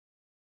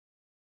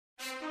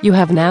You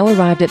have now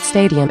arrived at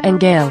Stadium and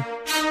Gale.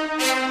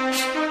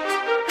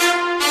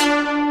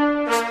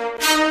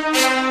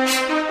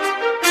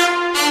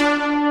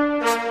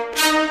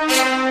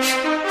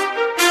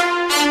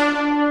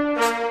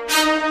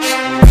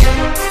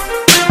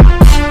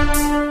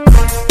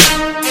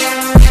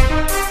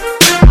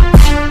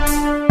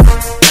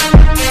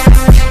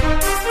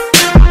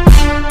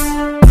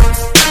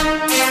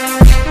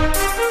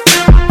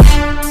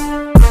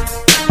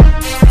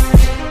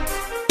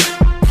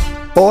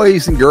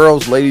 Boys and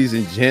girls, ladies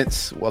and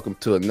gents, welcome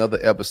to another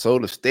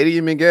episode of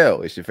Stadium and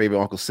Gale. It's your favorite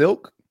Uncle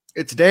Silk.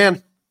 It's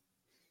Dan.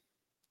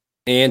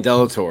 And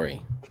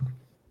Delatorre.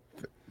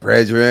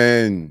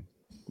 Brethren,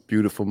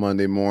 beautiful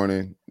Monday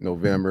morning,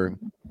 November.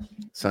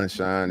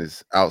 Sunshine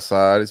is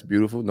outside. It's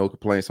beautiful. No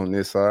complaints on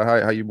this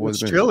side. How you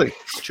boys been? Chilly.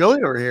 It's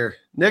chilly over here.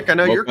 Nick, I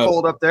know you're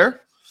cold up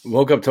there.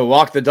 Woke up to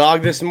walk the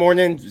dog this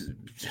morning.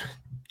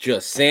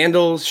 Just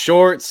sandals,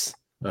 shorts,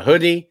 a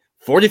hoodie.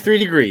 43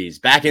 degrees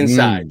back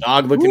inside.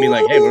 Dog looked at me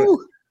like, hey,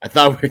 I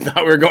thought we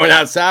were going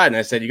outside. And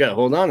I said, you got to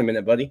hold on a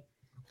minute, buddy.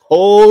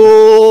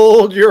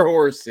 Hold your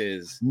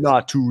horses.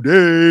 Not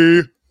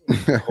today.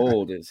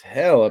 Cold as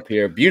hell up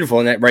here.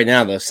 Beautiful. And right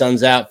now, the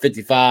sun's out,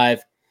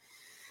 55.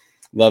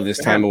 Love this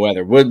time of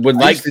weather. Would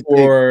like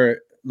for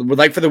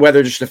the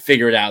weather just to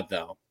figure it out,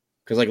 though.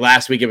 Because like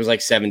last week, it was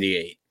like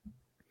 78.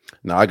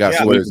 No, I got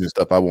sweaters and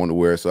stuff I want to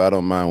wear, so I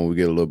don't mind when we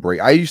get a little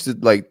break. I used to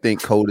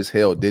think cold as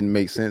hell didn't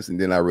make sense, and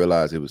then I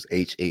realized it was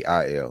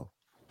HAIL.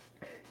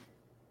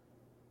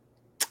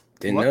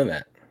 Didn't know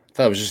that. I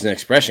thought it was just an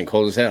expression,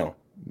 cold as hell.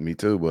 Me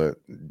too, but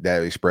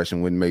that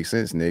expression wouldn't make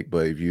sense, Nick.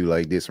 But if you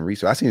did some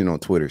research, I seen it on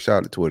Twitter. Shout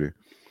out to Twitter.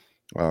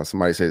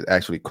 Somebody says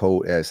actually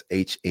cold as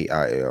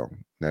HAIL.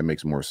 That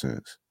makes more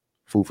sense.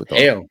 Food for thought.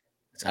 Hail.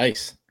 It's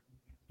ice.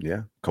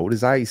 Yeah, cold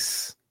as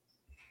ice.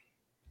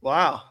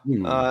 Wow.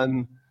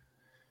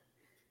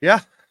 I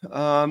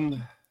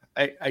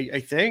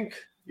think,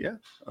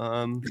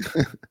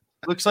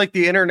 looks like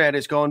the internet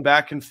is going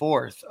back and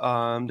forth.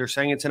 They're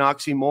saying it's an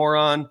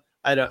oxymoron.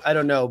 I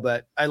don't know,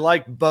 but I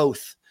like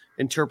both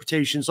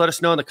interpretations. Let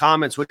us know in the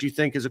comments what you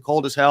think. Is it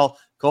cold as hell,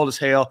 cold as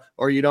hail,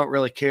 or you don't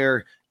really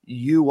care?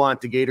 You want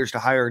the Gators to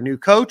hire a new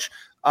coach,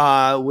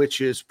 which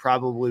is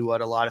probably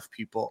what a lot of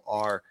people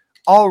are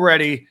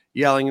already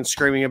yelling and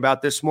screaming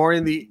about this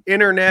morning. The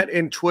internet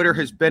and Twitter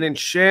has been in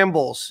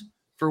shambles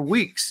for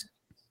weeks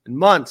and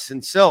months,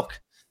 and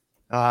Silk,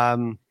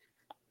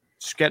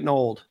 just getting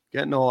old.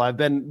 I've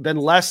been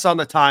less on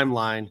the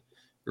timeline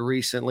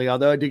recently,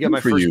 although I did get my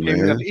first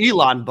payment of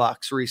Elon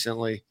bucks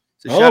recently.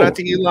 So shout out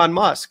to Elon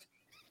Musk.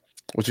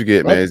 What you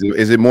get, man?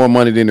 Is it more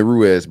money than the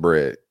Ruiz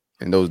bread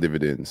and those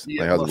dividends?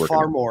 Yeah,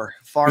 far more.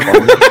 Probably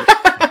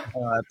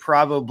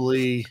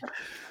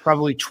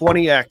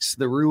 20x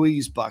the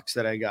Ruiz bucks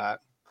that I got.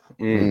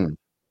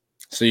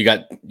 So you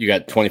got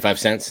 25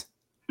 cents?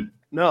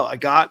 No, I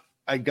got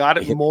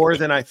it more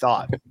than I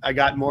thought.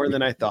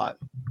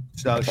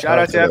 So shout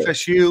out to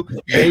FSU.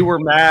 They were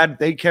mad.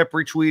 They kept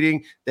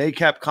retweeting. They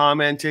kept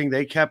commenting.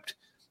 They kept,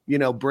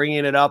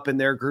 bringing it up in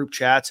their group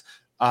chats.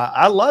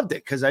 I loved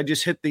it because I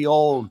just hit the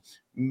old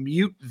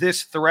mute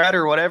this thread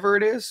or whatever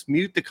it is,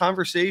 mute the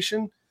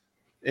conversation,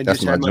 and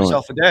just had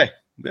myself a day.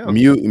 Yeah.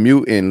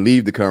 Mute and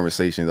leave the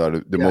conversations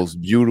are the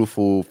most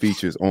beautiful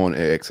features on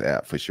the X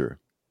app for sure.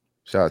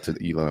 Shout out to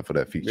Elon for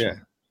that feature. Yeah.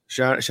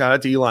 Shout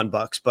out to Elon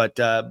Bucks. But,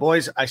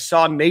 boys, I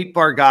saw Nate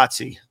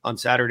Bargatze on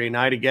Saturday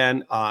night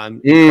again.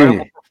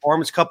 Incredible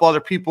performance. A couple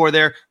other people were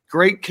there.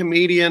 Great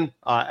comedian.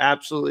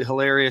 Absolutely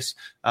hilarious.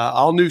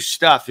 All new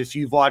stuff. If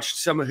you've watched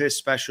some of his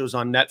specials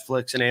on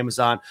Netflix and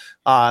Amazon,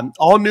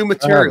 all new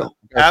material.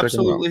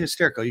 Absolutely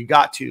hysterical. You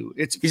got to.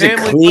 He's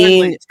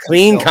a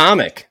clean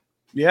comic.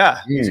 Yeah,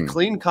 he's a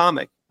clean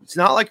comic. It's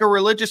not like a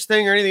religious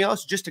thing or anything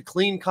else. Just a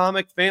clean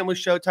comic, family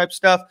show type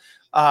stuff.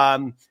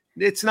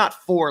 It's not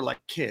for like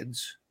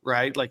kids.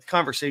 Right, like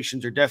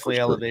conversations are definitely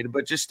elevated,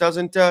 but just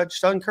doesn't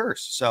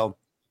curse. So,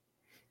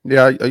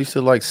 yeah, I used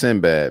to like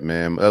Sinbad,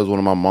 man. That was one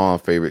of my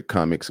mom's favorite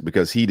comics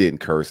because he didn't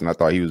curse, and I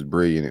thought he was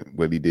brilliant at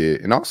what he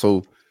did. And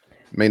also,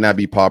 may not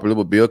be popular,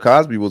 but Bill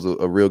Cosby was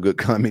a real good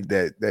comic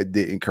that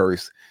didn't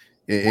curse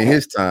in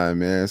his time,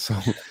 man. So,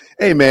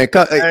 hey, man,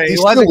 he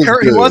wasn't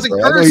cursing,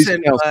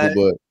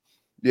 but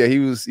yeah, he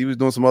was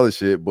doing some other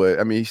shit. But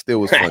I mean, he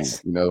still was funny,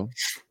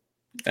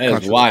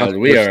 That is wild.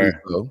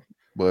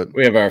 But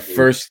we have our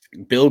first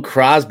Bill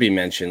Crosby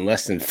mention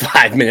less than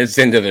 5 minutes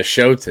into the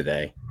show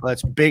today. Well,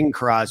 that's Bing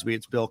Crosby.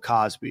 It's Bill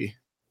Cosby.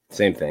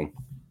 Same thing.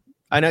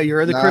 I know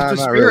you're in the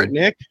Christmas spirit, really.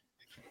 Nick.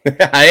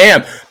 I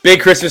am.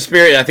 Big Christmas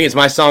spirit. I think it's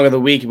my song of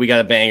the week. We got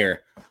a banger.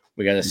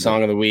 We got a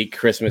song of the week,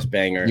 Christmas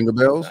banger. Jingle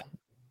Bells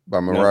by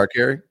Mariah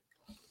Carey.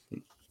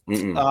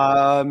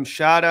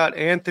 Shout out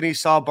Anthony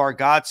saw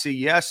Bargatze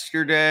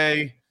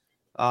yesterday.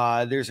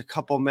 There's a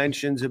couple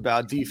mentions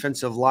about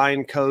defensive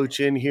line coach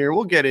in here.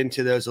 We'll get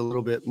into those a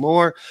little bit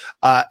more.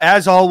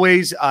 As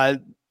always,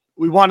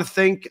 we want to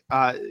thank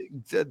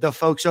the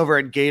folks over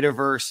at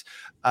Gatorverse.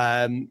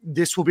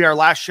 This will be our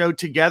last show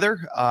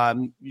together.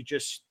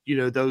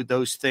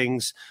 Those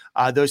things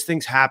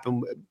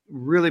happen.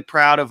 Really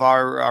proud of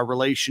our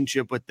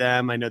relationship with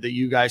them. I know that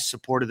you guys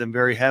supported them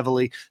very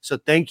heavily. So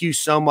thank you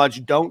so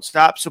much. Don't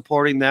stop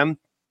supporting them.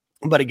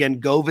 But again,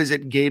 go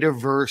visit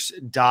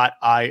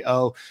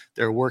Gatorverse.io.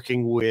 They're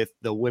working with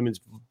the women's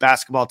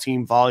basketball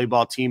team,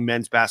 volleyball team,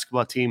 men's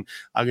basketball team.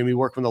 I'm going to be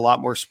working with a lot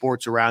more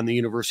sports around the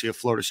University of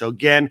Florida. So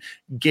again,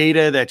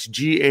 Gata, that's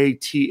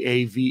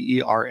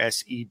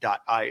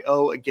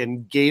GATAVERSE.io.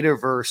 Again,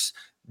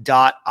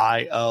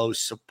 Gatorverse.io.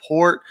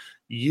 Support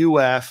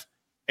UF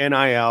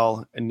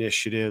NIL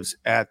initiatives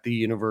at the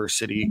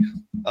University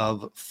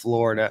of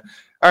Florida.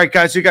 All right,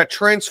 guys, we got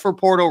transfer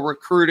portal,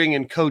 recruiting,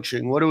 and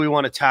coaching. What do we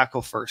want to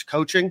tackle first?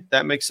 Coaching?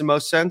 That makes the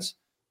most sense?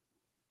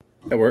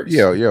 That works.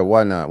 Yeah.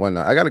 Why not?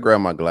 I got to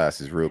grab my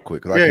glasses real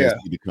quick because I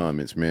can't see the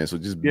comments, man. So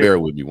just bear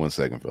with me 1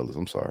 second, fellas.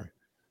 I'm sorry.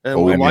 And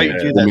while you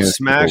do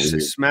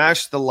that,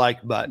 smash the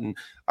like button.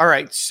 All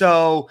right,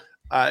 so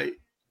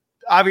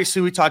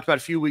obviously we talked about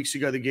a few weeks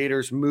ago, the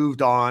Gators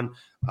moved on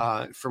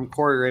from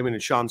Corey Raymond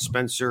and Sean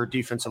Spencer,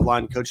 defensive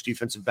line coach,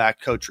 defensive back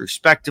coach,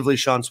 respectively.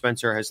 Sean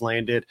Spencer has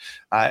landed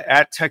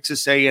at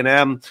Texas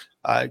A&M.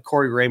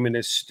 Corey Raymond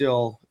is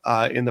still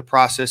in the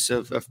process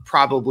of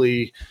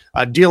probably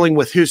dealing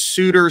with his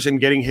suitors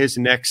and getting his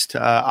next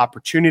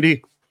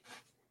opportunity.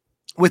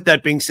 With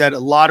that being said, a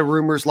lot of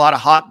rumors, a lot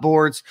of hot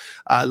boards,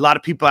 a lot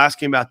of people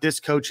asking about this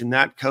coach and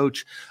that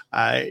coach.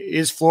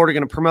 Is Florida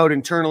going to promote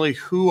internally?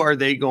 Who are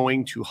they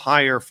going to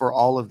hire for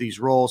all of these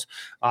roles?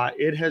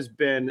 It has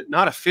been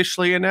not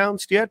officially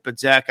announced yet,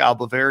 but Zach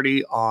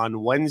Albaverdi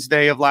on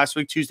Wednesday of last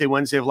week,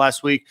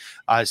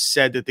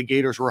 said that the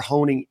Gators were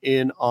honing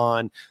in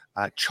on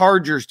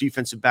Chargers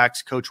defensive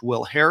backs coach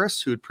Will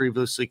Harris, who had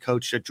previously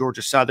coached at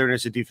Georgia Southern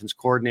as a defense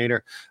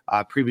coordinator,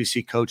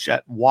 previously coached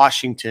at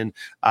Washington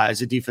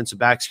as a defensive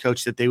backs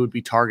coach, that they would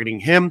be targeting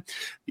him.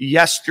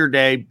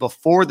 Yesterday,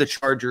 before the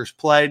Chargers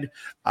played,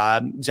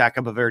 Zach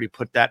Albaverdi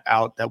put that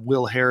out, that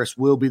Will Harris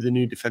will be the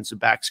new defensive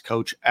backs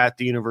coach at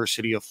the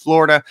University of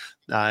Florida.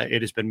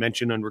 It has been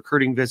mentioned on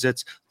recruiting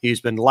visits.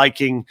 He's been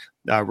liking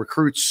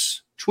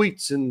recruits'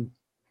 tweets and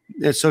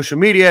social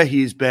media.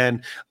 He's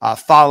been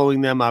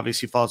following them.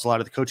 Obviously follows a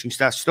lot of the coaching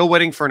staff. Still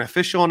waiting for an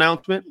official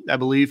announcement, I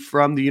believe,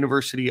 from the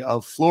University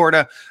of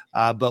Florida.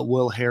 But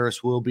Will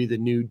Harris will be the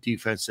new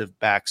defensive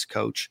backs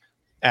coach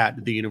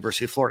at the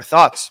University of Florida.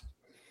 Thoughts?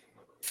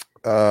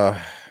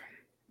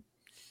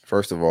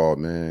 First of all,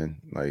 man,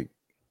 like,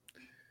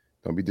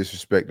 don't be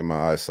disrespecting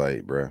my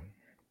eyesight, bro.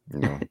 You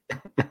know,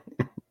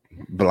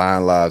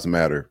 blind lives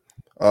matter.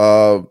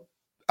 I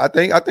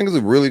think it's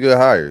a really good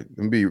hire.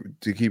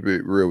 To keep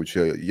it real with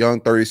you,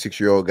 young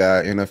 36-year-old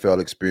guy, NFL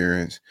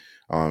experience.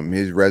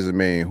 His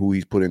resume and who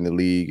he's put in the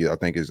league, I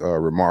think, is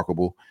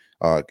remarkable.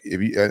 I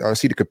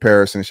see the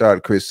comparison. Shout out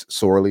to Chris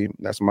Sorley.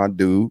 That's my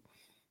dude.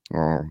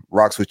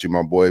 Rocks with you,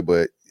 my boy.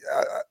 But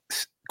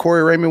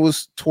Corey Raymond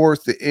was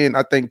towards the end.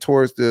 I think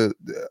towards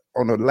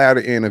on the latter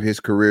end of his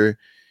career.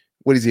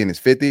 What is he in his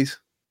 50s?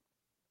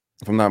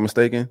 If I'm not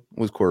mistaken,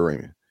 what's Corey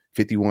Raymond?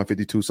 51,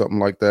 52, something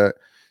like that.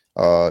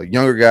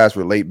 Younger guys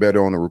relate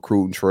better on the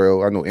recruiting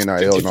trail. I know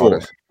NIL 54. And all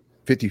that.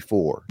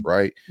 54,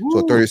 right? Ooh. So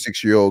a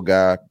 36-year-old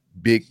guy,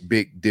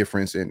 big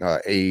difference in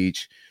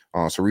age.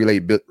 So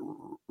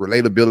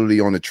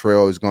relatability on the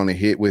trail is going to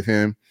hit with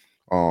him.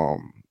 I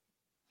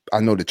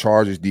know the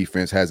Chargers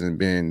defense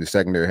the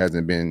secondary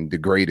hasn't been the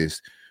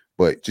greatest,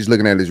 but just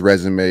looking at his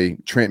resume,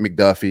 Trent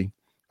McDuffie,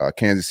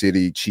 Kansas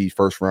City Chiefs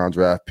first-round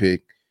draft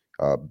pick,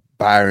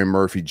 Byron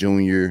Murphy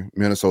Jr.,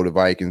 Minnesota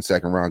Vikings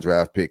second-round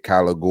draft pick,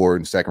 Kyler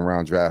Gordon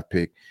second-round draft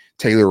pick,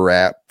 Taylor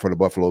Rapp for the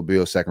Buffalo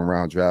Bills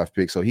second-round draft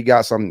pick. So he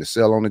got something to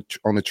sell on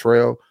the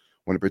trail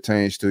when it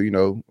pertains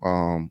to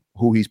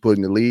who he's put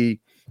in the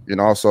league,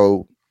 and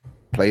also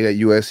played at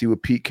USC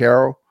with Pete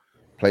Carroll,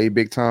 played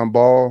big-time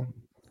ball.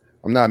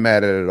 I'm not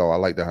mad at it at all. I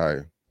like the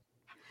hire.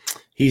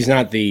 He's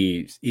not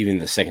even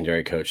the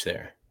secondary coach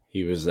there.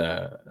 He was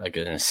like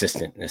an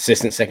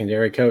assistant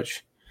secondary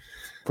coach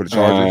for the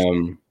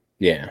Chargers.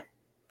 Yeah.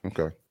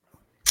 Okay.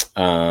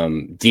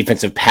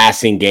 Defensive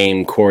passing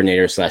game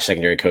coordinator /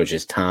 secondary coach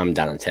is Tom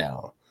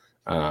Donatel.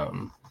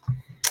 I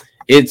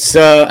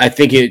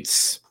think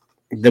it's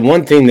the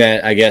one thing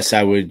that I guess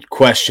I would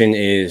question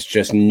is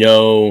just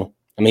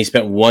he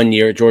spent 1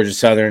 year at Georgia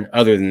Southern.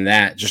 Other than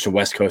that, just a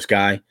West Coast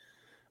guy.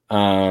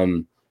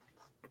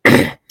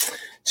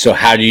 So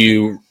how do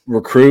you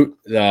recruit?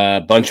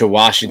 A bunch of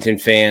Washington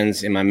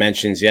fans in my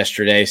mentions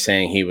yesterday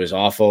saying he was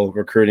awful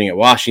recruiting at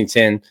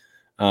Washington.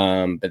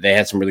 But they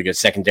had some really good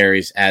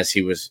secondaries as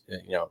he was,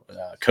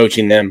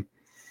 coaching them.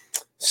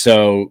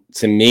 So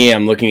to me,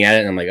 I'm looking at it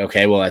and I'm like,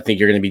 okay, well, I think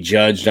you're going to be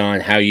judged on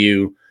how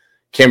you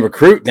can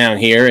recruit down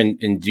here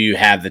and do you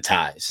have the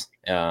ties?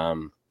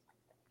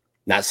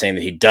 Not saying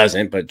that he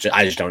doesn't, but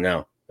I just don't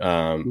know.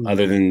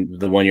 Other than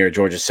the 1 year at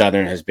Georgia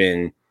Southern has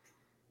been,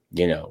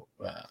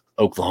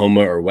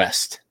 Oklahoma or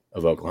west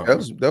of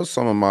Oklahoma. That was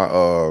some of my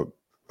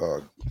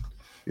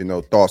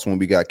thoughts when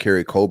we got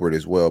Kerry Colbert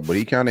as well, but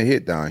he kind of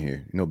hit down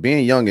here.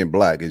 Being young and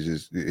black is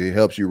just, it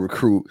helps you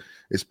recruit,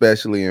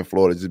 especially in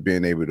Florida, just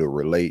being able to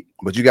relate.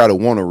 But you got to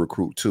want to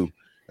recruit too.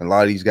 And a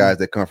lot of these guys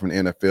that come from the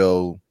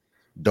NFL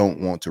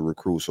don't want to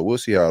recruit. So we'll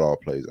see how it all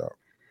plays out.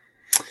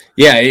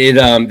 Yeah,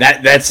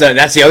 that's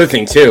the other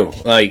thing too.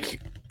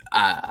 Like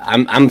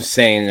I'm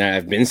saying, and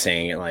I've been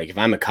saying it. Like if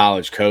I'm a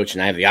college coach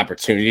and I have the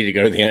opportunity to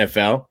go to the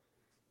NFL,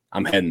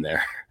 I'm heading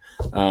there.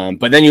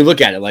 But then you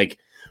look at it like,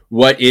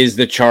 what is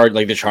the charge?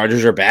 Like the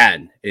Chargers are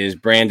bad. Is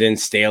Brandon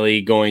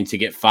Staley going to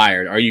get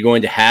fired? Are you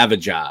going to have a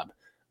job?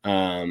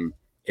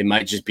 It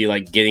might just be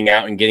like getting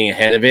out and getting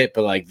ahead of it.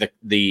 But like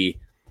the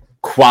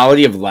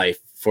quality of life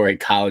for a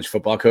college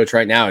football coach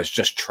right now is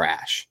just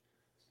trash.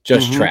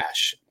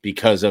 Trash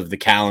because of the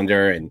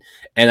calendar and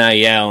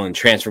NIL and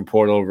transfer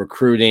portal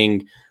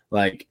recruiting.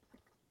 Like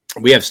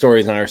we have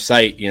stories on our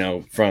site,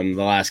 from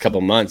the last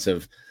couple months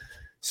of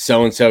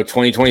so-and-so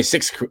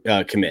 2026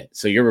 commit.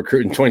 So you're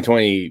recruiting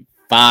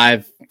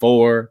 2025,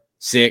 4,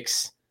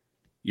 6,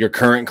 your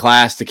current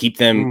class to keep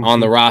them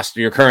on the roster,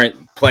 your current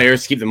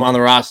players to keep them on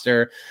the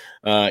roster,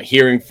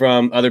 hearing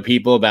from other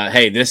people about,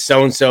 hey, this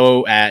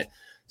so-and-so at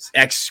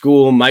X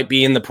school might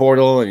be in the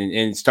portal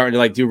and starting to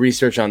like do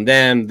research on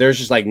them. There's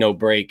just like no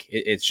break.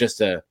 It's just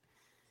a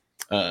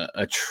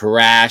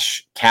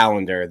trash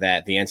calendar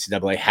that the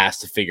NCAA has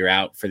to figure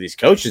out for these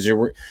coaches.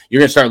 You're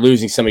going to start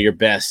losing some of your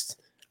best,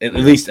 at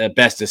least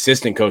best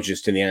assistant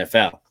coaches to the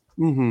NFL.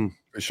 Mm-hmm.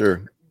 For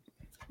sure.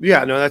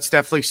 Yeah, no, that's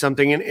definitely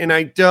something. And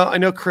I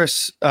know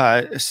Chris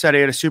said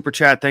he had a super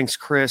chat. Thanks,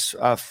 Chris,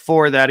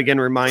 for that. Again,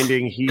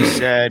 reminding, he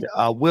said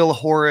Will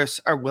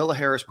Harris,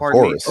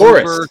 pardon me.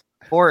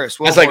 Horace.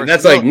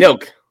 That's like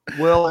milk.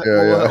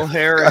 Will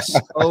Harris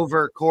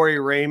over Corey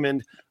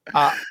Raymond.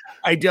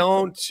 I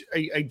don't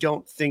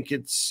think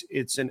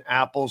it's an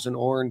apples and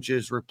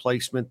oranges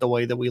replacement the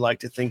way that we like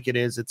to think it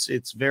is.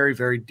 It's very,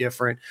 very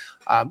different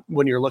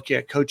when you're looking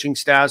at coaching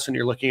staffs, when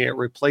you're looking at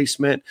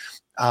replacement.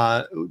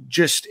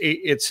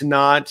 It's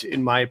not,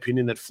 in my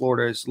opinion, that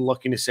Florida is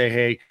looking to say,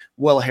 hey,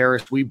 Will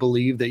Harris, we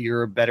believe that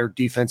you're a better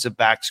defensive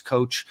backs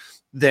coach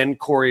than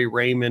Corey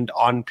Raymond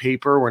on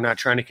paper. We're not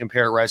trying to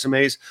compare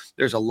resumes.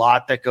 There's a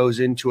lot that goes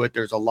into it.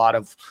 There's a lot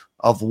of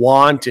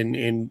want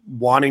and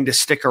wanting to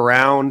stick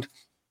around.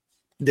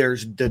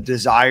 There's the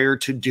desire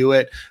to do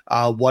it.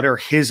 What are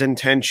his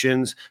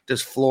intentions?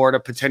 Does Florida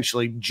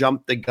potentially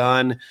jump the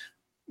gun?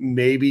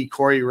 Maybe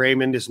Corey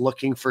Raymond is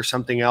looking for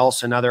something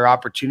else, another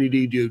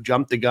opportunity to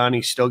jump the gun.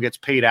 He still gets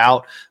paid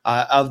out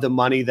of the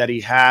money that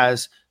he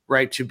has,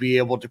 right, to be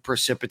able to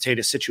precipitate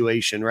a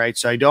situation, right?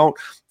 So I don't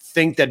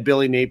think that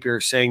Billy Napier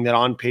is saying that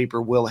on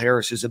paper Will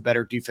Harris is a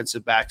better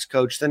defensive backs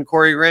coach than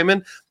Corey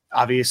Raymond.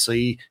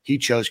 Obviously, he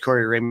chose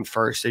Corey Raymond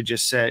first. I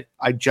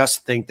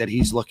just think that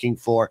he's looking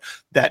for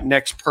that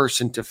next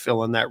person to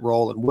fill in that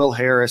role. And Will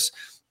Harris,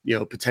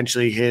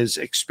 potentially his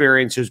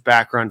experience, his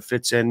background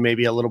fits in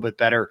maybe a little bit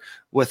better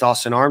with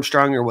Austin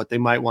Armstrong or what they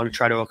might want to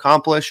try to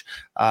accomplish,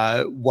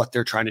 what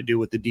they're trying to do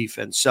with the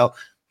defense. So,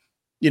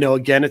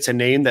 again, it's a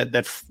name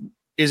that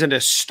isn't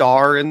a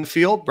star in the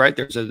field, right?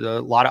 There's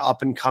a lot of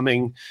up and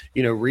coming,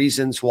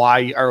 reasons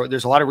why, or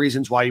there's a lot of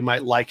reasons why you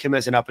might like him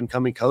as an up and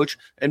coming coach,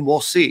 and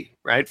we'll see,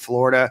 right?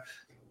 Florida,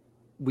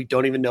 we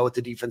don't even know what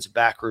the defensive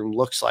back room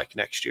looks like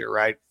next year,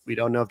 right? We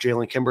don't know if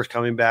Jalen Kimber's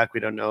coming back. We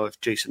don't know if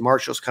Jason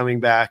Marshall's coming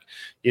back.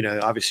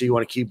 Obviously you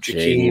want to keep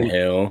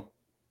Jakeem.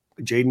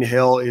 Jaden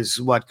Hill is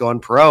going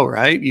pro,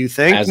 right? You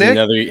think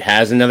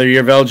has another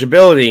year of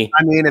eligibility.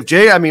 I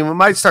mean, we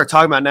might start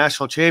talking about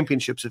national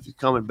championships if he's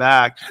coming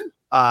back.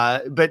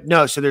 But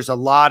no, so there's a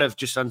lot of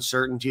just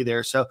uncertainty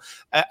there. So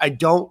I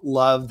don't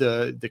love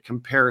the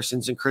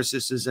comparisons, and Chris,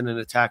 this isn't an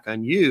attack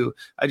on you.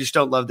 I just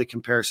don't love the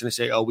comparison to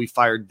say, oh, we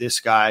fired this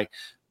guy.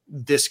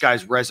 This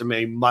guy's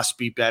resume must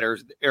be better.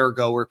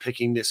 Ergo, we're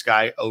picking this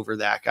guy over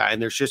that guy. And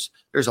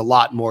there's a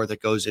lot more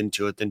that goes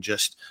into it than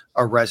just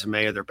a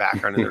resume or their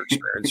background and their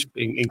experience.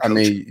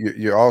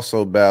 You're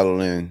also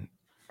battling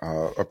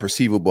a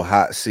perceivable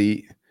hot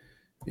seat,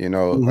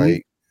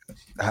 like,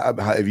 how,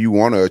 if you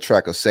want to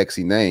attract a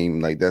sexy name,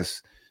 like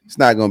it's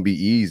not going to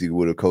be easy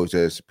with a coach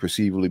that's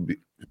perceivably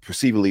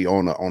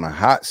on a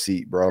hot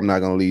seat, bro. I'm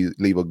not going to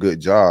leave a good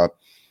job,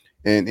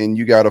 and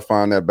you got to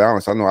find that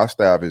balance. I know our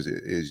staff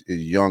is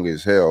young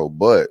as hell,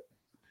 but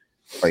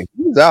like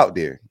who's out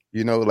there,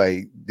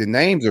 like the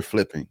names are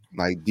flipping.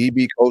 Like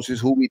DB coaches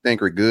who we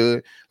think are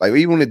good, like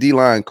even when the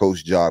D-line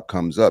coach job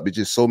comes up, it's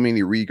just so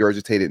many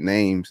regurgitated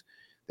names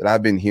that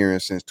I've been hearing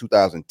since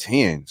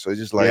 2010. So it's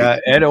just like,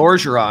 Ed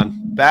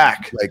Orgeron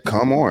back. Like,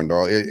 come on,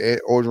 dog. Ed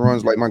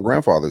Orgeron's like my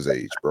grandfather's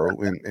age, bro.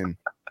 And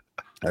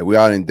like we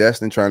out in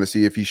Destin trying to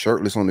see if he's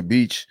shirtless on the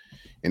beach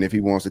and if he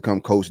wants to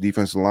come coach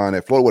defensive line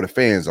at Florida, where the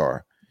fans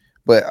are.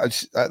 But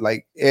I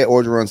like Ed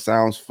Orgeron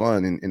sounds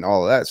fun and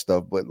all of that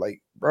stuff. But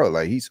like, bro,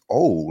 like he's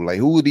old. Like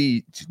who are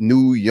these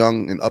new,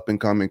 young, and up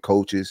and coming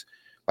coaches?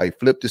 Like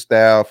flip the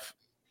staff.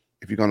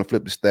 If you're gonna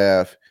flip the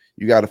staff,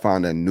 you got to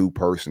find a new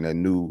person, a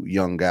new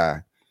young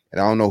guy. And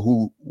I don't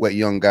know what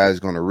young guy is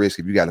going to risk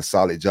if you got a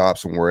solid job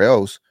somewhere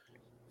else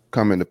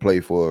coming to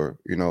play for,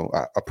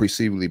 a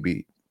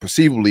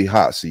perceivably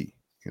hot seat.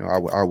 You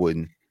know, I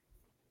wouldn't.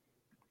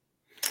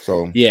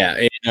 So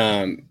yeah.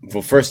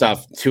 Well, first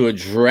off, to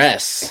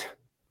address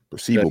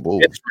perceivable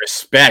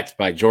disrespect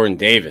by Jordan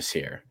Davis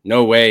here.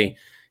 No way,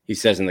 he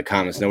says in the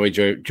comments. No way,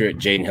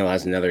 Jaden Hill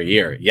has another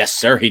year. Yes,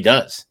 sir, he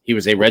does. He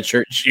was a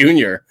redshirt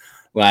junior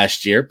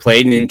last year.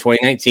 Played in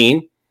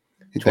 2019.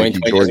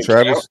 2020 Jordan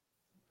Travis.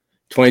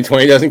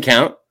 2020 doesn't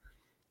count.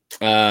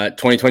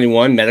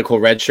 2021 medical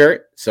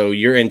redshirt. So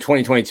you're in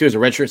 2022 as a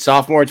redshirt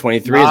sophomore.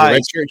 23 as a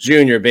redshirt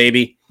junior,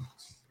 baby.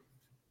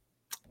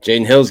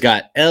 Jaden Hill's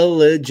got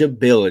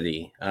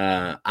eligibility.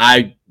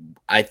 I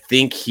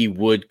think he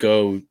would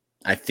go.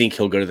 I think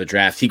he'll go to the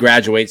draft. He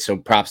graduates, so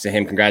props to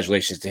him.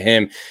 Congratulations to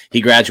him.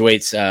 He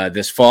graduates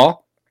this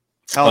fall.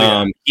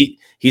 Hell yeah.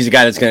 He's a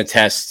guy that's going to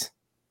test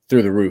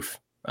through the roof.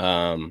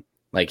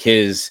 Like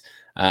his.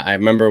 I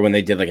remember when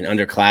they did like an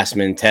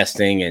underclassman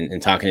testing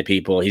and talking to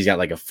people. He's got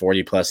like a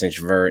 40+ inch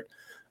vert.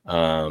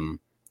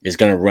 Is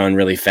going to run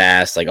really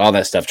fast. Like all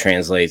that stuff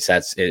translates.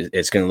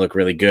 It's going to look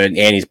really good.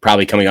 And he's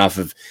probably coming off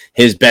of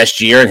his best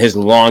year and his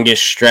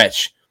longest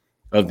stretch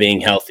of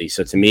being healthy.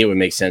 So to me, it would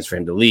make sense for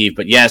him to leave.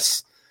 But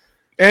yes,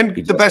 and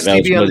the best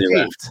DB on the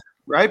team,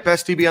 right?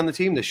 Best DB on the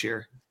team this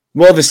year.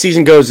 Well, the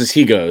season goes as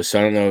he goes. So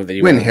I don't know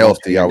that when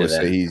healthy, I would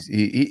say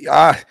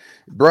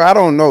bro, I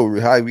don't know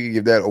how we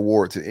give that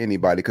award to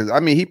anybody because I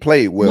mean he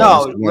played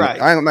well. No,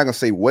 right. I'm not gonna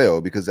say well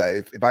because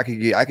if I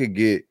could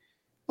get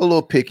a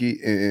little picky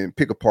and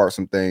pick apart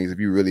some things if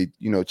you really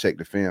check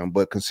the film.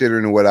 But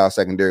considering what our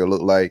secondary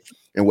looked like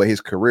and what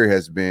his career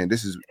has been,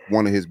 this is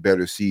one of his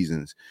better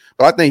seasons.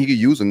 But I think he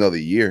could use another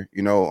year.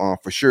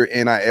 For sure.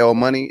 NIL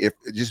money. If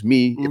just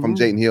me, if I'm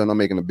Jaden Hill and I'm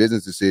making a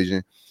business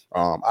decision,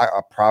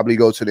 I probably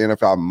go to the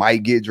NFL. I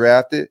might get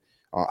drafted.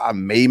 I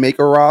may make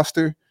a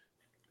roster.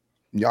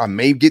 I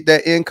may get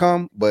that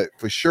income, but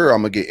for sure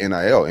I'm gonna get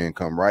NIL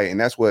income, right? And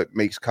that's what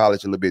makes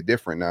college a little bit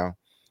different now.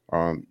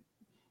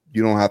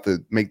 You don't have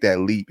to make that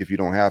leap if you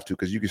don't have to,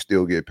 because you can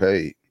still get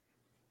paid.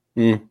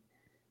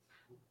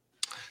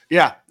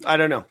 Yeah, I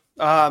don't know.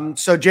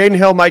 So Jaden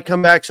Hill might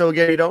come back. So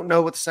again, you don't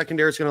know what the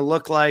secondary is going to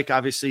look like.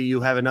 Obviously,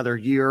 you have another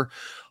year,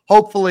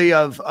 hopefully,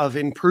 of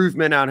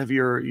improvement out of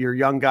your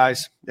young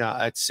guys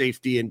at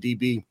safety and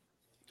DB.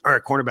 Or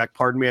cornerback,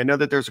 pardon me. I know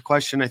that there's a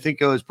question. I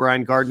think it was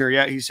Brian Gardner.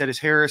 Yeah, he said, is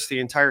Harris the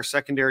entire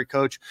secondary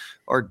coach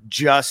or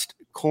just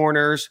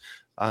corners?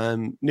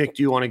 Nick,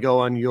 do you want to go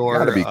on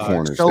your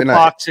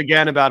soapbox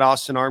again about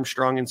Austin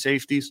Armstrong and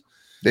safeties?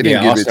 They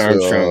didn't give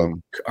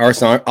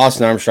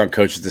Austin Armstrong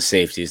coaches the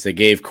safeties. They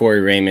gave Corey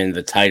Raymond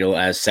the title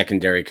as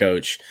secondary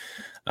coach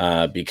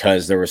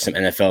because there was some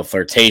NFL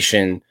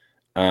flirtation.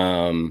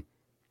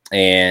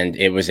 And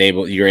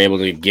you're able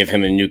to give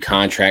him a new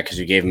contract because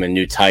you gave him a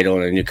new title,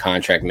 and a new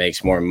contract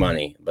makes more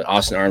money. But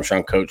Austin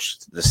Armstrong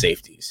coached the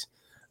safeties.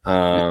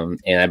 And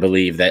I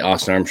believe that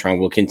Austin Armstrong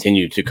will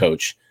continue to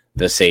coach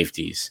the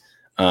safeties.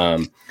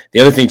 The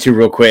other thing too,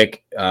 real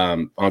quick,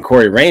 on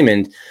Corey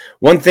Raymond,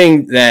 one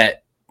thing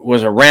that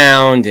was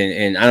around,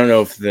 and I don't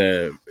know if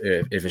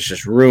it's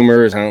just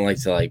rumors. I don't like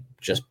to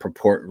just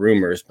purport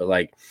rumors, but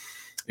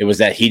it was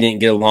that he didn't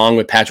get along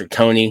with Patrick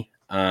Toney.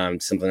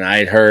 Something I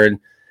had heard.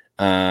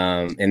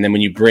 And then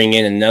when you bring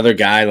in another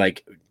guy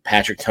like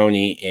Patrick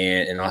Toney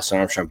and Austin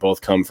Armstrong, both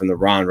come from the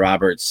Ron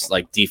Roberts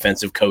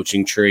defensive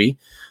coaching tree.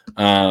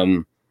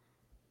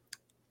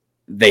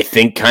 They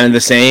think kind of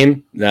the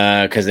same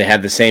because they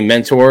have the same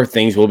mentor.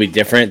 Things will be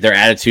different. Their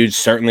attitudes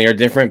certainly are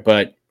different.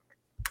 But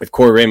if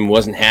Corey Raymond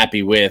wasn't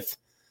happy with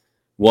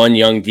one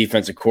young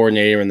defensive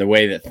coordinator and the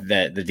way that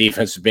the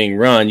defense is being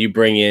run, you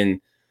bring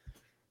in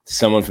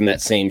someone from that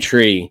same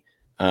tree.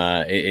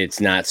 It's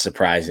not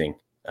surprising.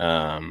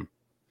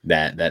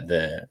 That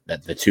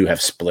the two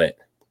have split.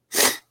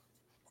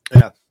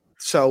 Yeah.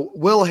 So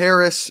Will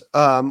Harris,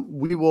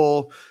 we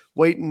will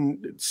wait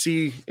and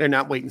see, and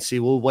not wait and see.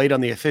 We'll wait on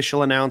the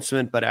official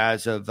announcement, but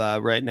as of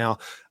right now,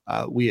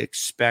 we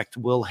expect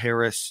Will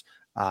Harris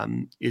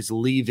is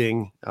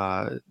leaving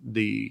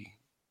the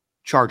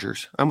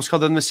Chargers. I almost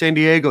called them the San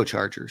Diego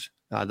Chargers,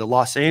 the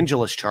Los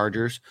Angeles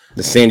Chargers,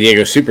 the San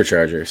Diego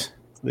Superchargers,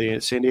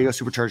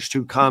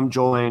 to come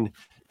join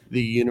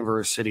the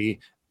University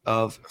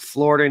of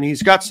Florida, and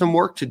he's got some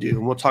work to do,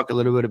 and we'll talk a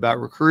little bit about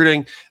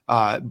recruiting,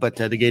 but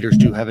the Gators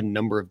do have a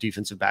number of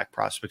defensive back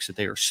prospects that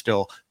they are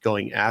still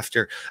going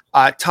after.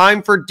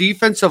 Time for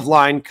defensive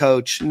line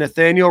coach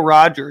Nathaniel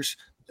Rogers,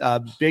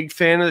 big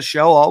fan of the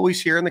show,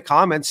 always here in the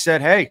comments,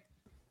 said, hey,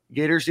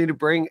 Gators need to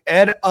bring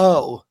Ed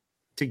O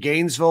to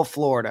Gainesville,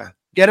 Florida,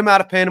 get him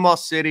out of Panama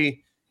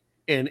City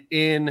and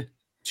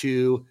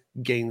into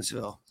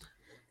Gainesville.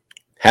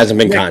 Hasn't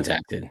been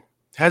contacted.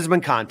 Hasn't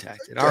been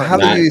contacted. All right. How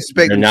do you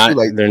expect they're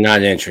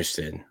not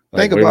interested?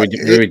 What are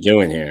we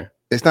doing here?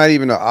 It's not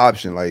even an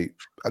option. I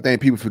think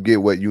people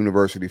forget what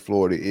University of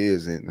Florida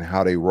is and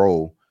how they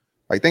roll.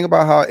 Think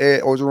about how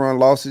Ed Orgeron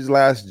lost his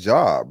last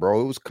job,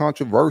 bro. It was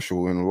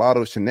controversial and a lot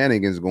of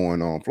shenanigans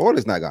going on.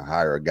 Florida's not gonna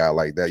hire a guy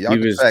like that. Y'all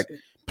can pack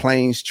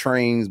planes,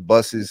 trains,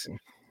 buses,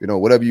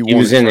 whatever you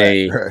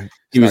want.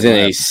 He was in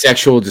a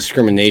sexual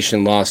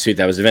discrimination lawsuit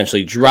that was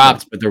eventually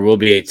dropped, but there will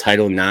be a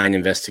Title IX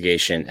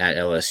investigation at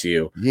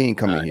LSU. He ain't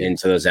coming here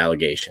into those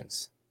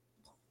allegations.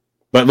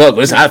 But look,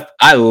 listen,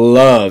 I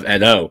love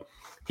Ed O.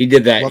 He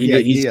did that.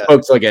 He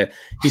spoke to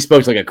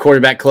like a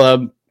quarterback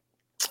club,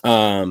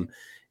 and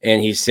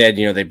he said,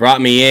 they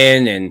brought me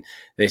in and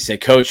they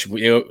said, Coach,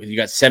 you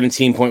got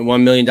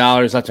 $17.1 million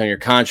left on your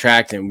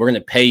contract, and we're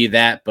going to pay you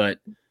that, but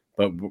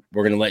we're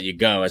going to let you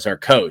go as our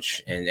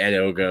coach. And Ed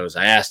O goes,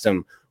 I asked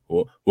him,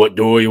 what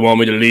door you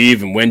want me to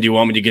leave, and when do you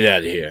want me to get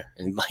out of here?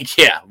 And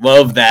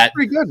love that.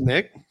 Pretty good,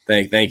 Nick.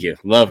 Thank you.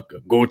 Love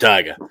go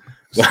Tiger.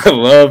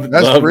 love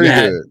pretty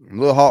that. good. A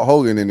little Hulk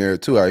Hogan in there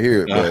too. I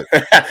hear it,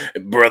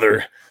 but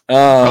brother.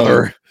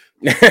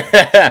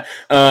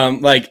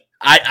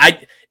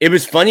 It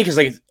was funny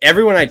because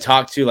everyone I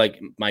talked to,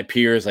 my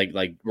peers,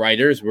 like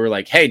writers, were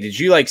like, "Hey, did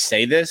you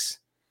say this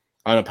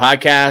on a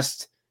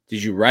podcast?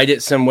 Did you write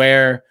it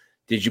somewhere?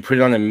 Did you put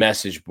it on a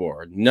message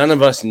board?" None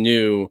of us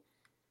knew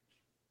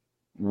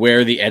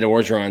where the Ed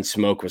Orgeron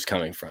smoke was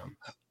coming from.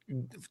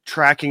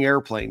 Tracking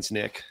airplanes,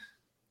 Nick.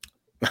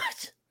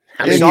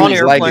 He's on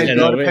airplane,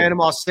 go to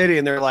Panama City,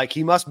 and they're like,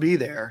 he must be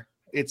there.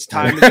 It's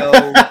time to go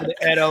to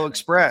the Edo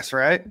Express,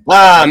 right?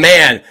 Ah,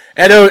 man.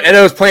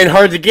 Edo's playing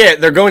hard to get.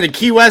 They're going to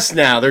Key West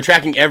now. They're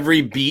tracking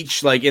every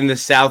beach in the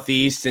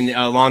southeast and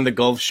along the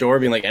Gulf Shore,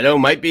 being like, Edo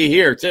might be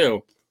here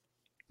too.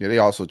 Yeah, they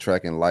also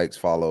tracking likes,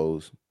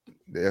 follows.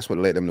 That's what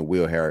led them to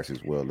Will Harris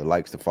as well. The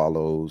likes, the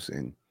follows,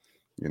 and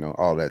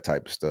all that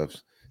type of stuff.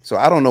 So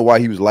I don't know why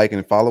he was liking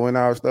and following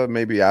our stuff.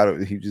 Maybe he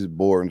was just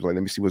bored and was like,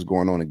 let me see what's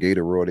going on in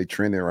Gator World. They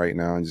trending right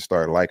now, and just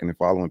started liking and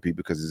following people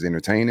because it's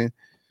entertaining.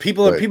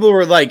 People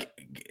were like,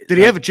 did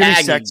he have Jimmy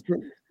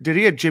Sexton? Did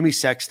he have Jimmy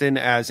Sexton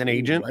as an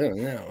agent? I don't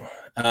know.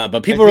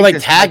 But people were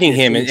tagging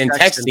him and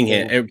texting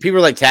him.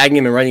 People were tagging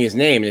him and writing his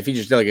name. And if he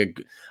just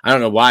did I don't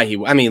know why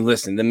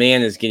listen, the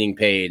man is getting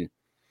paid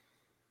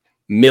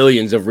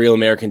millions of real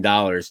American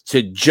dollars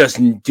to just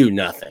do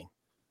nothing.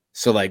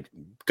 So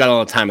got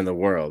all the time in the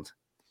world.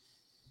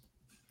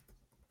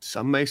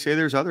 Some may say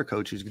there's other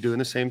coaches doing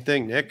the same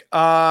thing, Nick.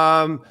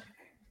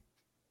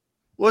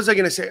 What was I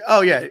going to say? Oh,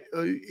 yeah.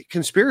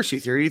 Conspiracy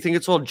theory. You think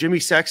it's old Jimmy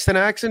Sexton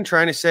accent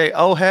trying to say,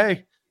 oh,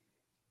 hey,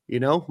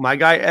 my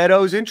guy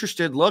Edo's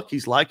interested. Look,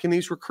 he's liking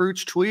these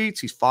recruits' tweets.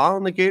 He's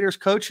following the Gators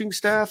coaching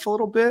staff a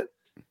little bit.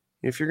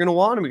 If you're going to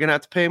want him, you're going to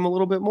have to pay him a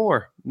little bit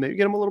more. Maybe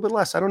get him a little bit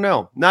less. I don't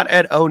know. Not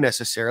Edo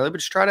necessarily, but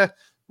just try to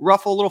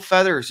ruffle little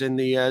feathers in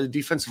the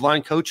defensive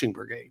line coaching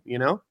brigade,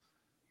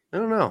 I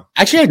don't know.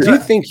 Actually, I do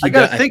think I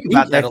got to think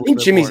about that.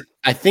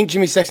 I think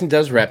Jimmy Sexton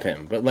does rep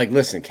him, but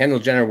listen, Kendall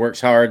Jenner works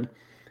hard.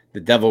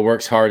 The devil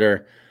works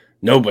harder.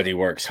 Nobody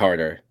works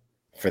harder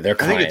for their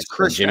clients. I think it's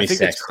Chris. Jimmy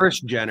Sexton. It's Chris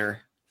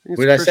Jenner. What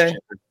did I say? Jenner.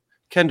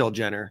 Kendall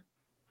Jenner.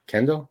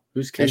 Kendall?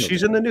 Who's Kendall? Yeah,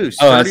 she's in the news.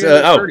 Oh, that's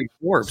 30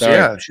 Forbes.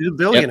 Yeah, she's a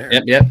billionaire.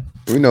 Yep.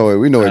 We know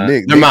it.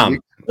 Nick. The mom.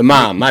 The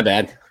mom. My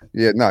bad.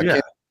 Yeah, no, yeah.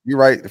 You're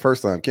right. The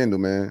first time, Kendall,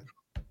 man.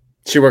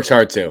 She works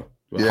hard too.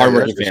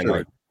 Hardworking family.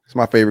 Sure. It's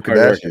my favorite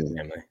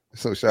Kardashian.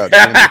 So shout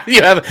out.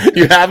 you have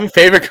a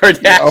favorite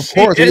Kardashian? Yeah, of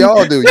course, we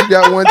all do. You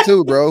got one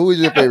too, bro. Who is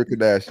your favorite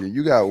Kardashian?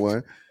 You got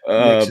one.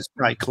 It's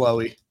probably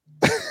Chloe.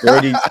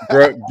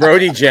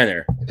 Brody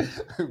Jenner.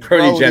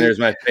 Brody Jenner is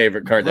my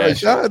favorite Kardashian. Bro,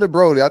 shout out to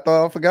Brody.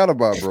 I forgot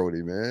about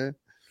Brody, man.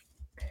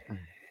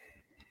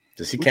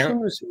 Does he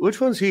count? Which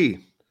one's he?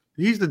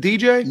 He's the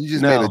DJ. You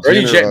just made a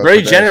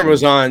Brody Jenner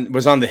was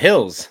on the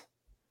Hills.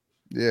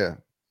 Yeah.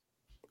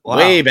 Wow.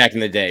 Way back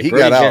in the day. He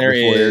got out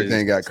before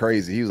everything got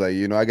crazy. He was like,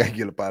 I got to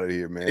get up out of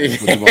here, man.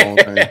 Do my own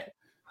thing.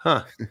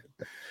 Huh.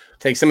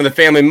 Take some of the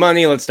family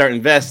money. Let's start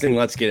investing.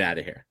 Let's get out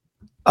of here.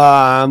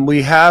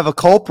 We have a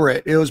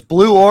culprit. It was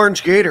Blue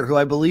Orange Gator, who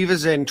I believe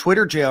is in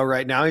Twitter jail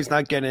right now. He's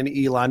not getting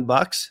any Elon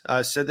bucks.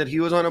 Said that he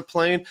was on a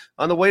plane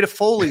on the way to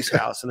Foley's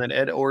house, and then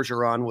Ed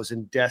Orgeron was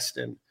in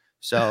Destin.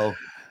 So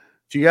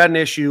if you got an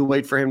issue,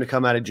 wait for him to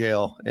come out of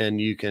jail, and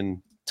you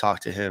can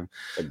talk to him.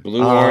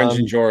 Blue Orange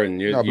and Jordan.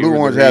 Blue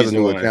Orange has a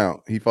new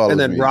account. He follows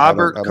me. And then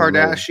Robert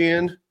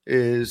Kardashian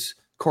is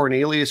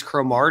Cornelius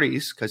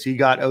Cromarties because he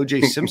got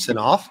O.J. Simpson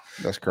off.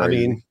 That's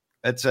crazy.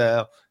 That's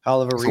a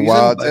hell of a reason. A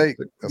wild take.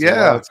 That's a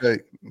wild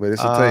take. But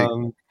it's a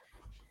take.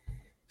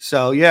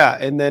 So, yeah.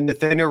 And then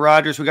Nathaniel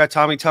Rogers, we got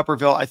Tommy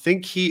Tupperville. I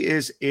think he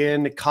is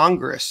in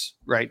Congress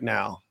right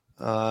now.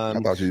 I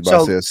thought you were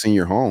about to say a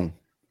senior home.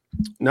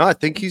 No, I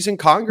think he's in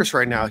Congress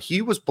right now.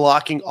 He was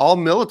blocking all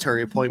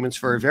military appointments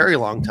for a very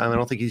long time. I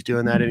don't think he's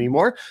doing that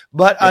anymore.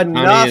 But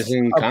enough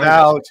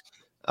about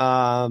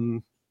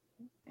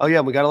oh, yeah,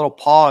 we got a little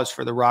pause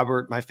for the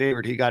Robert, my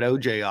favorite. He got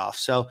OJ off.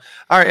 So,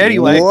 all right,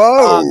 anyway.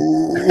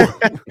 Whoa.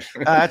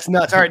 That's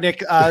nuts. All right, Nick,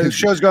 the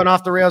show's going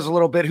off the rails a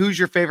little bit. Who's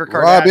your favorite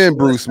Kardashian? Rob and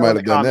Bruce might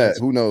have done that.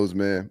 Who knows,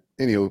 man?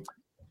 Anywho.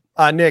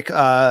 Nick,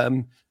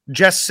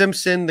 Jess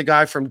Simpson, the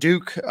guy from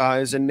Duke,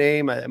 is a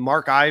name.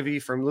 Mark Ivy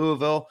from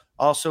Louisville,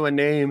 also a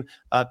name.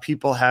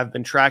 People have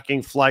been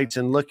tracking flights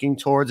and looking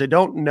towards. I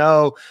don't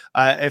know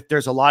if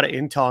there's a lot of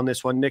intel on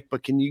this one, Nick,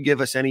 but can you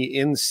give us any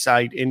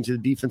insight into the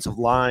defensive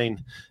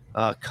line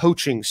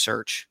coaching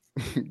search?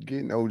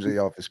 Getting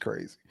OJ off is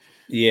crazy.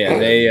 Yeah,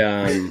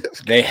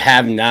 they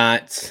have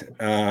not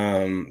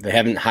they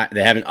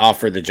haven't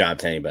offered the job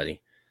to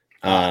anybody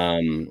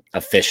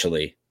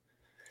officially.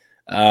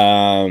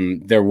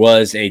 There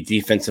was a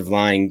defensive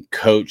line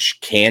coach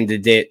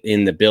candidate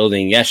in the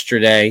building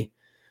yesterday.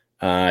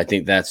 I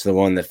think that's the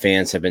one that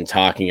fans have been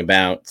talking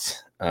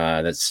about.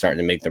 That's starting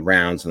to make the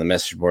rounds on the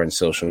message board and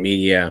social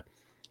media.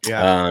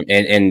 Yeah.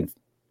 And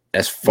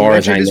as far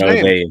as I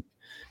know,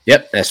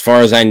 as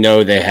far as I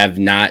know, they have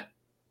not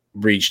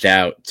reached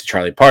out to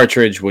Charlie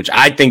Partridge, which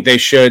I think they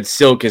should.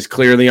 Silk is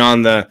clearly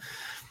on the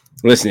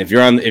listen. If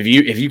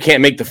you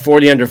can't make the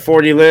 40 under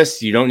 40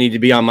 list, you don't need to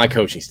be on my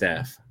coaching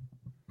staff.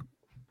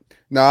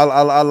 No,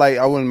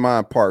 I wouldn't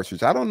mind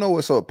Partridge. I don't know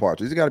what's up,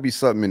 Partridge. There's got to be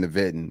something in the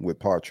vetting with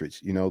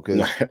Partridge,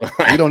 because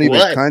we don't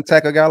even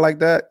contact a guy like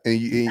that,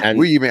 and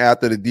we're even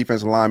after the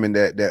defensive linemen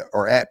that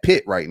are at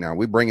Pitt right now.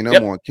 We're bringing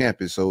them on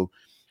campus. So,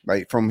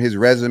 like from his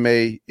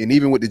resume, and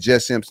even with the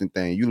Jess Simpson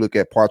thing, you look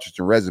at Partridge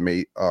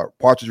resume,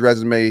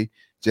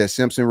 Jess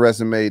Simpson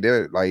resume.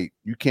 They're like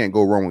you can't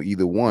go wrong with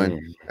either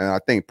one. And I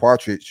think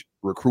Partridge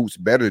recruits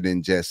better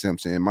than Jess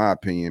Simpson, in my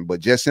opinion. But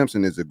Jess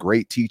Simpson is a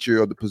great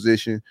teacher of the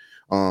position.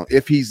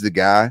 If he's the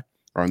guy,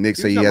 or Nick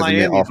say he hasn't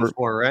been offered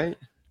before, right?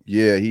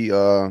 Yeah, he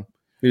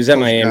was at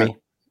Miami.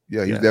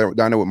 He's down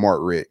there with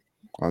Mark Ritt.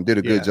 Did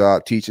a good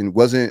job teaching.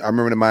 I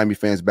remember the Miami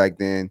fans back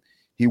then.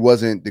 He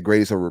wasn't the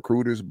greatest of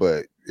recruiters,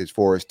 but as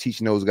far as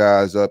teaching those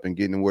guys up and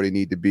getting them where they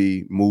need to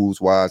be, moves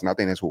wise, and I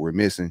think that's what we're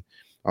missing.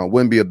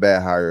 Wouldn't be a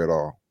bad hire at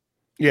all.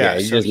 Yeah,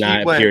 he does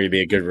not appear to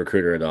be a good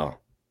recruiter at all.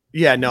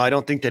 Yeah, no, I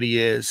don't think that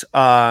he is.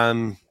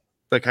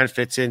 But kind of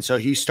fits in. So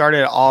he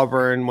started at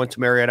Auburn, went to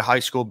Marietta High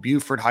School,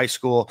 Buford High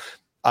School.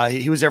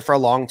 He was there for a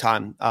long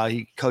time.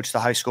 He coached the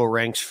high school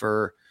ranks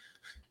for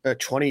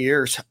 20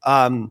 years.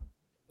 And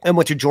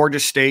went to Georgia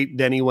State.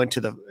 Then he went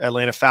to the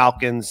Atlanta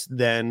Falcons.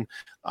 Then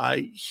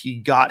he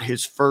got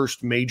his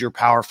first major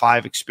Power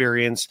 5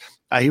 experience.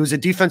 He was a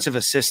defensive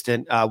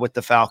assistant with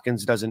the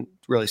Falcons. Doesn't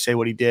really say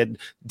what he did.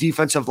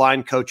 Defensive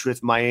line coach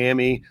with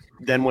Miami.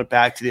 Then went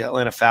back to the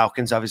Atlanta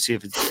Falcons, obviously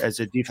as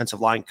a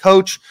defensive line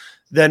coach.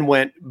 Then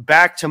went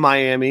back to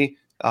Miami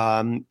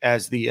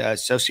as the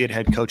associate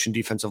head coach and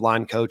defensive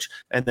line coach,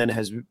 and then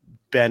has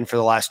been for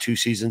the last 2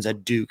 seasons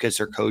at Duke as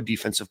their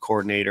co-defensive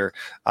coordinator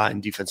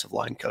and defensive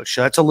line coach.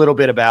 So that's a little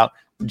bit about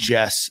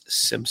Jess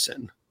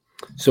Simpson.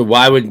 So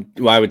why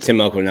would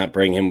Tim Elko not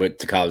bring him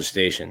to College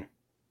Station?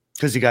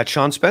 Because he got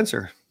Sean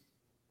Spencer.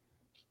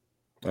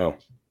 Oh,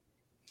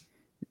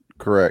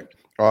 correct.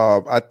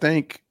 I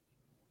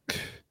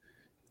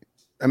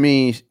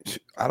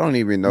don't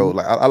even know.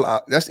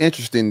 Like, that's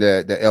interesting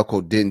that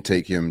Elko didn't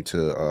take him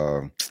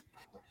to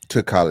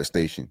College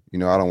Station. I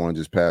don't want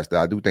to just pass that.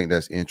 I do think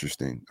that's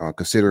interesting,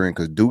 considering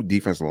because Duke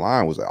defensive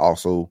line was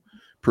also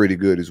pretty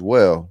good as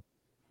well.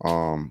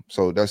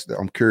 So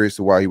I'm curious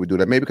to why he would do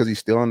that. Maybe because he's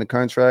still on the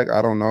contract.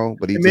 I don't know,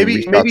 but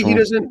maybe he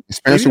doesn't.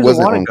 Spencer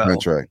wasn't on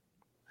contract,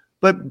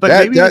 but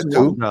maybe he doesn't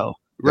want to go.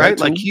 Right,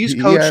 like he's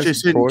coached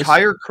his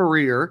entire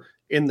career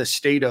in the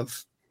state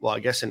of, well, I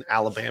guess in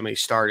Alabama he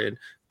started,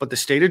 but the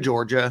state of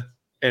Georgia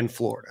and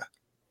Florida,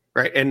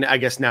 right? And I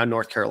guess now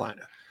North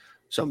Carolina.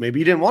 So maybe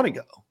he didn't want to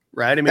go,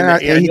 right? I mean,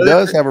 and he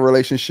does have a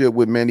relationship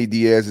with Manny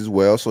Diaz as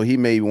well. So he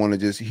may want to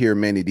just hear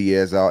Manny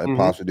Diaz out and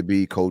possibly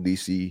be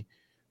co-DC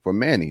for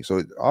Manny.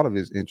 So all of it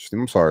is interesting.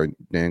 I'm sorry,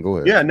 Dan, go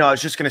ahead. Yeah, no, I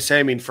was just going to say,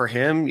 I mean, for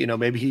him,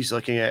 maybe he's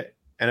looking at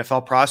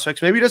NFL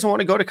prospects. Maybe he doesn't want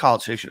to go to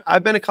College Station.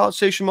 I've been to College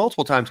Station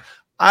multiple times.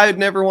 I'd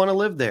never want to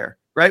live there,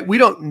 right? We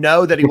don't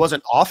know that he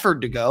wasn't offered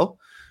to go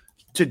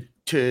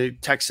to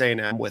Texas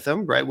A&M with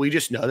him, right? We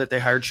just know that they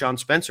hired Sean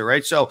Spencer,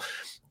 right? So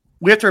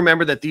we have to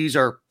remember that these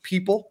are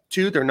people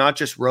too. They're not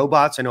just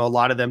robots. I know a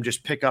lot of them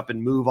just pick up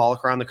and move all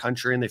around the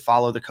country and they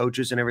follow the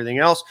coaches and everything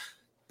else.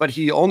 But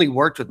he only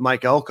worked with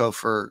Mike Elko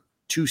for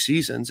 2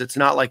 seasons. It's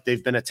not like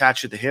they've been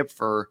attached at the hip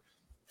for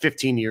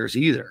 15 years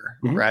either,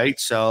 right?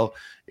 So,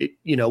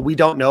 we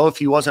don't know if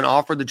he wasn't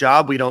offered the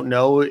job. We don't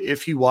know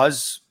if he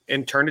was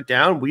and turned it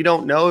down. We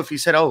don't know if he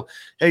said, oh,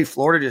 hey,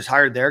 Florida just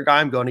hired their guy.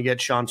 I'm going to get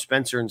Sean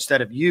Spencer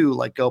instead of you,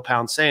 like go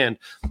pound sand.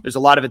 There's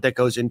a lot of it that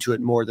goes into it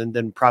more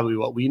than probably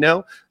what we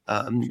know.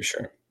 For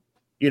sure.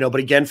 But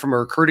again, from a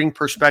recruiting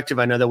perspective,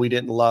 I know that we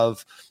didn't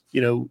love,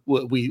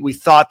 we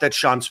thought that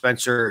Sean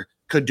Spencer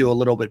could do a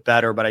little bit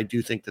better, but I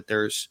do think that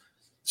there's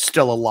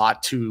still a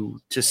lot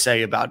to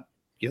say about,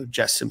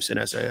 Jess Simpson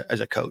as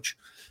a coach.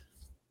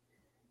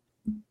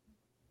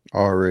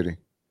 Already.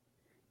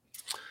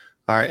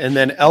 All right, and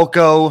then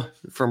Elko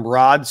from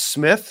Rod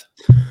Smith,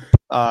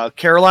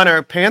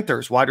 Carolina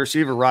Panthers wide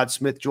receiver Rod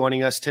Smith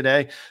joining us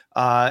today.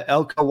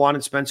 Elko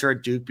wanted Spencer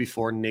at Duke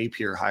before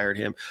Napier hired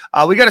him.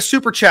 We got a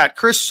super chat.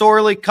 Chris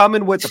Sorley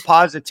coming with the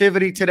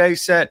positivity today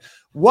said,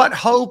 what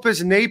hope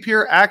is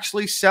Napier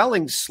actually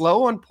selling?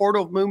 Slow on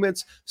portal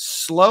movements,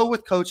 slow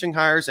with coaching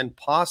hires, and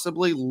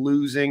possibly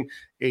losing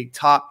a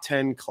top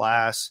 10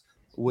 class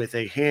with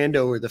a hand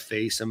over the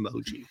face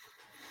emoji.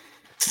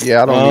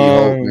 Yeah, I don't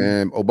need hope,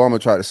 man. Obama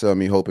tried to sell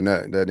me hope, and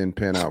that didn't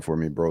pan out for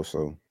me, bro.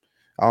 So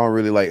I don't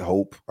really like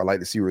hope. I like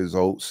to see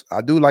results.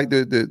 I do like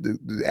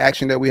the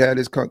action that we had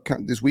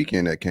this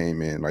weekend that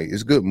came in. Like,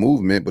 it's good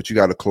movement, but you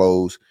got to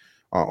close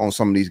on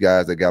some of these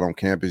guys that got on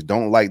campus.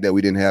 Don't like that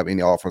we didn't have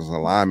any offensive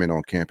alignment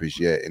on campus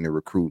yet in the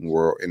recruiting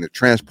world, in the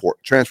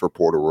transfer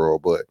portal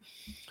world. But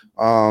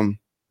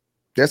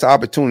that's an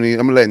opportunity.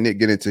 I'm gonna let Nick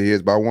get into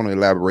his, but I want to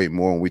elaborate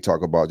more when we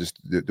talk about just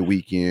the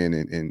weekend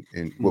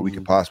and what we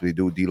could possibly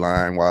do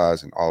D-line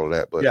wise and all of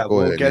that. But yeah,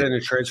 we'll get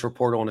into transfer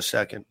portal in a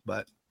second.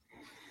 But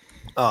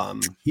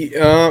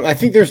I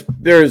think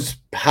there's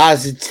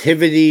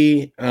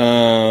positivity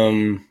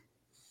in.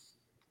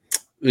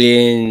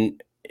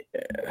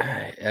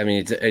 I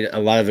mean, a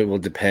lot of it will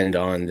depend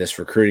on this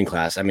recruiting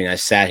class. I mean, I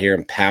sat here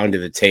and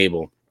pounded the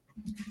table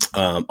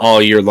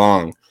all year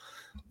long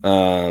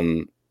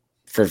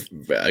for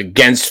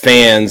against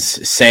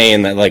fans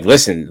saying that, like,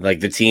 listen, like,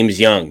 the team's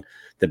young.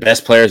 The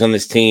best players on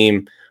this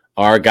team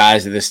are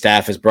guys that the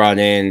staff has brought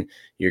in.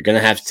 You're going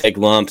to have to take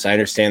lumps. I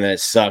understand that it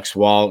sucks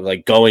while,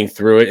 like, going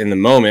through it in the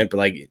moment, but,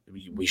 like,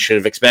 we should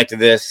have expected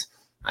this.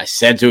 I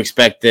said to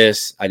expect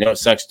this. I know it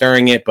sucks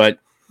during it, but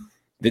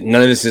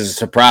none of this is a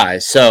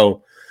surprise.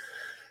 So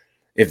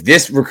if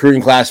this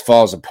recruiting class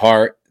falls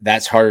apart,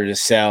 that's harder to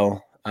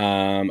sell.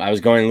 I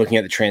was going and looking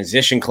at the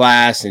transition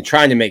class and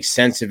trying to make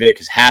sense of it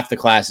because half the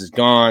class is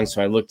gone.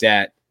 So I looked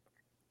at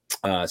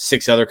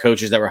 6 other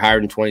coaches that were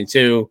hired in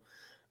 22.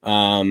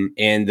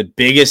 And the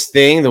biggest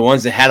thing, the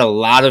ones that had a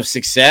lot of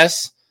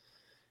success,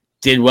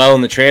 did well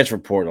in the transfer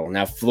portal.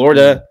 Now,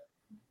 Florida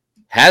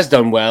has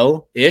done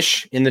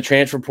well-ish in the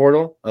transfer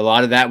portal. A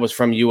lot of that was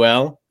from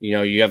UL. You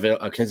know, you have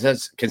a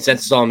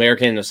consensus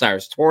All-American in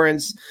Osiris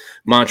Torrance,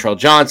 Montrell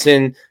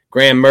Johnson,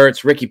 Graham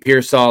Mertz, Ricky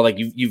Pearsall. Like,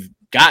 you've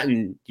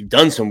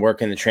done some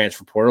work in the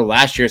transfer portal.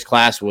 Last year's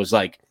class was,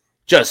 like,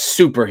 just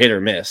super hit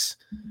or miss.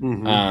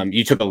 Mm-hmm.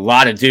 You took a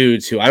lot of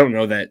dudes who I don't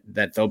know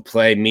that they'll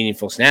play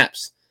meaningful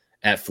snaps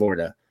at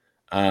Florida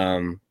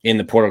in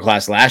the portal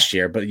class last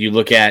year. But you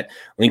look at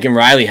Lincoln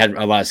Riley had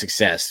a lot of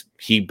success.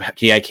 He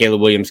had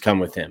Caleb Williams come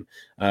with him.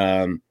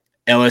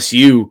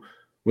 LSU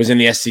was in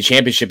the SEC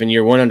championship in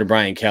year 1 under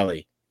Brian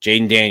Kelly.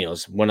 Jaden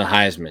Daniels won a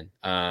Heisman.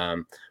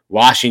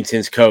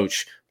 Washington's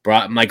coach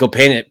brought Michael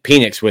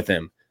Penix with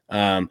him.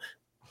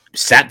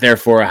 Sat there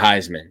for a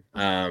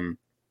Heisman.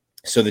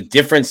 So the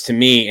difference to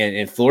me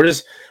in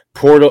Florida's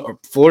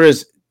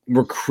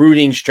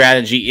recruiting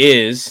strategy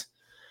is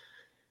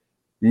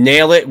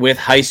nail it with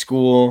high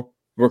school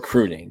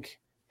recruiting.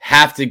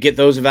 Have to get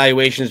those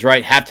evaluations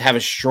right. Have to have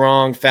a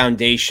strong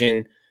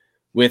foundation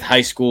with our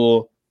high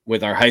school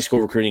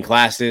recruiting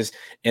classes,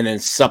 and then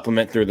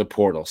supplement through the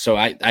portal. So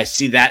I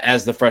see that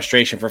as the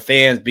frustration for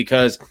fans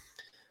because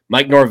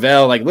Mike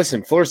Norvell, like,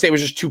 listen, Florida State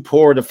was just too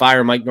poor to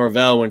fire Mike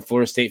Norvell when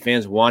Florida State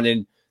fans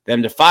wanted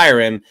them to fire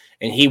him,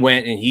 and he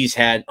went and he's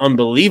had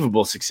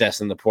unbelievable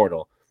success in the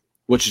portal,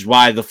 which is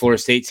why the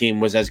Florida State team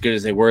was as good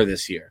as they were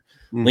this year.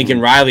 Mm-hmm.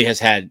 Lincoln Riley has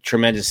had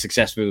tremendous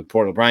success through the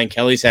portal. Brian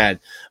Kelly's had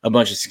a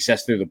bunch of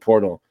success through the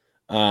portal.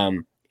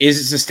 Is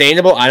it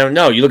sustainable? I don't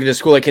know. You look at a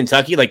school like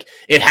Kentucky, like,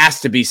 it has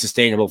to be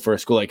sustainable for a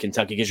school like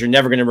Kentucky because you're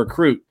never going to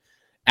recruit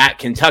at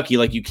Kentucky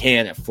like you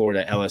can at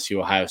Florida, LSU,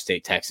 Ohio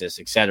State, Texas,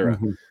 etc.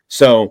 Mm-hmm.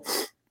 So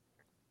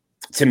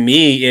to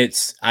me,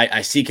 it's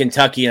I see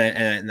Kentucky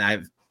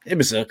and it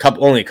was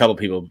only a couple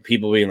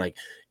people being like,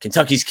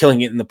 Kentucky's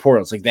killing it in the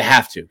portal. It's like they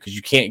have to because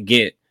you can't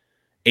get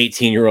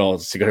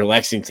 18-year-olds to go to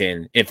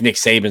Lexington if Nick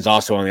Saban's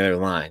also on the other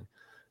line.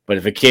 But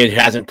if a kid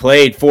hasn't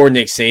played for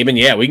Nick Saban,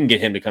 yeah, we can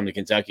get him to come to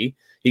Kentucky.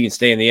 He can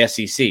stay in the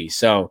SEC.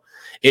 So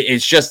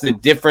it's just the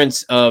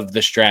difference of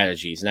the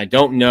strategies. And I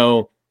don't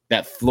know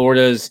that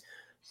Florida's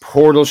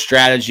portal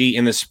strategy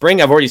in the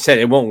spring, I've already said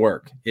it won't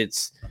work.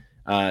 It's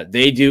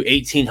they do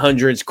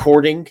 1800s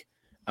courting,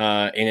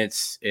 and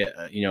it's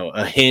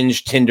a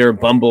Hinge, Tinder,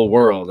 Bumble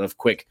world of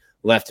quick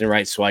left and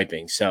right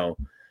swiping. So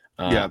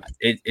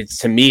it's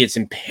to me, it's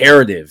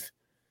imperative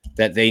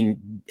that they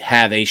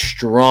have a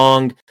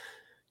strong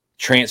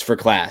transfer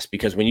class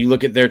because when you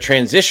look at their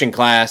transition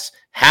class,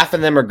 half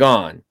of them are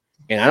gone.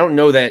 And I don't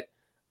know that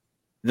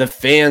the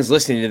fans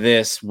listening to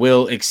this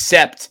will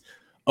accept,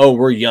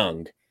 we're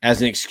young as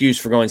an excuse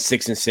for going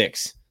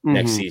 6-6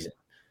 next season.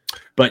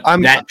 But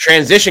that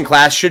transition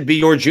class should be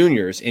your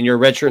juniors and your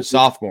redshirt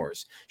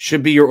sophomores,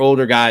 should be your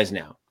older guys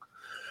now.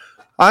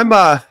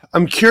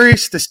 I'm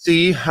curious to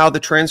see how the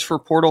transfer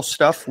portal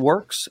stuff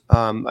works.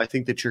 I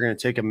think that you're going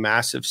to take a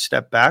massive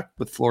step back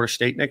with Florida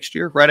State next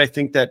year, right? I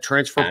think that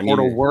transfer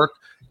portal work.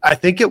 I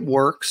think it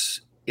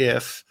works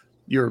if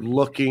you're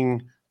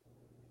looking,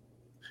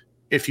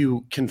 if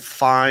you can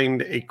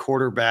find a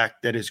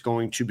quarterback that is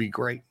going to be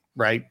great,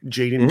 right?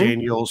 Jaden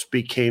Daniels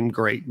became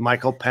great.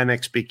 Michael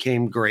Penix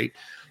became great.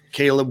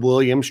 Caleb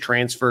Williams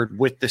transferred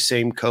with the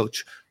same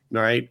coach,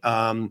 right?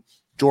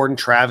 Jordan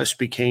Travis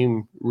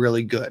became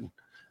really good.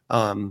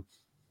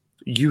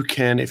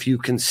 If you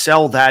can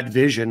sell that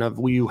vision of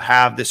you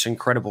have this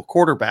incredible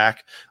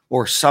quarterback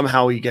or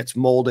somehow he gets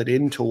molded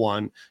into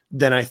one,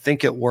 then I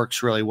think it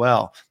works really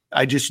well.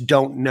 I just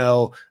don't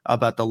know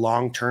about the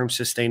long-term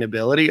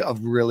sustainability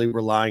of really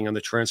relying on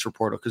the transfer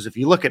portal. Because if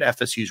you look at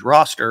FSU's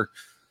roster,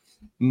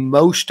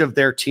 most of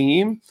their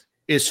team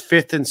is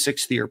 5th and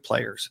 6th year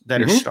players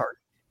that are starting,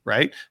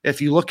 right?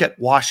 If you look at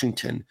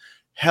Washington,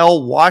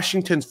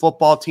 Washington's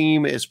football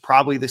team is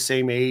probably the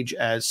same age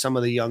as some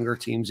of the younger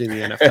teams in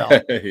the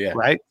NFL,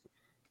 right?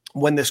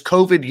 When this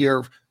COVID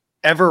year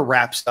ever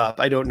wraps up,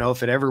 I don't know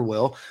if it ever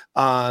will,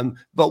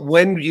 but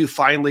when you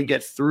finally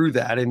get through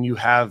that and you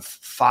have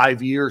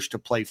 5 years to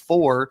play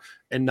 4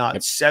 and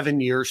not 7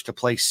 years to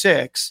play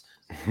 6,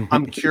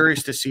 I'm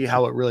curious to see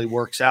how it really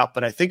works out.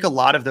 But I think a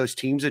lot of those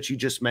teams that you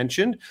just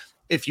mentioned,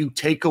 if you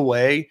take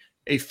away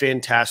a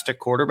fantastic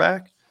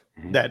quarterback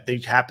that they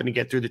happen to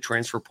get through the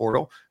transfer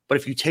portal, but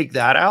if you take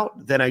that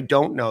out, then I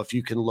don't know if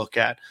you can look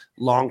at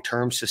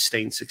long-term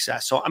sustained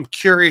success. So I'm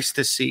curious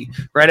to see,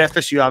 right?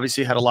 FSU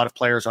obviously had a lot of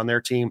players on their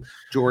team,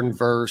 Jordan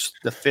Verse,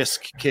 the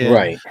Fisk kid,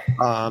 right?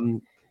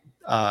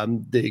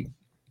 A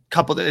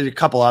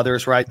couple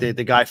others, right? The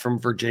guy from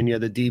Virginia,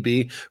 the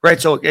DB,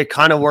 right? So it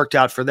kind of worked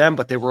out for them,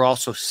 but they were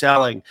also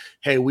selling,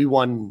 hey, we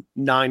won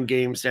 9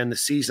 games to end the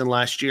season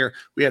last year.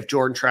 We have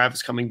Jordan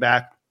Travis coming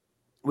back.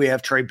 We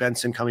have Trey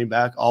Benson coming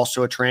back,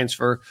 also a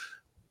transfer.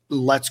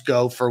 Let's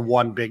go for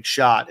one big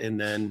shot. And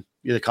then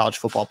the College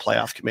Football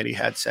Playoff Committee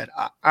had said,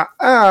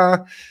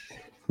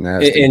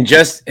 Nasty. And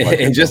just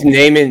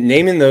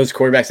naming those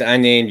quarterbacks that I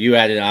named, you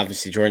added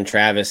obviously Jordan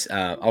Travis.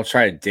 I'll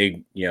try to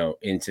dig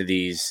into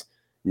these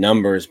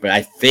numbers, but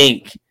I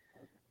think,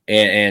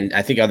 and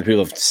I think other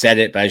people have said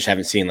it, but I just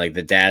haven't seen like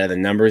the data, the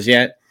numbers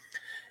yet.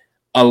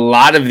 A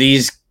lot of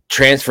these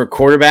transfer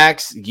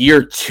quarterbacks,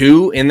 year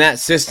 2 in that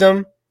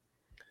system,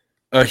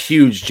 a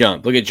huge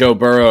jump. Look at Joe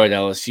Burrow at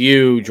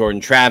LSU, Jordan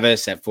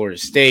Travis at Florida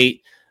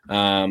State,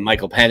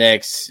 Michael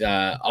Penix,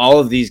 all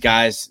of these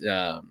guys,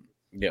 the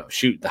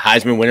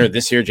Heisman winner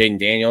this year, Jaden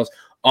Daniels,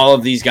 all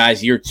of these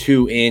guys, year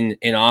 2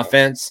 in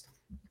offense.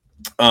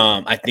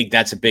 I think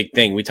that's a big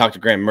thing. We talked to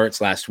Graham Mertz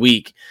last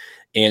week,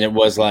 and it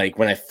was like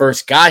when I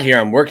first got here,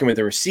 I'm working with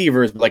the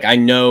receivers, but like I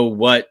know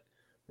what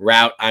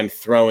route I'm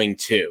throwing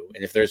to.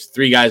 And if there's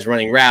 3 guys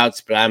running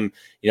routes, but I'm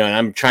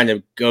trying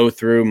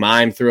to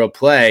mime through a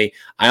play,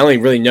 I only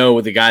really know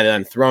the guy that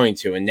I'm throwing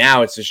to. And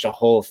now it's just a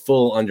whole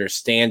full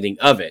understanding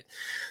of it.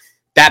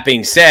 That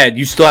being said,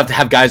 you still have to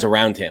have guys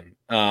around him.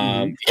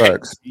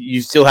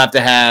 You still have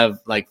to have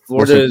like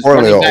Florida's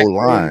running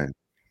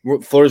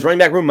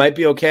back room might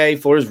be okay.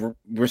 Florida's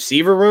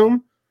receiver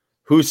room,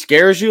 who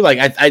scares you? Like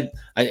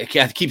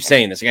I keep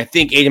saying this. Like I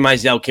think Aiden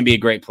Mizell can be a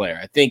great player.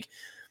 I think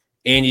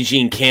Andy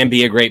Jean can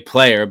be a great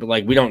player, but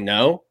like we don't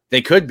know.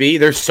 They could be.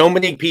 There's so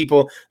many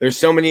people. There's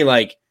so many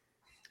like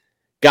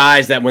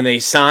guys that when they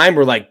sign,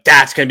 we're like,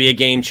 that's going to be a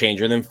game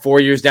changer. And then 4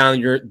 years down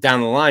the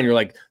line, you're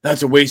like,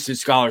 that's a wasted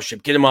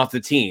scholarship. Get him off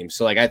the team.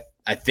 So like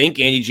I think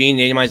Andy Jean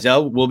and Aiden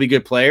Mizell will be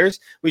good players.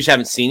 We just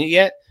haven't seen it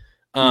yet.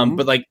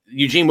 But like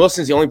Eugene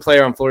Wilson's the only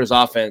player on Florida's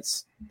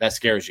offense that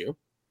scares you.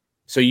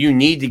 So you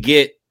need to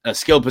get a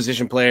skill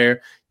position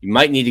player. You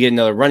might need to get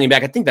another running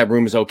back. I think that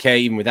room is okay,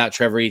 even without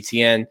Trevor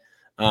Etienne.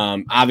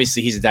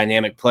 Obviously he's a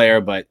dynamic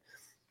player, but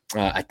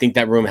I think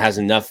that room has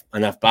enough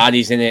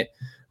bodies in it.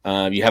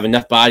 You have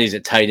enough bodies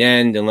at tight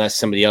end, unless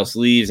somebody else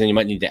leaves, and you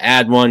might need to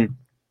add one.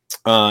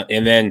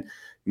 And then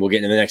we'll get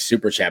into the next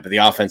super chat. But the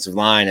offensive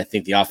line, I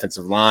think the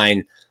offensive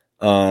line,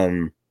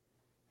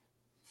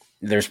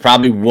 there's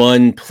probably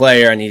one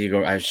player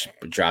I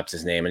dropped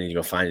his name. I need to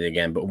go find it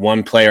again. But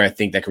one player I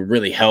think that could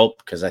really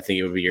help, because I think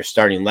it would be your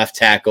starting left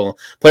tackle.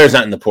 Player's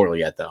not in the portal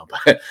yet, though.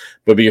 But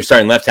would be your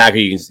starting left tackle.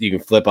 You can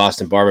flip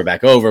Austin Barber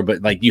back over.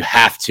 But like you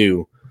have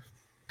to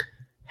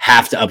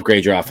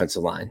upgrade your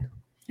offensive line.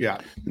 Yeah,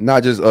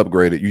 not just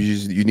upgrade it.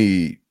 You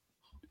need.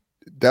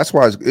 That's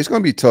why it's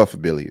going to be tough for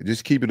Billy.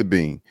 Just keep it a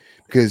bean,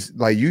 because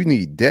like you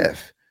need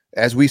depth.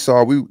 As we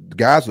saw,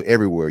 guys were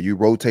everywhere. You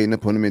rotating them,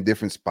 putting them in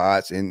different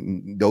spots,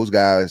 and those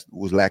guys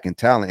was lacking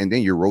talent. And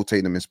then you're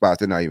rotating them in spots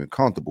they're not even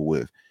comfortable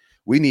with.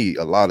 We need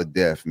a lot of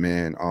depth,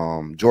 man.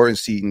 Jordan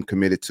Seaton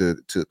committed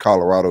to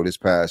Colorado this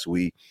past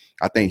week.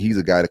 I think he's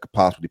a guy that could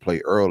possibly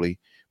play early,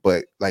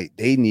 but like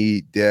they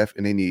need depth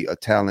and they need a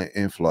talent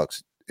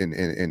influx in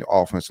the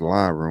offensive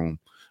line room.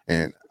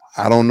 And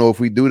I don't know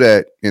if we do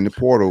that in the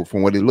portal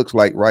from what it looks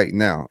like right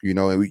now.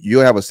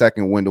 You'll have a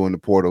second window in the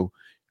portal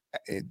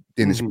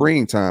in the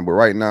springtime, but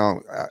right now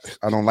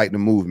I don't like the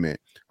movement.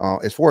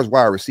 As far as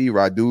wide receiver,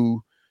 I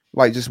do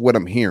like just what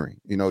I'm hearing.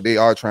 They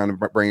are trying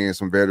to bring in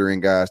some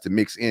veteran guys to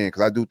mix in,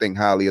 because I do think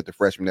highly of the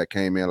freshman that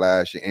came in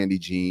last year, Andy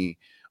Jean,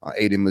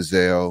 Aiden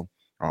Mizell,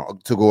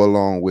 to go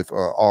along with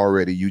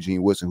already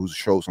Eugene Wilson, who's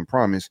showed some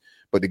promise.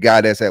 But the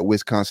guy that's at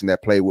Wisconsin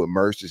that played with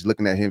Mertz, just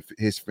looking at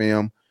his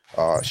film,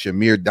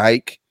 Shamir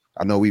Dyke,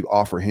 I know we've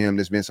offered him.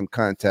 There's been some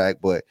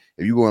contact, but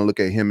if you go and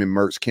look at him and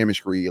Mertz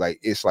chemistry, like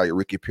it's like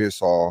Ricky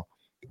Pearsall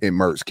and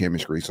Mertz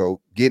chemistry.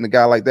 So getting a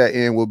guy like that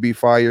in will be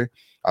fire.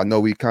 I know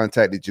we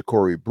contacted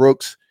Ja'Cory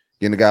Brooks.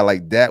 Getting a guy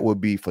like that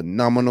would be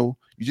phenomenal.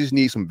 You just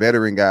need some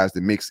veteran guys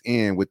to mix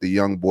in with the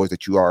young boys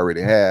that you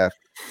already have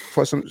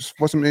for some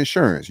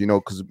insurance,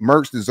 because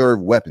Mertz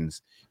deserves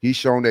weapons. He's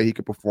shown that he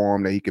can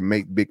perform, that he can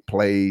make big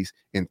plays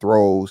and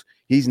throws.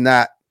 He's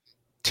not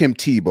Tim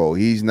Tebow.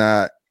 He's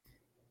not,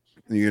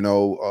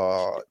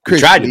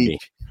 Chris tried to Leak. be.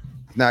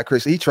 not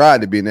Chris. He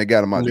tried to be, and they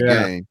got him out the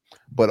game.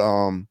 But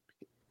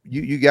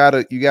you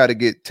gotta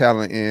get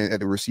talent in at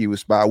the receiver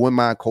spot. I wouldn't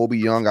mind Kobe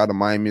Young out of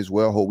Miami as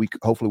well.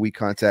 Hopefully we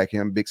contact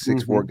him. Big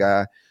 6'4"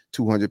 guy,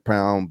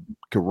 200-pound,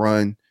 can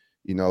run.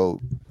 You know,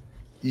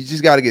 you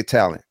just got to get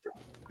talent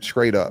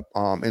straight up.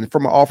 And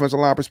from an offensive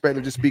line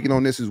perspective, just speaking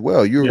on this as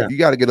well, you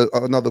got to get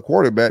another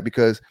quarterback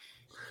because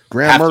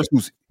Graham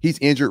Mertz, he's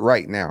injured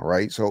right now,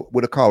 right? So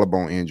with a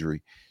collarbone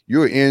injury,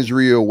 you're an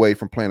injury away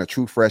from playing a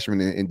true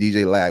freshman in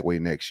DJ Lagway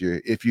next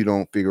year if you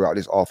don't figure out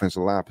this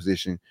offensive line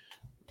position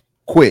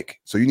quick.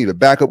 So you need a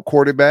backup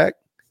quarterback,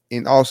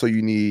 and also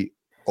you need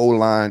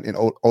O-line and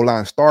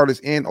O-line starters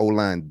and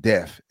O-line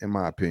depth, in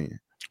my opinion.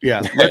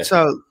 Yeah, let's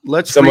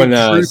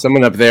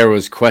someone up there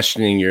was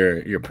questioning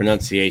your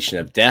pronunciation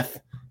of death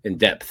and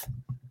depth.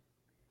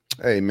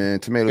 Hey man,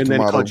 tomato. And then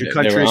tomato. called you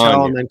country as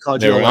hell, and then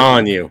called you. They were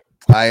on you.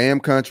 I am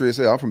country as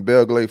hell. I'm from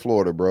Belgrade,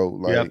 Florida, bro.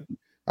 Like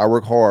I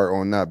work hard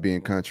on not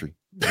being country.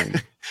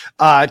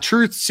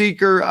 Truth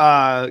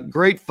Seeker,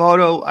 great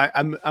photo.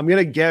 I'm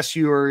gonna guess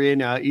you are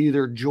in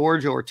either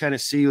Georgia or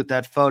Tennessee with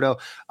that photo.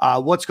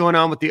 What's going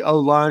on with the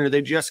O-line? Are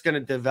they just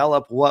gonna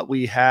develop what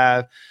we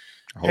have?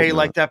 Hey,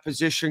 like that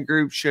position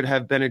group should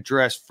have been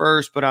addressed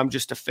first, but I'm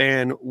just a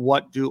fan.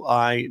 What do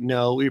I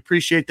know? We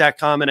appreciate that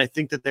comment. I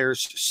think that there's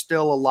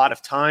still a lot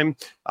of time.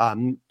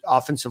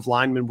 Offensive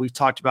linemen we've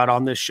talked about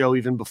on this show,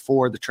 even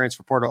before the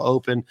transfer portal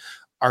open,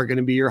 are going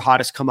to be your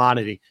hottest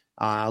commodity.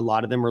 A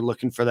lot of them are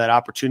looking for that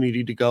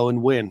opportunity to go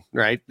and win,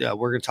 right?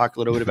 We're going to talk a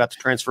little bit about the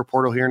transfer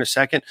portal here in a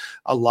second.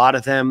 A lot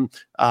of them,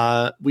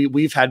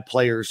 we've had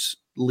players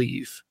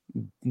leave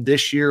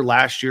this year,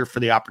 last year, for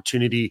the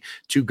opportunity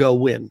to go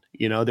win.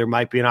 You know, there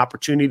might be an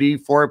opportunity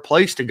for a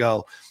place to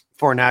go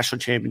for a national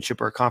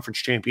championship or a conference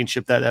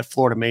championship that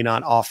Florida may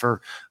not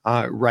offer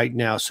right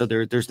now. So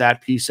there's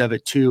that piece of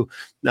it too.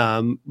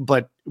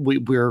 But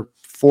we're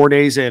 4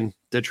 days in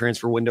the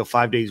transfer window,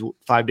 5 days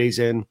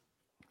in.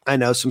 I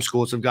know some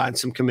schools have gotten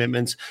some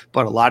commitments,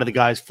 but a lot of the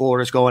guys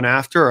Florida's going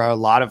after are a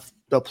lot of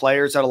the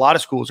players that a lot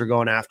of schools are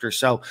going after.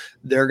 So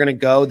they're going to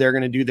go, they're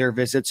going to do their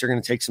visits. They're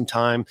going to take some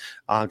time.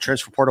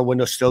 Transfer portal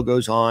window still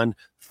goes on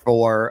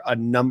for a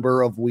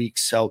number of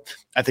weeks. So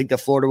I think that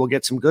Florida will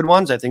get some good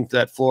ones. I think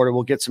that Florida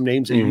will get some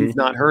names that you've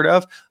not heard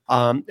of.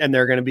 And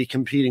they're going to be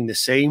competing the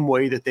same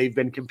way that they've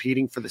been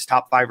competing for this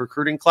top 5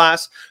 recruiting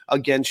class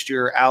against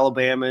your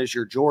Alabamas,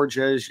 your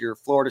Georgias, your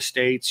Florida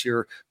States,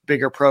 your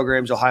bigger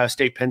programs, Ohio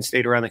State, Penn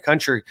State around the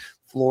country.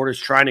 Florida's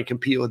trying to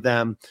compete with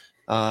them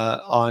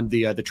on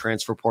the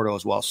transfer portal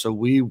as well. So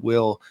we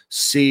will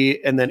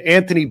see. And then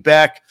Anthony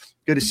Beck,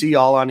 good to see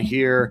y'all on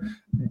here.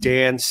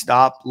 Dan,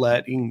 stop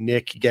letting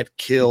Nick get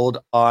killed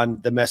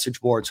on the message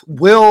boards.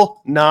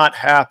 Will not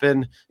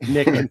happen.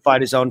 Nick can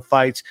fight his own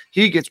fights.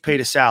 He gets paid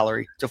a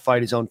salary to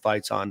fight his own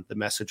fights on the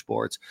message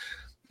boards.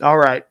 All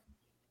right.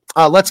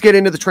 Let's get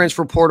into the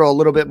transfer portal a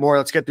little bit more.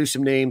 Let's get through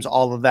some names,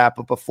 all of that.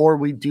 But before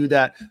we do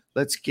that,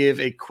 let's give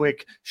a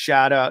quick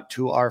shout out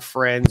to our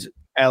friends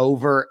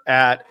over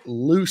at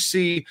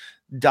Lucy.co.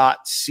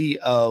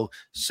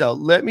 So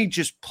let me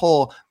just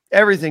pull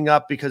everything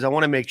up because I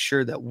want to make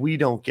sure that we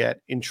don't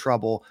get in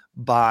trouble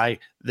by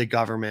the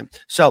government.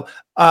 So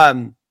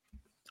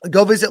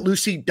go visit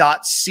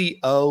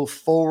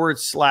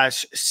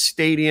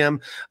lucy.co/stadium.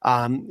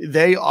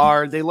 They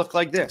look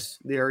like this.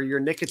 They're your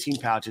nicotine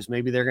pouches.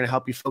 Maybe they're going to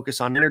help you focus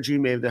on energy.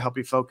 Maybe they'll help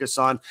you focus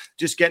on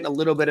just getting a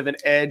little bit of an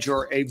edge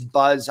or a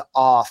buzz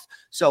off.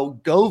 So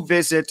go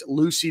visit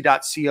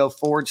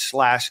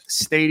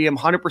lucy.co/stadium.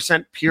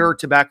 100% pure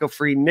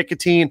tobacco-free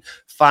nicotine,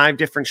 5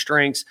 different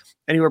strengths,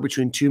 anywhere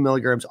between 2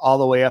 milligrams all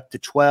the way up to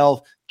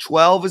 12.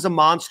 12 is a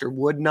monster.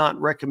 Would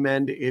not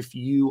recommend if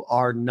you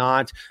are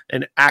not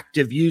an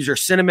active user.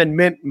 Cinnamon,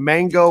 mint,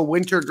 mango,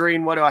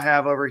 wintergreen. What do I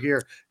have over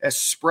here?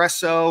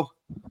 Espresso,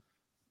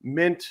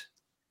 mint.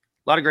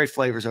 A lot of great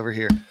flavors over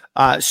here.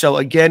 So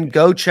again,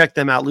 go check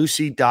them out.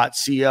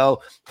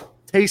 Lucy.co.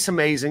 Tastes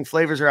amazing.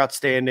 Flavors are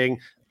outstanding.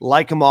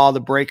 Like them all.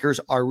 The breakers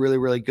are really,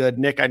 really good.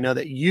 Nick, I know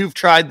that you've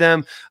tried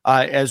them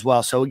as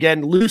well. So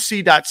again,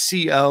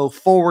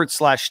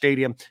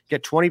 lucy.co/stadium.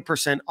 Get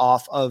 20%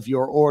 off of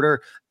your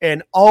order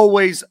and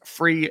always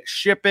free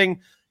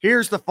shipping.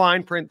 Here's the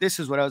fine print. This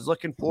is what I was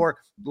looking for.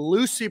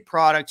 Lucy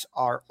products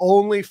are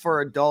only for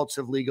adults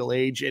of legal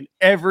age, and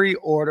every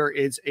order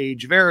is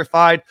age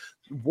verified.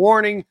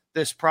 Warning,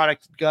 this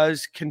product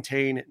does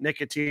contain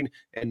nicotine,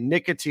 and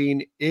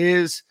nicotine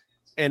is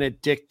an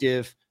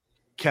addictive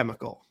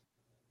chemical.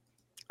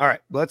 All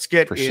right, let's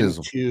get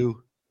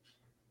into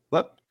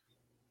what?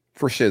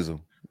 For shizzle.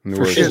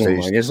 For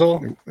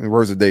shizzle. In the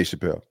words of Dave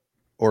Chappelle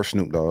or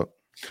Snoop Dogg.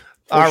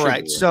 All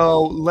right,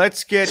 so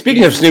let's get.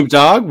 Speaking of Snoop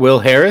Dogg, Will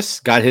Harris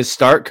got his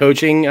start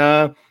coaching,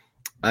 I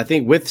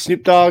think, with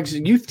Snoop Dogg's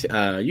youth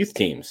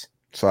teams.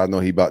 So I know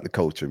he about the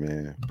culture,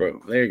 man.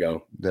 Bro, there you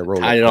go. That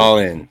tied it all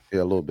in.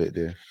 Yeah, a little bit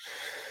there.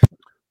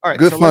 All right,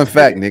 good fun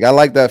fact, Nick. I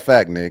like that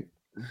fact, Nick.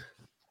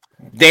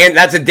 Dan,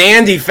 that's a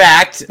dandy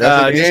fact.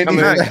 Dandy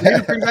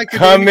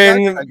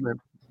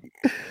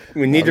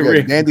we need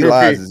to Dandy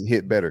lies is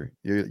hit better.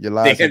 Your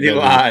lies. Dandy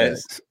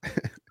lies.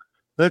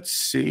 Let's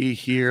see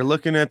here.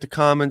 Looking at the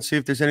comments, see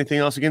if there's anything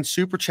else. Again,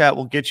 Super Chat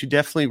will get you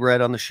definitely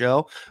read on the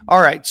show. All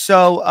right.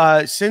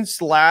 So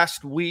since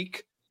last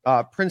week,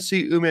 Princey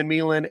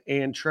Uman-Milan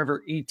and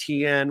Trevor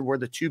Etienne were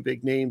the two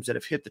big names that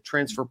have hit the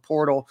transfer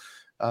portal,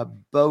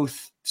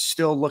 both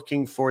still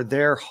looking for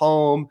their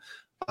home.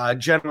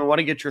 Gentlemen, want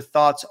to get your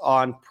thoughts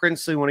on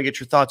Princely, want to get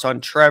your thoughts on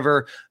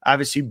Trevor.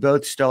 Obviously,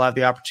 both still have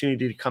the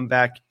opportunity to come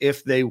back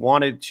if they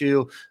wanted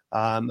to.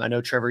 I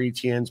know Trevor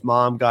Etienne's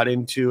mom got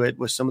into it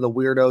with some of the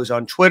weirdos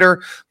on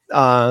Twitter.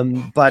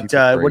 But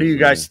what do you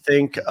guys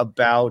think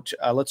about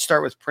let's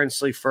start with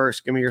Princely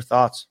first. Give me your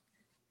thoughts.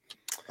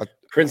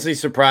 Princely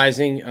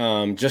surprising,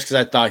 just because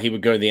I thought he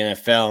would go to the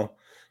NFL.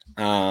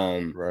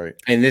 Right.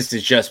 And this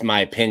is just my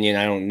opinion.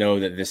 I don't know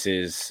that this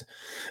is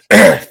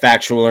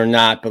factual or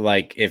not, but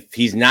like if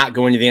he's not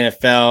going to the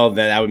NFL,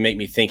 then that would make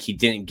me think he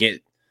didn't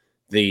get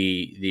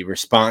the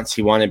response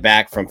he wanted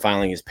back from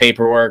filing his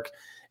paperwork.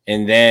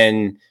 And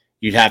then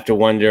you'd have to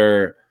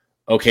wonder,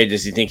 okay,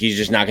 does he think he's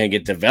just not going to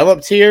get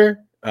developed here?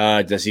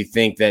 Does he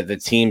think that the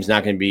team's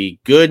not going to be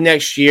good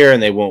next year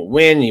and they won't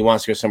win? He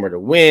wants to go somewhere to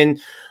win.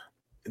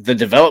 The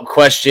develop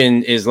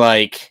question is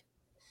like,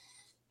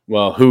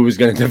 well, who is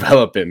going to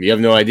develop him? You have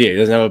no idea. He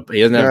doesn't have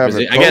a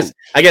position.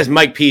 I guess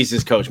Mike P is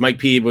his coach. Mike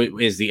P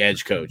is the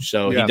edge coach.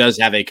 So he does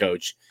have a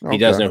coach. Okay. He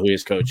does know who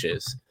his coach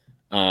is.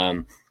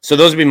 So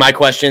those would be my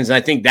questions. And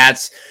I think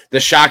that's the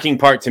shocking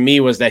part to me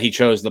was that he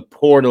chose the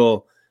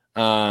portal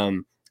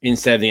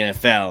instead of the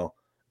NFL.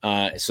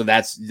 So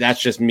that's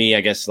just me,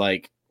 I guess,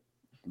 like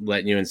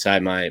letting you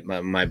inside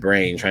my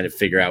brain, trying to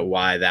figure out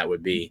why that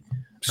would be.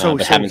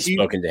 But haven't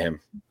spoken to him.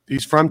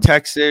 He's from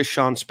Texas.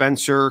 Sean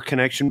Spencer,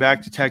 connection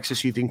back to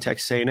Texas. You think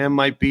Texas A&M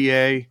might be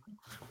a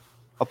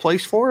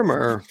place for him,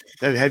 or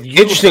have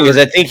you? Interesting, because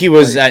I think he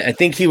was. I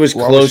think he was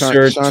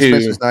closer Sean to.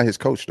 Spencer's not his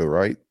coach, though,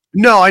 right?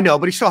 No, I know,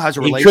 but he still has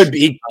a relationship.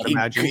 He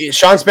could be.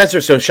 Sean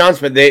Spencer. So Sean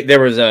Spencer. There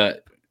was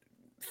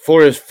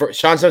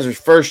Sean Spencer's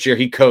first year.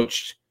 He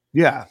coached.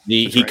 Yeah,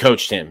 he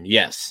coached him.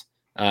 Yes.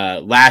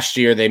 Last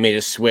year they made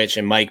a switch,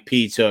 and Mike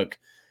P took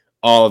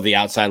all of the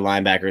outside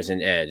linebackers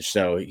and edge.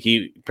 So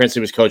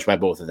Princely was coached by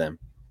both of them.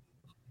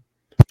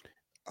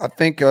 I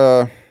think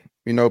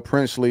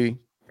Princely,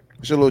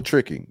 it's a little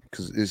tricky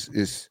because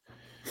it's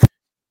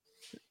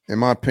in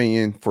my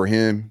opinion for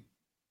him,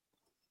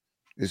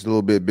 it's a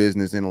little bit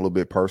business and a little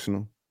bit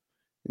personal.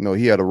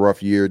 He had a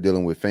rough year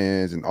dealing with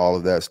fans and all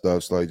of that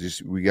stuff. So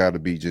we got to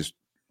be just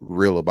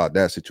real about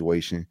that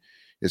situation.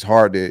 It's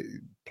hard to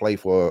play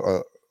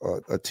for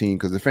a team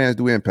because the fans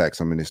do impact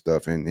some of this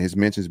stuff, and his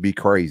mentions be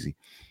crazy.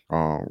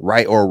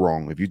 Right or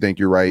wrong. If you think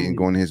you're right and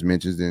going to his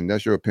mentions, then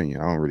that's your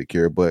opinion. I don't really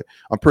care, but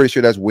I'm pretty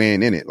sure that's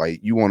weighing in it. Like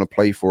you want to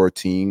play for a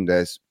team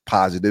that's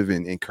positive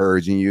and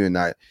encouraging you, and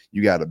not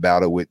you got to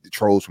battle with the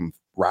trolls from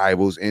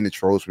rivals and the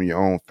trolls from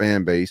your own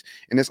fan base.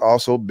 And it's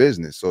also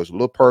business, so it's a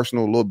little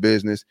personal, a little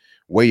business.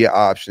 Weigh your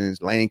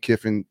options. Lane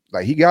Kiffin,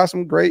 like he got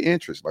some great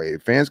interest. Like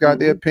if fans got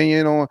their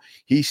opinion on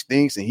he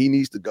stinks and he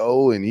needs to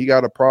go and he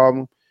got a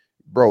problem.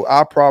 Bro,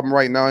 our problem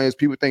right now is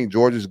people think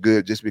Georgia's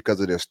good just because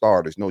of their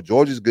starters. No,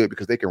 Georgia's good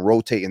because they can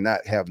rotate and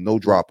not have no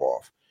drop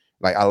off.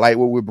 Like I like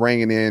what we're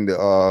bringing in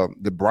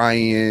the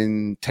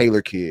Brian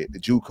Taylor kid, the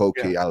JUCO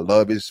kid. I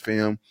love his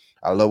film.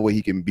 I love what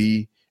he can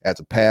be as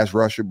a pass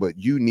rusher. But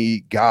you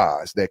need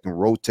guys that can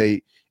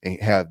rotate and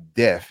have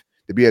depth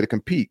to be able to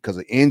compete because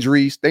of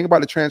injuries. Think about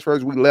the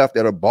transfers we left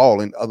that are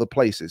balling other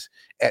places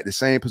at the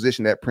same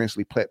position that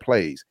Princely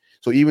plays.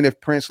 So even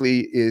if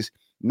Princely is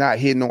not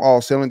hitting on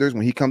all cylinders,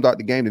 when he comes out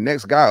the game, the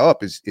next guy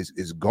up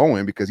is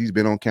going because he's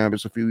been on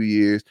campus a few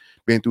years,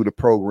 been through the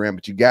program,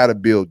 but you got to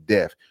build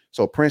depth.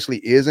 So Princely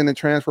is in the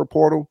transfer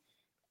portal.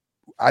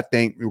 I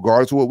think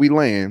regardless of what we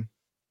land,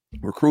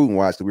 recruiting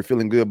wise, that we're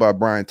feeling good about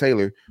Brian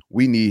Taylor,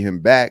 we need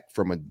him back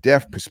from a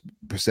depth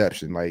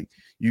perception. Like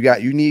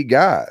you need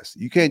guys.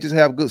 You can't just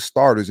have good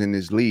starters in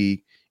this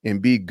league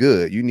and be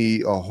good. You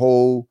need a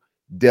whole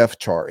depth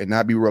chart and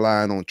not be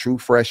relying on true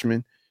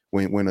freshmen.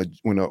 When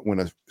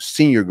a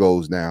senior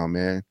goes down,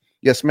 man,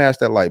 smash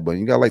that like button.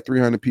 You got like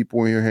 300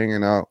 people in here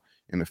hanging out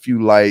and a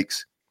few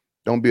likes.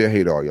 Don't be a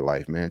hater all your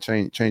life, man.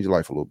 Change your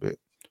life a little bit.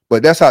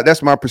 But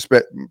that's my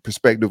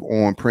perspective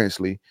on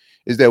Princely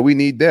is that we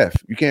need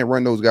depth. You can't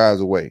run those guys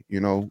away.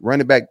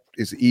 Running back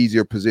is an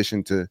easier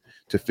position to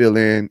fill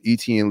in.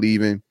 ETN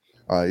leaving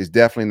is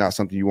definitely not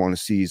something you want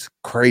to see. It's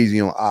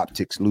crazy on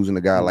optics losing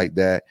a guy like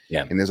that.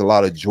 Yeah, and there's a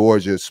lot of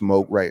Georgia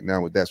smoke right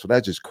now with that. So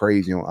that's just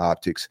crazy on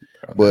optics.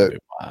 But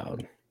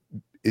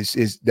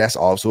it's that's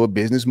also a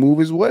business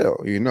move as well.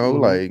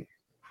 Like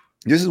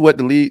this is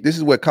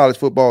what college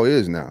football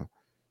is now.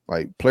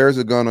 Like players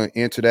are gonna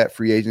enter that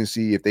free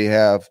agency if they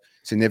have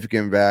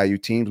significant value.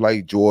 Teams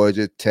like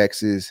Georgia,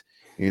 Texas,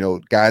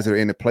 guys that are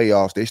in the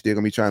playoffs, they still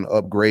gonna be trying to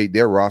upgrade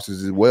their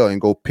rosters as well and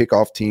go pick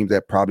off teams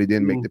that probably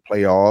didn't make the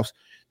playoffs,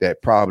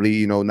 that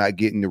probably not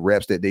getting the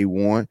reps that they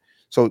want.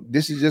 So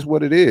this is just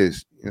what it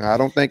is. I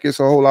don't think it's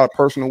a whole lot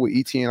personal with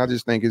ETN. I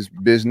just think it's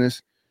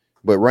business.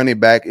 But running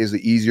back is an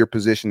easier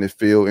position to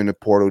fill in the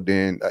portal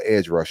than an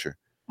edge rusher.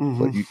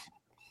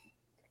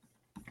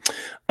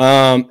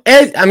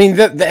 I mean,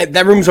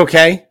 that room's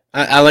okay.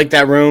 I like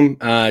that room.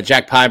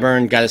 Jack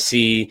Pyburn, got to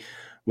see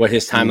what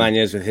his timeline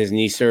is with his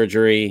knee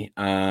surgery.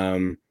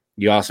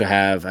 You also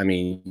have, I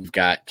mean, you've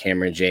got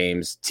Cameron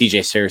James,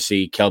 TJ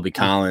Searcy, Kelby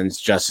Collins,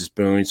 Justice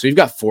Boone. So you've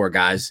got 4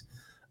 guys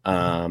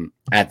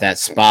at that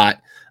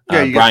spot.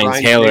 Brian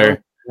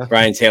Taylor. Yeah.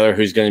 Brian Taylor,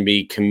 who's going to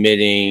be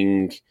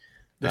committing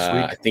this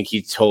week. I think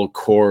he told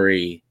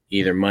Corey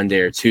either Monday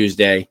or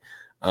Tuesday.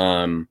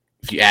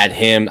 If you add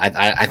him,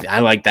 I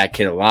like that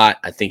kid a lot.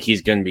 I think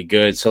he's going to be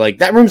good. So, like,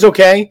 that room's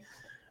okay.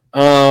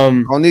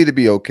 Don't need to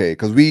be okay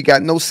because we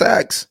got no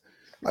sacks.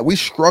 Like, we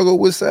struggle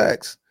with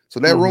sacks. So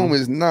that room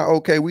is not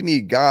okay. We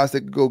need guys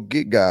that can go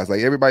get guys.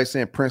 Like, everybody's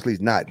saying Princely's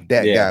not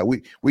that guy.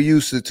 We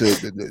used to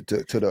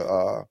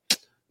the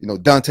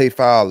Dante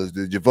Fowlers,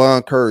 the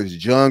Javon Curse,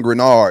 John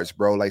Grenards,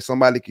 bro. Like,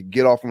 somebody could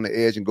get off on the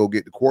edge and go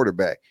get the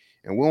quarterback.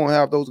 And we don't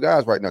have those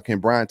guys right now. Can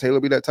Brian Taylor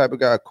be that type of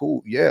guy?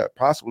 Cool. Yeah,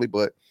 possibly.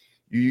 But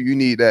you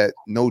need that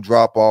no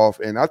drop off.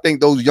 And I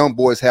think those young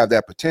boys have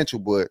that potential.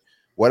 But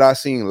what I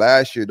seen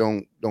last year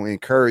don't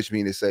encourage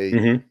me to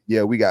say,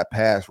 yeah, we got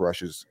pass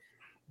rushers.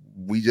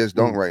 We just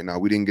don't right now.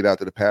 We didn't get out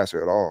to the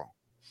passer at all.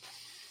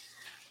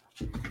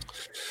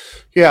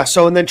 Yeah.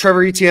 So, and then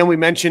Trevor Etienne, we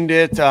mentioned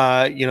it.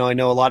 I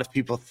know a lot of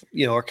people,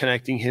 are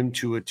connecting him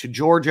to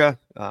Georgia.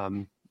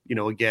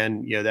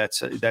 Again,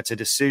 that's a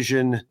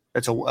decision.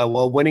 That's a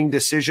winning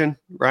decision,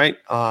 right?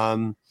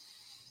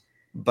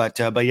 But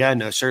yeah,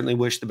 no, certainly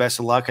wish the best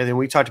of luck. I think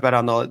we talked about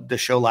on the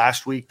show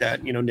last week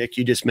that, Nick,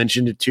 you just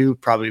mentioned it too,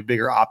 probably a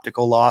bigger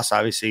optical loss.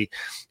 Obviously,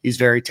 he's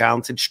very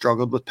talented,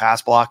 struggled with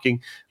pass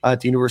blocking at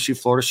the University of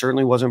Florida,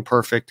 certainly wasn't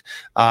perfect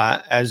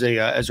as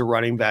a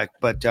running back,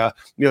 but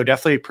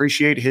definitely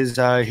appreciate his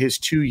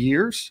 2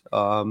 years.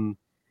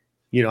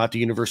 At the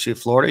University of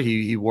Florida,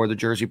 he wore the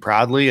jersey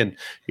proudly, and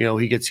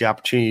he gets the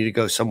opportunity to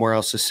go somewhere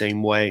else the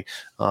same way.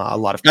 A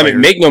lot of players. I mean,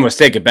 make no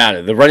mistake about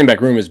it. The running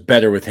back room is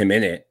better with him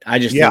in it. I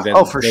just think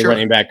that for sure.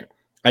 running back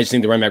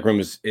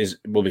room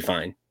will be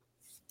fine.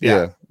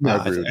 Yeah,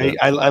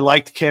 I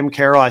liked Cam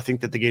Carroll. I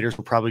think that the Gators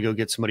will probably go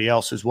get somebody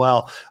else as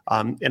well.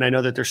 And I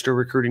know that they're still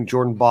recruiting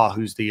Jordan Baugh,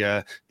 who's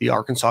the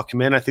Arkansas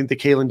command. I think that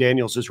Kalen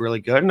Daniels is really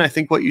good. And I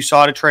think what you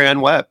saw to Trayon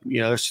Webb,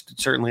 there's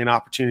certainly an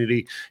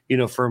opportunity,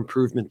 for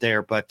improvement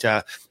there. But,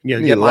 get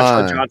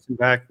Laquan Johnson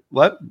back.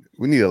 What?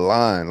 We need a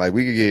line. Like,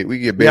 we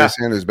could get Barry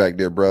Sanders back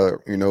there, bro.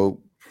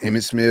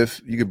 Emmitt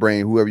Smith, you could bring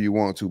whoever you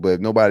want to. But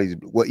if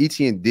what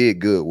Etienne did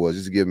good was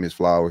just to give him his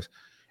flowers.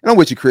 And I'm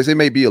with you, Chris. It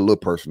may be a little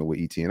personal with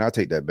Etienne. I'll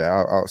take that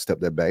back. I'll step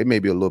that back. It may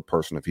be a little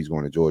personal if he's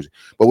going to Georgia.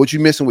 But what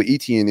you're missing with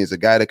Etienne is a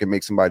guy that can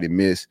make somebody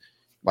miss.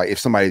 Like, if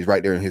somebody's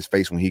right there in his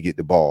face when he get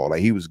the ball.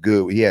 Like, he was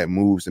good. He had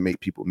moves to make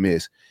people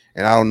miss.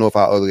 And I don't know if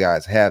our other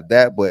guys have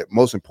that. But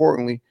most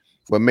importantly,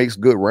 what makes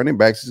good running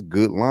backs is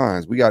good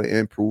lines. We got to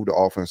improve the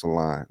offensive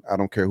line. I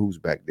don't care who's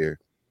back there.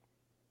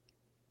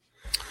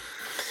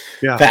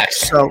 Yeah.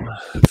 Facts. So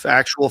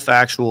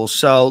factual.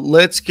 So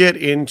let's get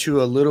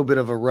into a little bit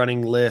of a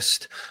running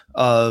list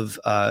of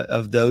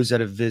those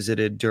that have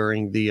visited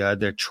during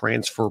the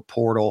transfer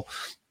portal.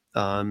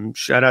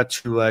 Shout out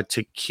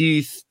to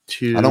Keith.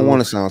 I don't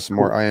want to sound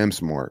smart. I am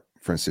smart,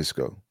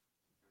 Francisco.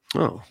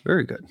 Oh,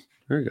 very good.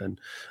 Very good.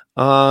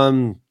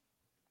 All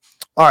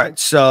right.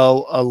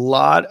 So a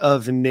lot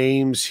of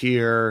names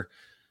here.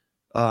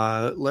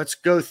 Let's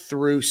go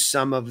through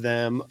some of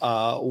them.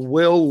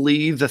 Will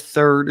Lee the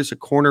third is a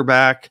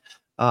cornerback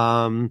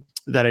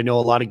that I know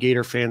a lot of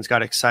Gator fans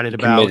got excited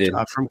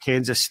about from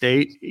Kansas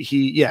State.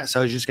 I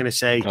was just going to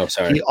say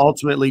he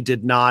ultimately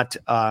did not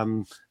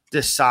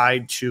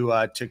decide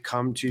to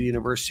come to the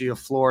University of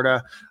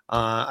Florida.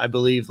 I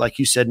believe, like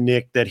you said,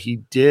 Nick, that he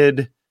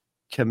did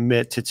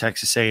commit to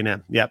Texas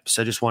A&M. Yep.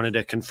 So just wanted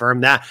to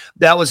confirm that.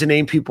 That was a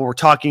name people were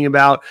talking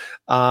about.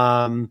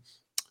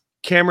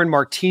 Cameron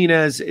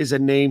Martinez is a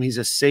name. He's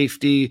a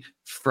safety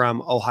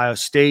from Ohio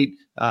State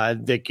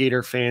that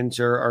Gator fans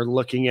are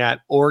looking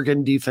at.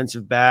 Oregon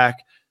defensive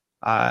back.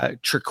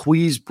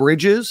 Traquise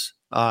Bridges,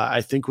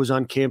 I think, was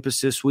on campus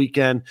this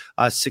weekend.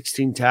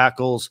 16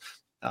 tackles,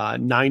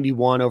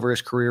 91 over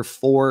his career,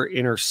 4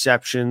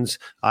 interceptions,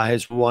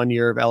 has 1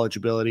 year of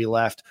eligibility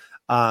left.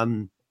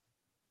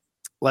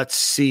 Let's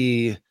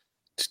see.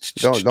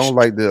 Don't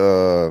like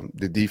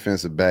the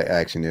defensive back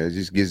action there. It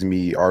just gives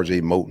me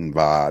RJ Moten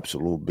vibes a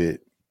little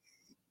bit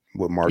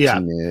with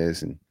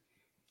Martinez and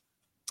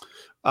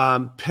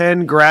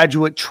Penn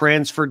graduate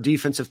transfer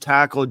defensive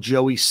tackle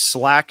Joey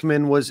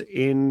Slackman was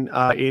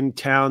in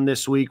town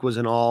this week. Was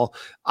an all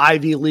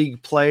Ivy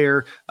League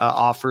player.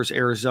 Offers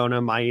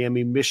Arizona,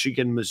 Miami,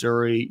 Michigan,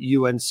 Missouri,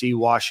 UNC,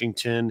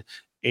 Washington,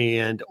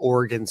 and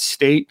Oregon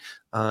State.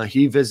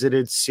 He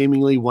visited,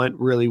 seemingly went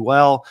really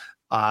well.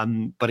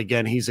 But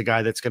again, he's a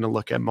guy that's going to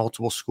look at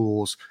multiple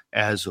schools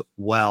as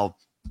well.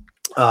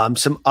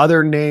 Some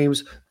other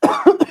names,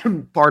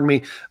 pardon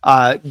me,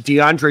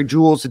 DeAndre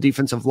Jules, the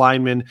defensive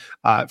lineman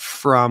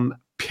from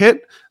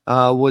Pitt,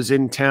 was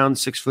in town,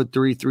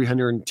 6'3",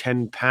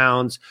 310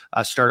 pounds,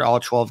 started all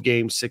 12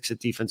 games, 6 at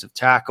defensive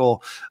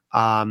tackle,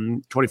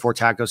 24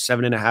 tackles,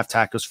 7.5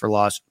 tackles for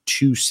loss,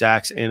 2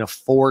 sacks, and a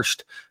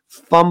forced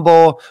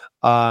fumble.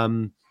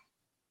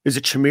 Is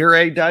it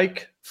Chimere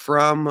Dyke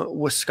from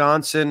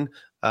Wisconsin?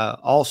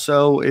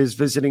 Also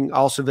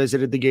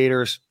visited the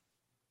Gators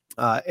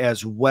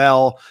as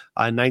well.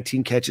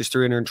 19 catches,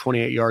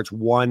 328 yards,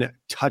 1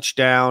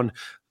 touchdown.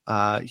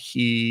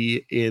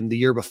 He, in the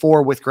year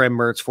before with Graham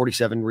Mertz,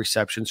 47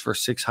 receptions for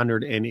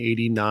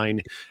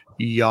 689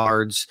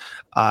 yards.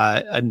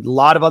 A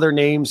lot of other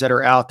names that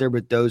are out there,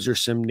 but those are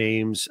some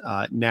names.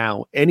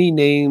 Now, any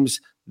names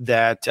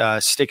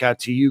that stick out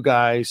to you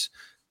guys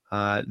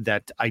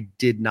that I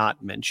did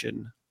not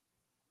mention?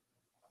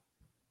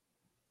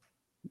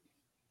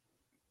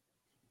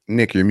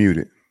 Nick, you're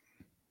muted.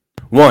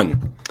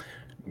 1,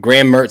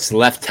 Graham Mertz,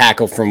 left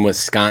tackle from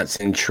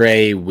Wisconsin,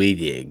 Trey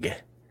Wedig.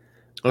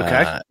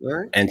 Okay.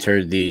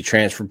 Entered the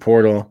transfer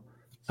portal.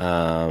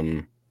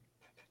 Go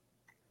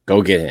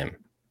get him.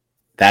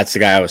 That's the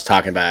guy I was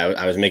talking about.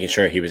 I was making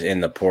sure he was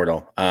in the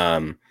portal.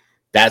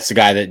 That's the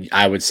guy that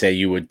I would say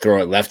you would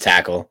throw at left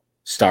tackle,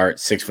 start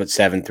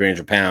 6'7",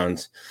 300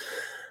 pounds.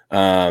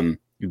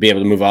 You'd be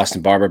able to move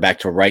Austin Barber back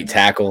to right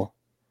tackle,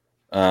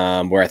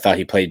 where I thought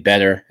he played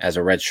better as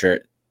a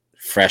redshirt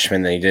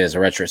freshman than he did as a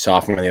redshirt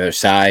sophomore on the other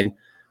side.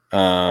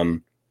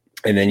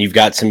 And then you've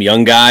got some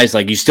young guys.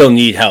 Like, you still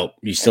need help.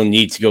 You still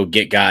need to go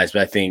get guys.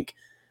 But I think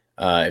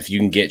if you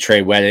can get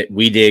Trey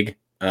Wedig,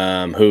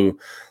 who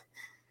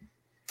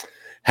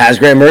has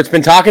Graham Mertz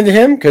been talking to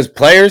him, because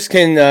players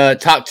can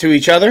talk to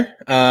each other.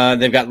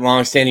 They've got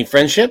long-standing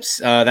friendships.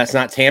 That's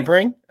not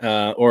tampering,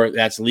 or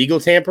that's legal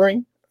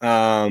tampering.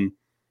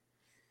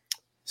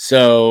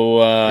 So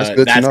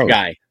that's a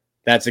guy.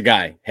 That's a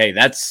guy. Hey,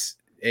 that's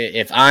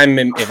if I'm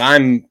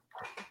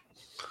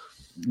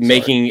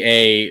making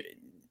a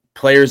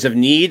players of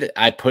need,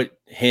 I put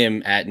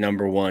him at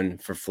number 1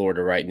 for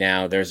Florida right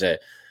now. There's a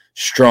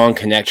strong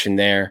connection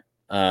there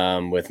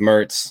with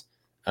Mertz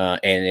and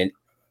an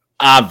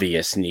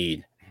obvious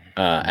need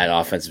at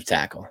offensive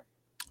tackle.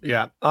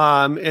 Yeah.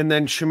 And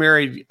then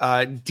Chimere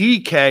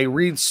DK,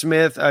 Reed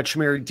Smith,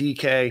 Chimere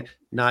DK,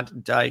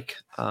 not Dyke.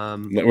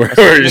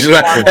 We're just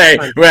like,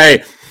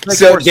 hey.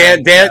 So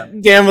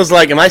Dan was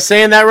like, am I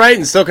saying that right?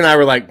 And Silk and I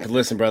were like,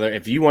 listen, brother,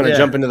 if you want to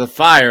jump into the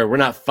fire, we're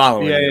not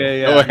following you.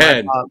 Yeah. Go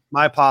ahead.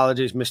 My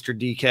apologies, Mr.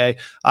 DK.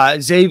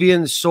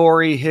 Xavier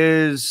Sorry,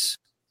 his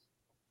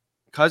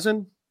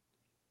cousin,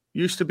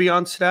 used to be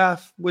on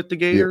staff with the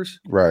Gators.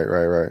 Yeah,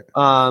 right.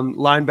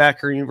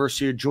 Linebacker,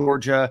 University of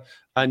Georgia.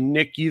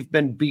 Nick, you've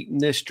been beating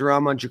this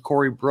drum on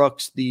Ja'Cory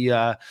Brooks,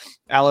 the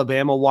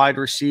Alabama wide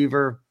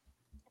receiver,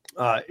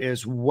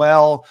 as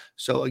well.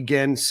 So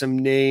again, some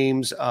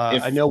names.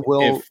 I know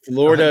if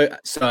Florida.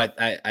 So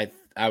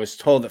I was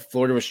told that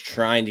Florida was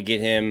trying to get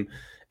him.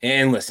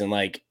 And listen,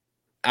 like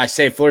I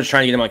say, Florida's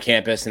trying to get him on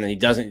campus, and then he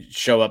doesn't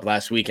show up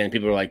last weekend.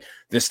 People are like,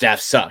 "This staff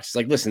sucks."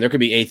 Like, listen, there could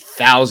be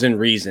 1,000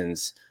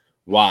 reasons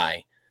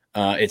why.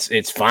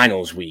 It's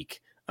finals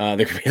week.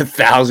 There could be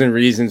 1,000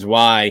 reasons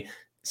why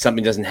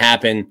something doesn't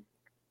happen.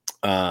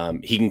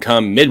 He can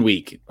come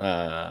midweek.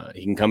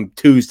 He can come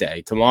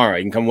Tuesday, tomorrow.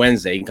 He can come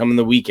Wednesday. He can come on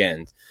the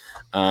weekend.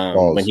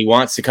 When he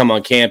wants to come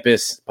on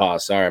campus.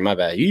 Pause. Sorry, my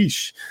bad.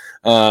 Yeesh.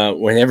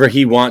 Whenever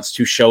he wants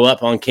to show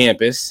up on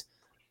campus,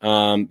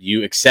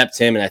 you accept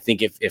him. And I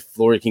think if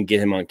Florida can get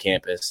him on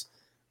campus,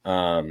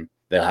 they'll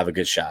have a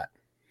good shot.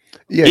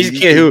 Yeah, he's a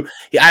kid who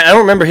I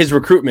don't remember his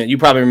recruitment. You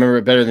probably remember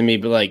it better than me,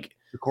 but like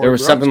there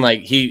was something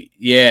like he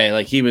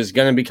was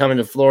going to be coming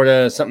to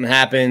Florida. Something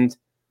happened.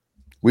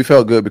 We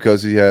felt good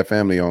because he had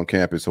family on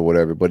campus or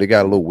whatever, but it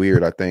got a little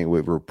weird, I think,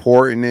 with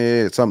reporting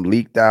it. Something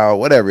leaked out,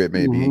 whatever it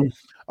may be.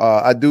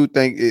 I do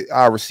think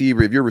our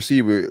receiver, if your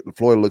receiver,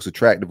 Florida looks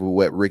attractive with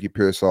what Ricky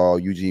Pearsall,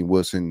 Eugene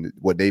Wilson,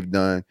 what they've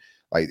done.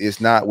 Like,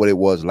 it's not what it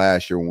was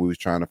last year when we was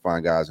trying to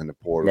find guys in the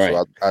portal. Right.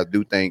 So I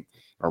do think,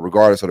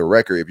 regardless of the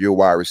record, if you're a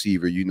wide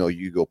receiver, you know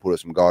you go put up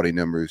some gaudy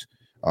numbers.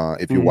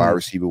 If you're wide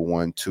receiver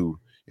 1, 2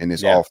 in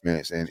this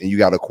offense, and you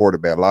got a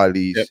quarterback, a lot of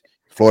these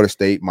Florida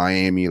State,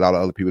 Miami, a lot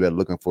of other people that are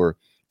looking for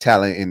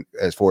talent in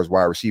as far as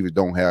wide receivers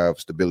don't have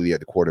stability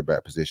at the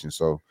quarterback position.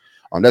 So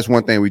that's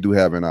one thing we do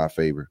have in our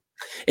favor.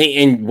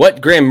 And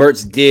what Graham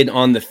Mertz did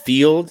on the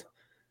field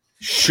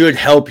should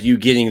help you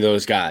getting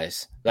those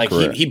guys. Like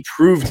he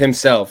proved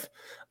himself.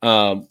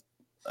 I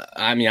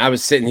mean, I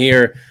was sitting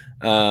here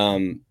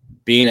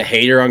being a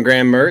hater on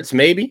Graham Mertz,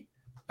 maybe.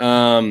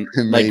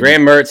 Like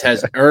Graham Mertz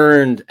has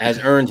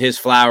earned his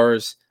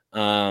flowers,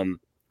 earned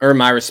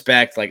my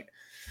respect. Like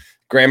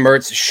Graham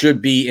Mertz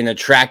should be an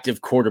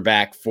attractive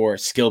quarterback for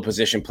skill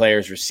position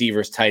players,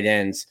 receivers, tight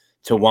ends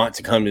to want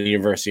to come to the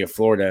University of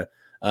Florida,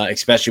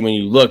 especially when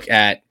you look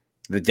at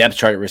the depth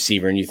chart at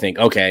receiver and you think,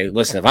 okay,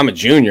 listen, if I'm a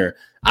junior,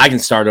 I can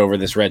start over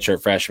this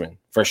redshirt freshman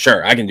for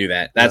sure. I can do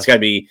that. That's got to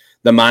be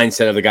the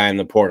mindset of the guy in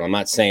the portal. I'm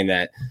not saying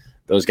that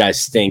those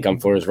guys stink on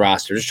Florida's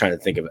roster. Just trying to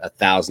think of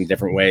 1,000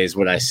 different ways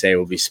what I say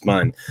will be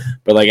spun.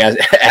 But like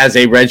as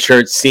a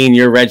redshirt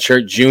senior,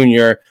 redshirt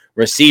junior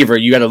receiver,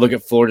 you got to look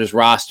at Florida's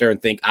roster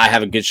and think I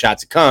have a good shot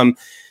to come.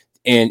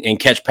 and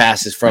catch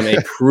passes from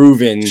a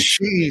proven.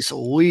 Jeez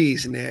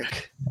Louise,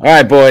 Nick. All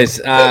right,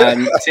 boys.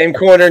 Same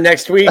corner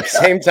next week,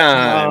 same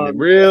time.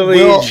 Really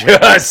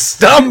just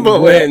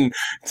stumbling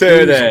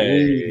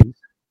today.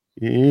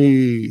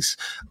 Jeez.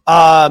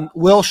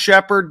 Will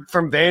Shepard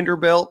from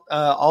Vanderbilt,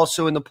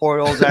 also in the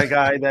portal. Is that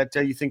guy that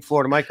you think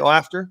Florida might go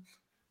after?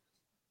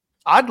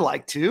 I'd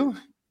like to.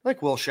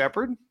 Like Will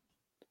Shepard.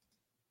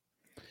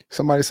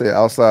 Somebody said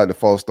outside the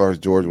false starts,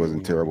 George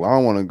wasn't terrible. I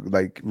don't want to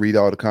like read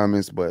all the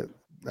comments, but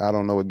I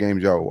don't know what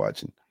games y'all were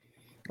watching.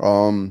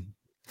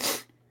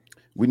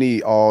 We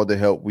need all the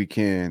help we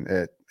can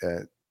at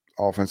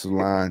offensive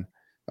line.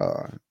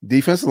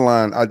 Defensive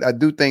line, I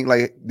do think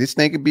like this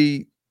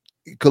thing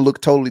could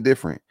look totally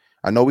different.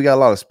 I know we got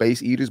a lot of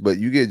space eaters, but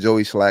you get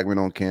Joey Slackman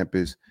on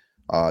campus.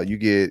 You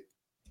get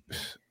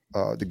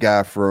the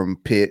guy from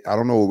Pitt. I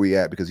don't know where we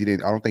at because I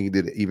don't think he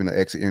did even an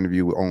exit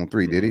interview with On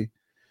 3, did he?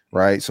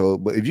 Right. So,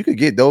 but if you could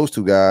get those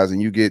two guys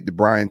and you get the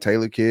Brian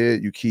Taylor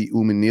kid, you keep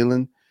Uman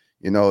Nealon,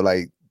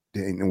 like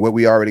and what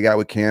we already got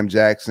with Cam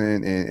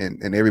Jackson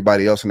and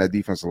everybody else in that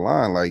defensive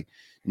line, like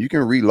you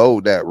can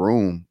reload that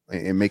room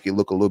and make it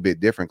look a little bit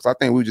different. Because I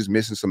think we're just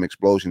missing some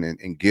explosion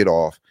and get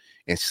off.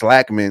 And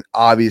Slackman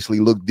obviously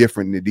looked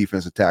different than the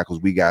defensive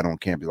tackles we got on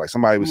campus. Like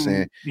somebody was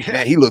saying,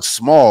 man, he looks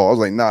small. I was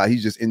like, nah,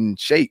 he's just in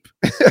shape.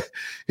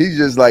 He's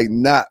just like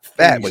not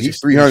fat, but he's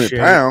 300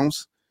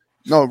 pounds.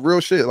 No, real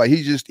shit. Like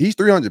he's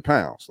 300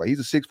 pounds. Like he's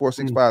a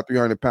 6'4", 6'5",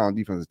 300-pound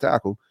defensive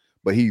tackle,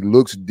 but he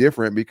looks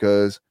different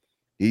because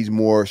he's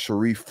more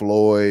Sharif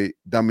Floyd,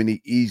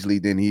 Dominique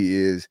Easley than he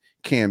is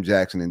Cam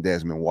Jackson and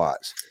Desmond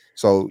Watts.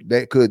 So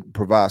that could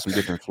provide some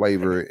different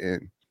flavor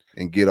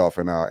and get off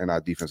in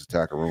our defensive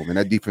tackle room, and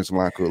that defensive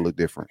line could look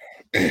different.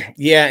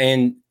 Yeah,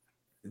 and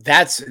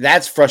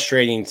that's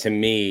frustrating to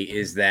me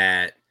is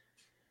that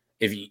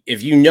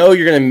if you know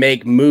you're going to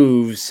make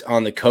moves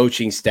on the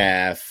coaching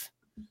staff.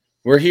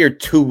 We're here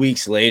 2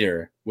 weeks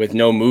later with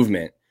no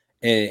movement,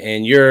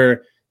 and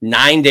you're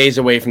 9 days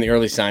away from the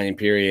early signing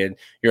period.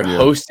 You're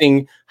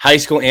hosting high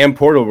school and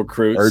portal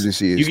recruits.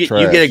 Urgency is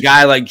trash. You get a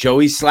guy like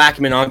Joey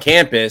Slackman on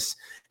campus.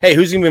 Hey,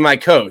 who's going to be my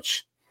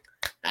coach?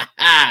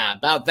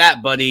 About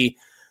that, buddy.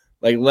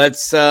 Like,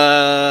 let's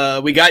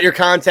we got your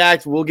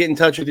contact. We'll get in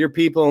touch with your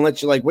people and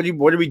let you what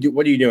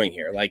are you doing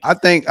here? Like, I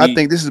think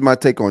this is my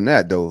take on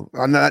that though.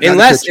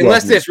 Unless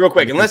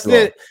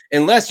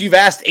you've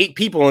asked 8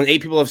 people and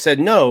 8 people have said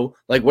no,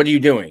 like what are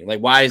you doing? Like,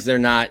 why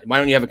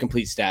don't you have a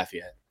complete staff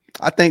yet?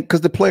 I think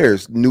because the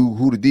players knew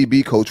who the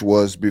DB coach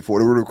was before.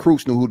 The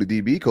recruits knew who the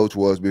DB coach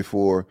was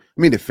before.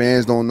 I mean, the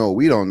fans don't know,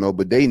 we don't know,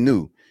 but they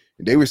knew.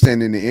 They were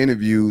saying in the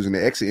interviews and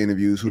the exit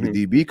interviews who the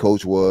DB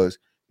coach was,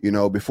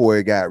 before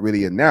it got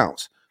really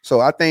announced.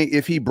 So I think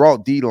if he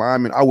brought D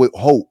lineman, I would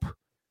hope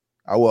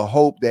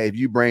that if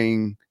you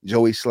bring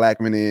Joey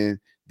Slackman in,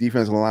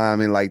 defensive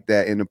lineman like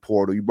that in the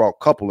portal, you brought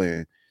a couple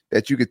in,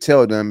 that you could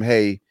tell them,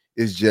 hey,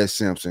 it's Jess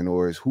Simpson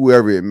or it's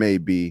whoever it may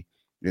be,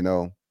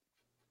 shout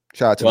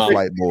out to the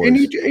flight boys. And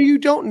you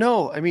don't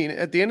know. I mean,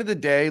 at the end of the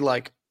day,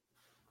 like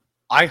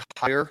I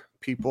hire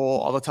people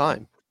all the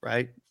time,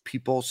 right?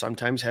 People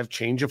sometimes have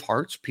change of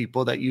hearts.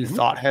 People that you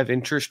thought have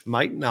interest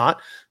might not.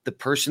 The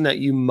person that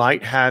you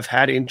might have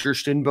had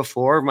interest in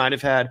before might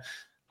have had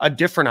a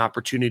different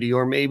opportunity,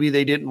 or maybe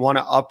they didn't want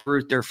to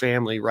uproot their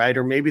family, right?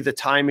 Or maybe the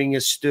timing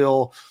is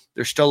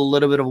there's still a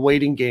little bit of a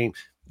waiting game.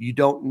 You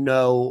don't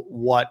know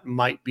what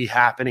might be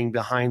happening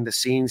behind the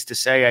scenes to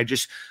say.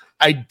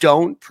 I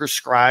don't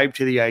prescribe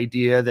to the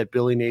idea that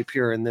Billy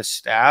Napier and this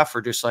staff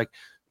are just like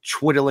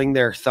twiddling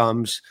their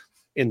thumbs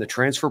in the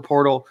transfer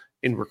portal,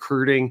 in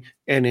recruiting,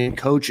 and in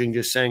coaching,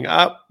 just saying,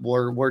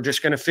 we're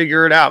just going to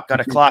figure it out. Got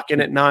to clock in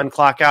at 9,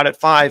 clock out at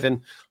 5, and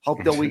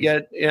hope that we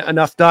get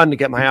enough done to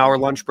get my hour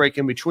lunch break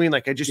in between.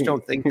 Like, I just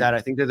don't think that.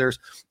 I think that there's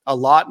a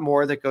lot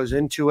more that goes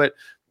into it.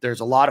 There's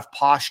a lot of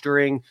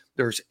posturing.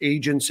 There's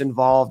agents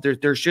involved.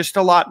 There's just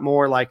a lot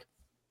more. Like,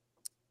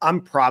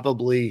 I'm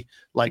probably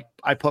like,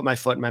 I put my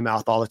foot in my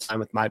mouth all the time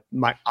with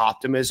my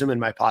optimism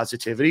and my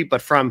positivity, but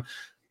from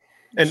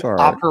an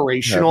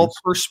operational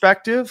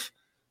perspective,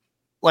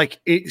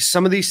 like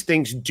some of these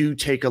things do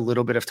take a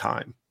little bit of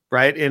time,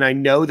 right? And I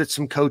know that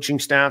some coaching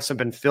staffs have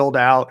been filled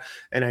out,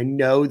 and I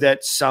know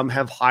that some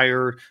have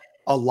hired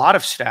a lot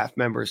of staff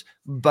members,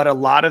 but a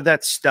lot of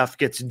that stuff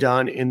gets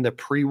done in the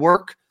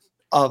pre-work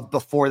of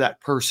before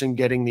that person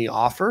getting the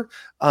offer.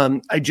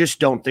 I just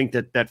don't think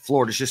that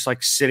Florida's just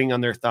like sitting on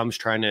their thumbs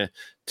trying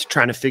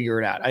to figure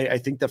it out. I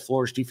think that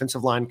Florida's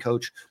defensive line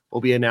coach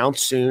will be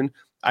announced soon.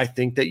 I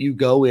think that you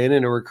go in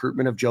a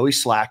recruitment of Joey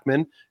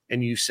Slackman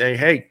and you say,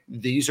 hey,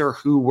 these are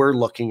who we're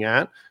looking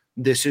at.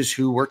 This is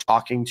who we're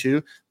talking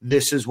to.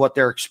 This is what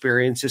their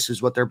experience, this is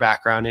what their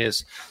background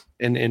is,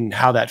 and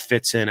how that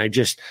fits in.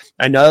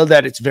 I know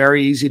that it's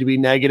very easy to be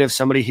negative.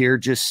 Somebody here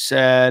just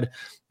said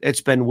it's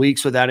been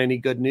weeks without any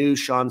good news.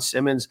 Sean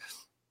Simmons.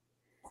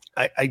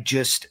 You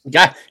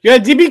got a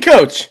DB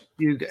coach.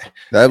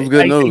 That was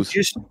good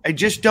news. I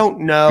just don't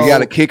know. We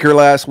got a kicker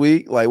last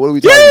week. Like, what are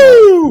we talking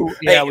about?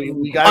 Yeah, hey,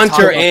 we got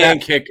punter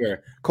and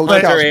kicker. Coach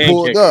Punter Couch and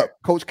pulled kicker.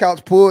 up. Coach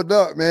Couch pulled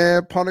up,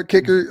 man. Punter,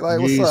 kicker. Like,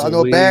 what's Jeez up? I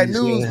know bad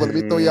Louise, news, but let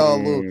me throw y'all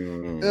a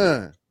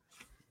little.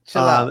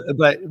 Chill out.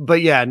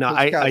 But yeah, no, Coach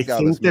I Couch got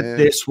think us, that man.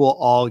 this will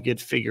all get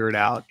figured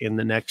out in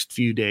the next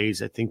few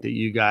days. I think that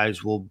you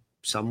guys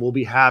some will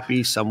be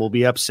happy, some will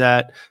be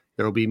upset.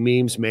 There will be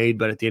memes made,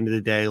 but at the end of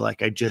the day,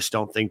 like, I just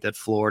don't think that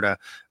Florida,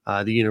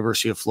 the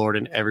University of Florida,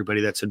 and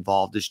everybody that's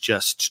involved is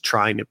just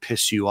trying to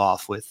piss you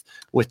off with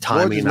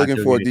timing. Georgia's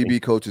looking for a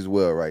DB coach as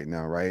well right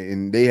now, right?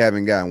 And they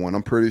haven't gotten one.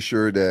 I'm pretty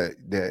sure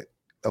that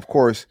of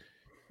course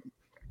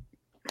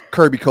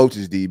Kirby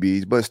coaches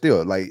DBs, but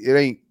still, like, it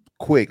ain't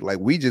quick. Like,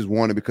 we just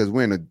want it because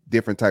we're in a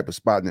different type of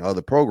spot than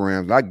other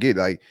programs. I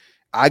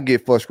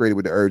get frustrated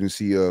with the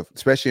urgency of,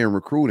 especially in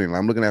recruiting. Like,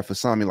 I'm looking at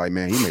Fasami like,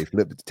 man, he may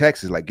flip to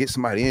Texas. Like, get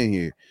somebody in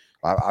here.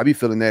 I be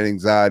feeling that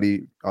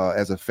anxiety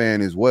as a fan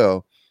as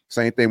well.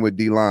 Same thing with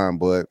D-line,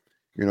 but,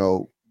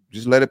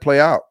 just let it play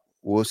out.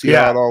 We'll see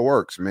how it all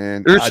works,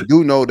 man. I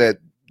do know that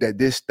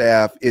this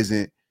staff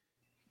isn't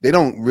 – they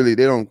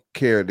don't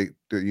care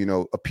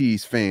to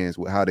appease fans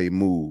with how they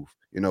move.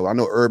 I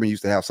know Urban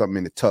used to have something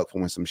in the tuck for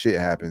when some shit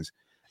happens.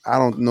 I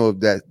don't know if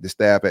that the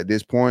staff at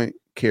this point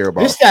care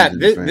about this staff.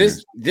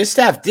 This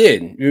staff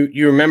did.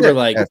 You remember,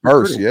 like, at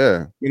first,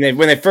 yeah. When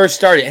they first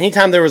started,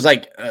 anytime there was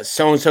like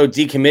so and so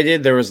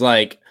decommitted, there was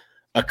like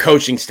a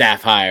coaching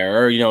staff hire,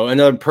 or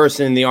another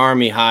person in the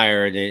Army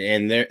hired,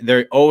 and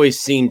there always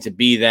seemed to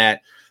be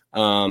that.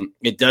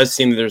 It does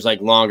seem that there's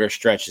like longer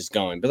stretches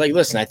going, but like,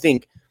 listen, I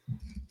think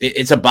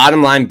it's a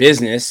bottom line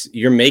business.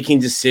 You're making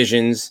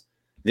decisions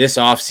this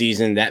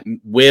offseason that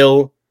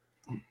will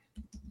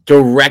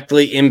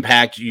directly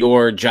impact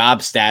your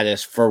job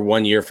status for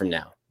 1 year from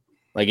now.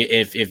 Like,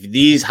 if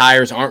these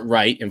hires aren't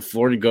right and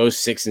Florida goes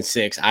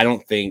 6-6, I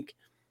don't think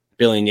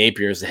Billy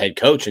Napier is the head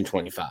coach in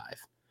 25.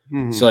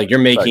 Mm-hmm. So, like, you're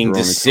making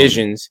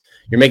decisions.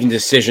 You're making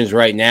decisions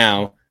right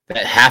now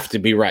that have to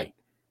be right.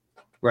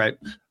 Right.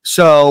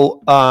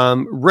 So,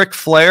 Ric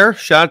Flair,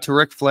 shout out to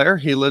Ric Flair.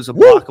 He lives a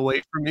block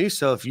away from me.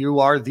 So if you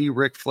are the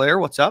Ric Flair,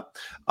 what's up?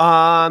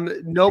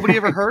 Nobody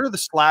ever heard of the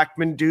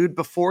Slackman dude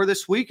before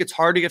this week. It's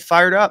hard to get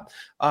fired up.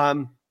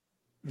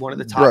 One of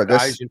the top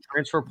guys in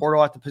transfer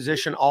portal at the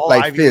position. All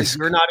like Ivy League.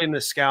 You're not in the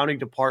scouting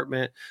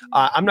department.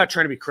 I'm not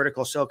trying to be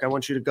critical, Silk. I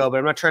want you to go, but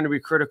I'm not trying to be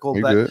critical.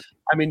 But good.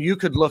 I mean, you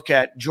could look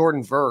at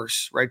Jordan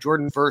Verse, right?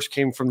 Jordan Verse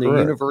came from the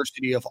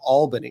University of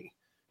Albany,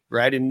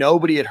 right? And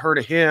nobody had heard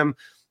of him.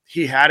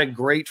 He had a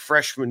great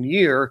freshman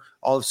year.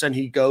 All of a sudden,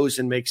 he goes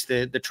and makes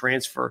the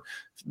transfer.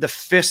 The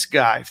Fisk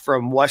guy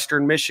from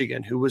Western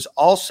Michigan, who was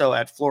also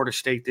at Florida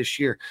State this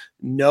year.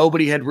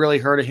 Nobody had really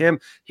heard of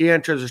him. He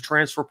enters his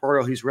transfer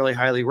portal. He's really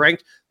highly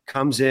ranked,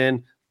 comes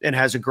in and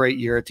has a great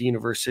year at the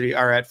university,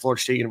 or at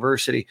Florida State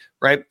University,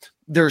 right?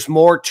 There's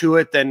more to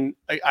it than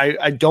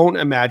I don't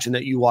imagine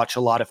that you watch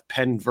a lot of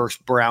Penn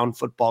versus Brown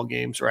football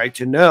games, right?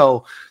 To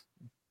know,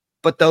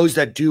 but those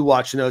that do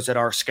watch and those that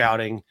are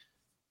scouting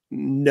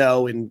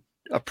know and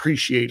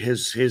appreciate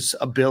his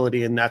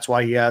ability, and that's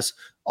why he has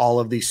all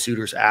of these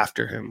suitors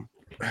after him.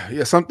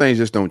 Yeah, some things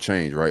just don't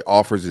change, right?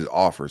 Offers is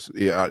offers.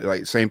 Yeah,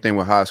 like same thing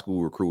with high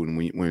school recruiting.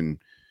 When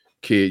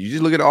kids, you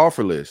just look at the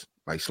offer list.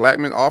 Like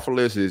Slackman offer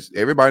list is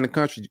everybody in the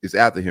country is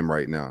after him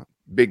right now,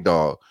 big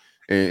dog,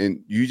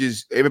 and you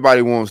just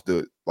everybody wants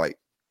to like,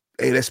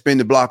 hey, let's spin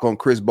the block on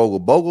Chris Bogle.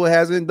 Bogle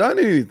hasn't done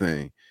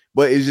anything,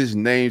 but it's just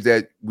names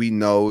that we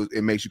know.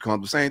 It makes you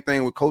comfortable. Same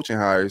thing with coaching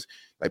hires.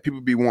 Like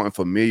people be wanting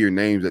familiar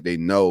names that they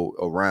know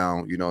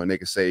around, and they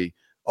can say,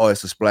 oh,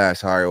 it's a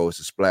splash hire or it's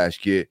a splash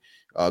kid.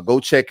 Go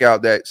check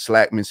out that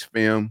Slackman's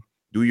film.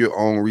 Do your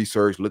own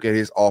research. Look at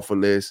his offer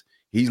list.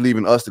 He's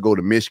leaving us to go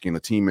to Michigan, a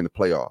team in the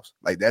playoffs.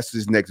 Like that's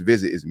his next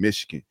visit is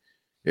Michigan.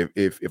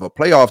 If a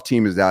playoff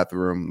team is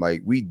after him,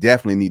 like we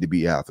definitely need to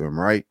be after him,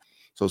 right?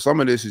 So some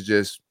of this is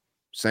just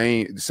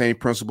the same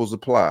principles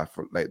apply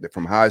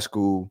from high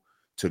school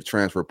to the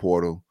transfer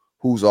portal.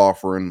 Who's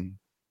offering?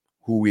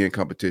 Who we in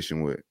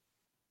competition with?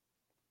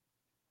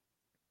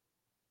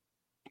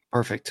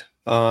 Perfect.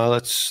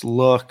 Let's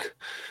look.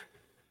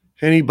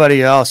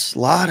 Anybody else?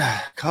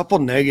 Couple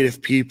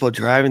negative people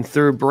driving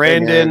through.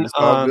 Brandon. Hey man, it's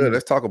all good.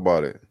 Let's talk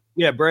about it.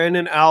 Yeah,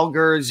 Brandon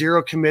Alger,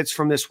 0 commits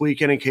from this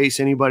weekend. In case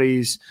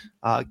anybody's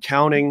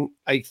counting,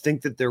 I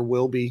think that there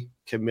will be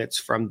commits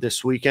from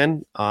this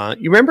weekend.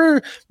 You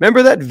remember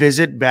that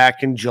visit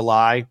back in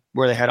July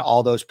where they had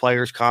all those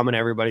players come and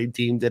everybody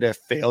deemed it a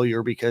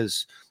failure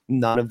because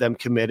none of them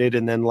committed,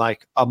 and then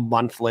like a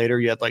month later,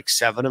 you had like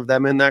 7 of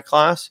them in that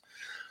class.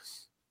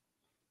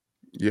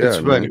 Yeah,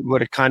 it's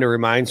what it kind of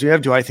reminds me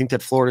of. Do I think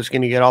that Florida's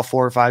going to get all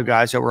 4 or 5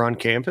 guys that were on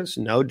campus?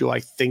 No. Do I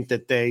think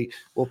that they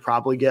will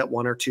probably get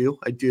 1 or 2?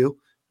 I do.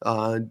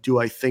 Do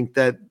I think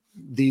that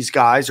these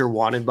guys are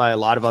wanted by a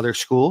lot of other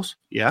schools?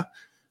 Yeah.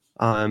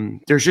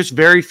 There's just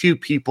very few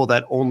people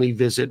that only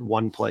visit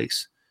one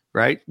place,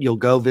 right? You'll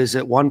go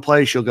visit one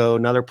place, you'll go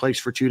another place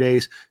for 2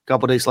 days, a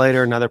couple days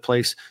later, another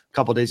place, a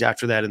couple days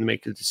after that, and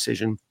make a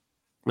decision.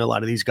 A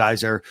lot of these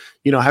guys are,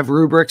 have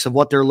rubrics of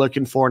what they're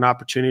looking for, an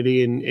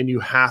opportunity, and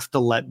you have to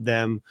let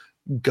them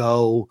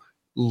go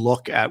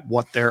look at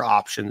what their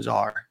options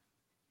are.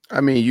 I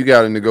mean, you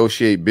got to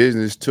negotiate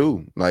business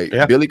too. Like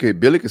Billy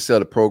could sell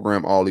the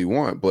program all he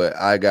want, but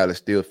I got to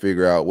still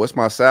figure out what's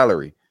my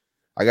salary.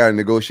 I got to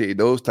negotiate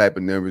those type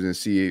of numbers and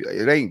see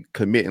it ain't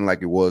committing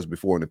like it was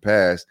before in the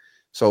past.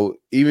 So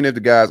even if the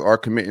guys are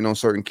committing on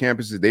certain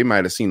campuses, they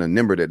might have seen a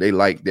number that they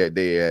like that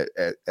day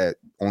at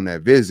on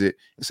that visit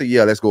and say,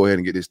 yeah, let's go ahead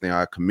and get this thing.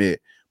 I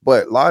commit.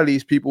 But a lot of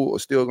these people are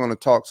still going to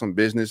talk some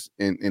business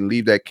and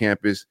leave that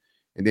campus.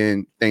 And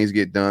then things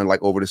get done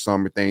like over the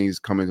summer, things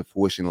come into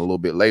fruition a little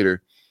bit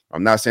later.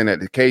 I'm not saying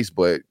that's the case,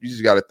 but you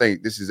just got to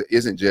think this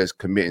isn't just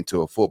committing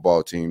to a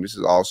football team. This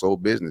is also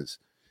business.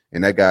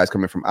 And that guy's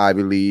coming from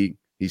Ivy League.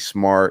 He's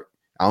smart.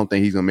 I don't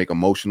think he's going to make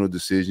emotional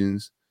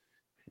decisions.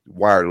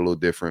 Wired a little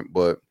different,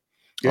 but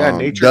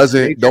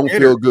don't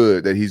feel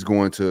good that he's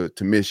going to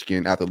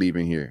Michigan after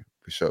leaving here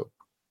for sure.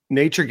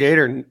 Nature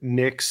Gator,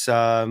 Nick's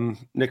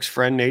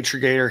friend Nature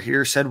Gator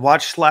here said,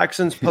 watch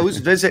Slackson's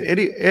post visit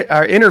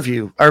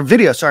interview or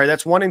video. Sorry,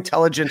 that's one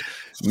intelligent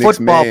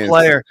football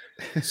player.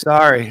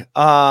 Sorry,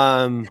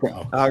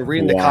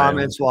 reading the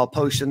comments while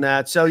posting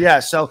that. So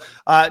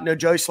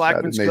Joey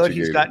Slackman's good.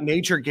 He's got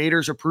Nature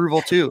Gator's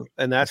approval too,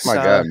 and that's my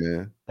guy,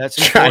 man. That's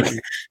important.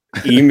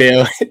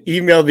 email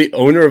the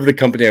owner of the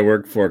company I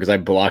work for because I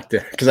blocked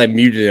it because I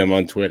muted him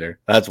on Twitter.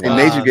 That's why. And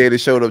Nature Gator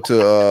showed up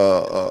to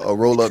a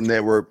Roll Up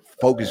Network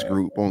focus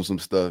group on some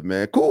stuff,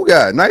 man. Cool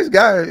guy, nice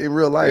guy in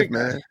real life,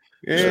 man.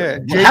 Yeah.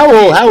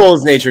 How old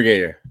is Nature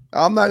Gator?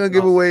 I'm not gonna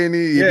give away any.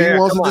 If he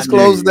wants to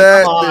disclose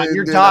that,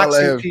 you're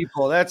doxing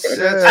people. That's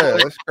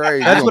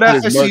crazy. That's what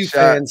FSU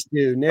fans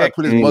do. Nick,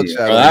 put his mugshot.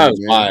 That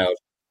was wild.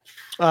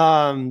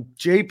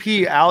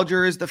 JP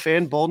Alger is the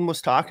fan Bolden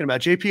was talking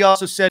about. JP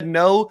also said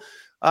no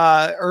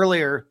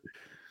earlier.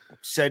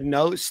 Said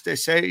no.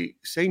 Say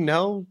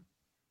no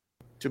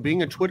to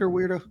being a Twitter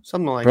weirdo.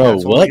 Something like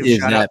that. Bro, what is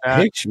that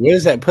picture? What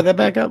is that? Put that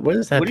back up. What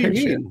is that what picture?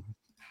 Do you mean?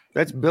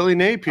 That's Billy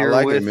Napier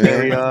like with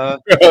it, a.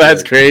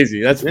 That's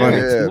crazy. That's funny.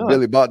 Yeah,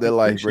 Billy bought that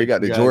life. Bro. He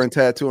got the Jordan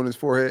tattoo on his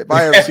forehead. If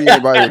I ever see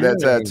anybody with that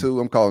tattoo,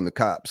 I'm calling the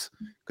cops.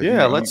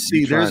 Yeah, let's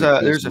see. There's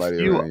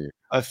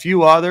a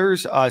few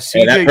others.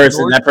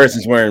 That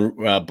person's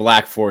wearing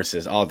Black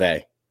Forces all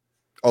day.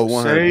 Oh,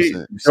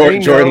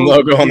 100%. Jordan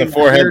logo on the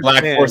forehead,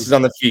 Black Forces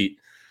on the feet.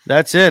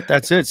 That's it.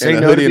 Say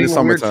no to being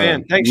a weird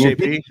fan. Thanks,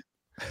 JP.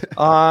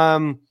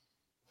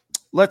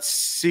 Let's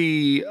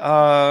see.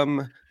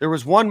 There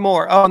was one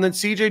more. Oh, and then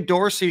CJ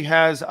Dorsey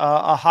has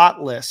a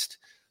hot list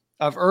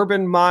of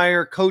Urban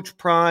Meyer, Coach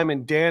Prime,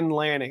 and Dan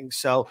Lanning.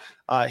 So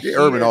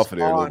Urban off of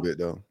there a little bit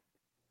though.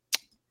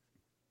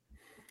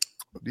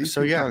 These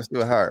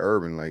still hire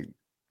Urban like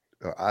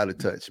out of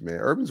touch, man.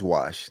 Urban's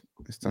washed.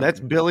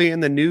 That's Billy in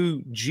the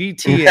new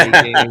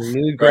GTA game.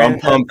 New Grand I'm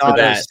pumped for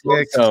that.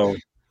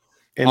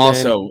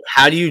 So,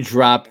 how do you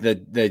drop the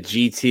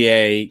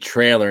GTA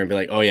trailer and be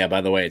like, oh yeah,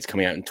 by the way, it's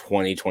coming out in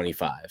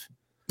 2025?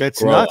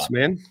 That's nuts,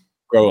 man.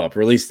 Grow up,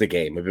 release the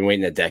game. We've been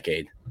waiting a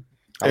decade.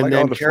 And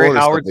then Kerry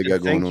Howard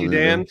said, thank you,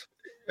 Dan.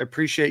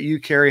 Appreciate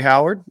you, Kerry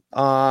Howard.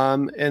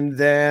 And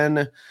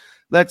then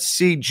let's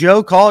see,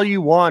 joke all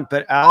you want,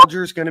 but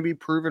Alger's going to be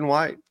proven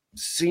white.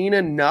 Seen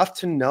enough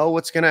to know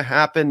what's going to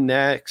happen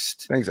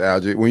next. Thanks,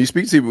 Alger. When you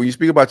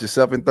speak about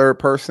yourself in third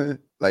person,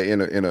 like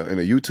in a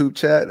YouTube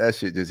chat, that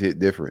shit just hit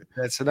different.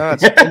 That's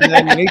nuts. And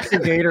then Nature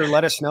Gator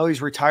let us know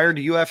he's retired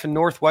to UF and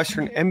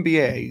Northwestern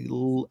MBA.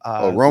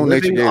 Wrong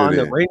Nature Gator on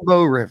the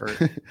Rainbow River.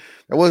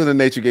 That wasn't a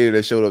Nature Gator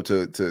that showed up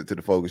to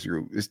the focus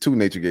group. It's two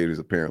Nature Gators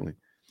apparently,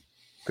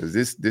 because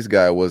this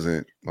guy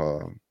wasn't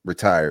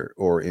retired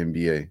or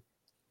MBA.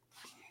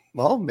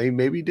 Well,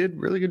 maybe he did a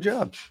really good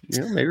job.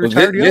 Maybe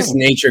this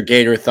Nature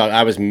Gator thought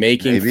I was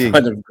making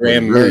fun of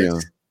Graham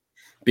Mertz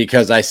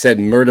because I said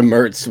Murda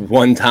Mertz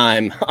one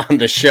time on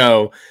the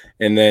show,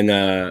 and then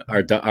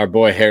our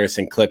boy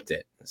Harrison clipped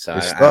it. So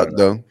it's stuck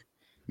though.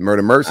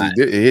 Murda Mertz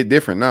it hit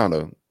different now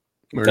though.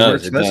 Murda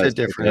Mertz does hit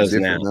different. It does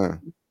now.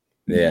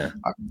 Yeah.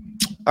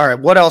 All right.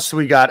 What else do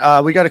we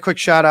got? We got a quick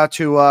shout out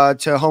to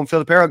Home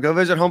Field Apparel. Go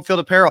visit Home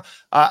Field Apparel.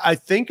 I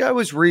think I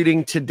was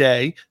reading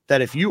today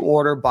that if you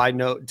order by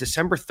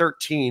December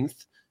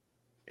 13th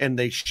and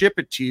they ship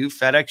it to you,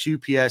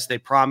 FedEx, UPS, they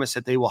promise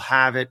that they will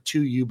have it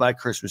to you by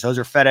Christmas. Those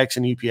are FedEx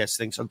and UPS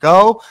things. So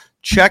go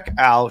check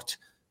out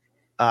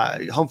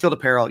Home Field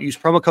Apparel. Use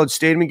promo code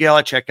Stadium and Gale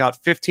at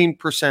checkout,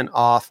 15%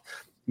 off.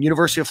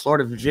 University of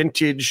Florida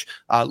vintage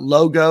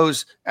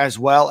logos, as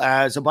well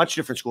as a bunch of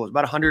different schools.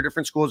 About 100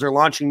 different schools are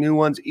launching new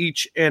ones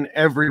each and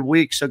every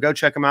week. So go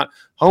check them out.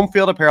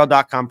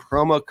 Homefieldapparel.com,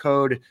 promo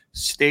code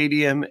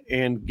Stadium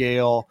and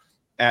Gale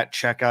at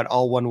checkout.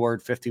 All one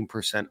word,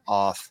 15%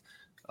 off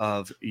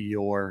of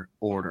your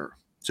order.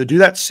 So do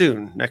that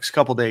soon, next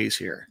couple days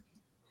here.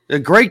 A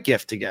great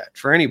gift to get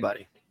for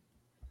anybody.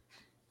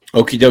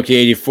 Okie dokie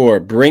 84,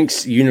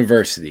 Brinks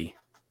University.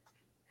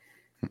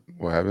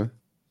 What happened?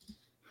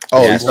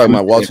 Oh, he's talking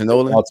about Walter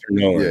Nolan? Walter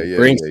Nolan. Yeah.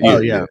 Brinks,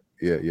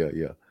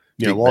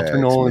 yeah. Walter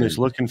Nolan is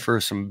looking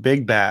for some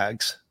big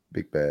bags.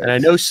 Big bad. And I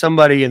know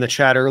somebody in the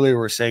chat earlier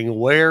was saying,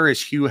 where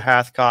is Hugh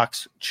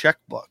Hathcock's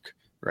checkbook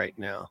right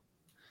now?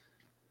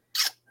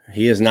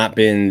 He has not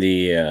been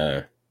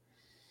the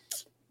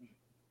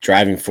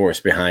driving force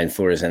behind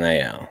Florida's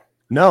NIL.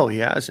 No, he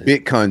hasn't.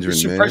 Big conjuring,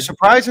 man.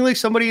 Surprisingly,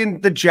 somebody in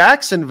the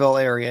Jacksonville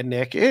area,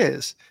 Nick,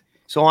 is.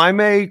 So I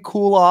may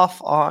cool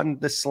off on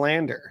the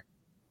slander.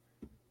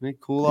 You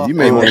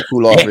may want to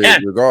cool off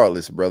it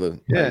regardless, brother.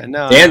 Yeah,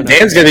 no.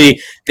 Dan's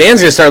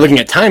gonna start looking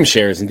at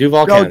timeshares in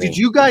Duval County. Did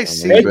you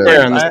guys see? I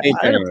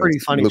had a pretty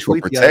funny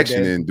tweet the other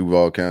day. In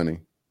Duval County.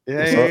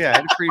 Yeah. I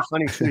had a pretty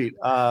funny tweet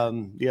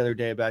the other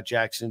day about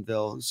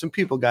Jacksonville. Some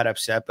people got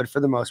upset, but for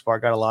the most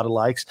part, got a lot of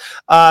likes.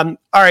 All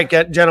right,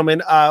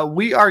 gentlemen,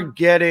 we are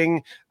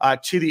getting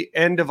to the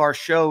end of our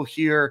show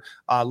here.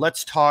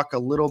 Let's talk a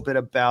little bit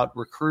about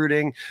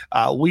recruiting.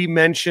 We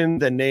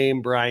mentioned the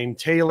name Brian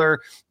Taylor.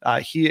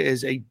 He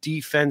is a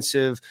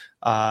defensive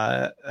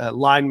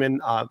lineman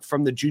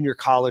from the junior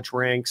college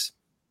ranks,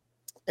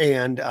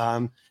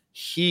 and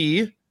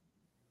he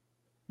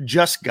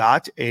just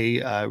got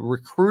a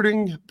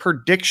recruiting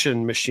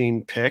prediction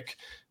machine pick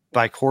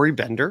by Corey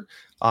Bender.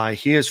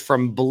 He is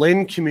from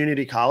Blinn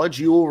Community College.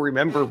 You will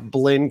remember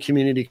Blinn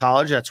Community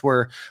College. That's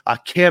where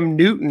Cam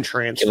Newton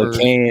transferred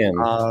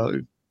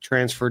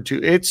to.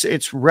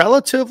 It's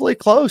relatively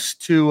close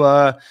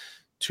to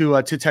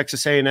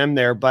Texas A&M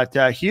there,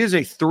 but he is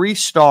a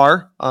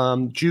 3-star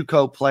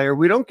JUCO player.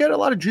 We don't get a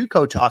lot of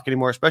JUCO talk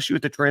anymore, especially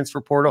with the transfer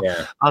portal.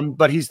 Yeah.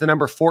 But he's the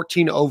number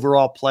 14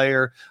 overall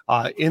player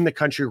in the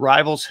country.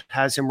 Rivals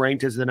has him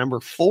ranked as the number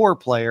 4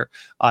 player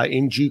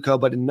in JUCO,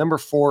 but a number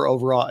 4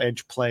 overall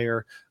edge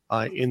player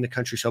in the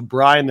country. So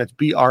Brian, that's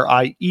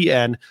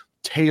Brien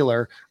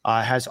Taylor,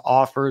 has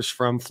offers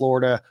from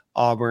Florida,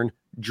 Auburn,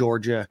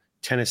 Georgia,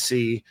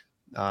 Tennessee,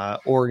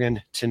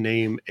 Oregon, to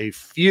name a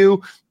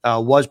few.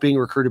 Was being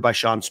recruited by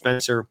Sean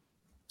Spencer.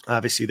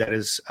 Obviously, that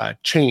is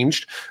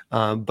changed.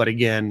 But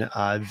again,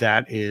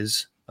 that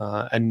is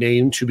a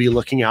name to be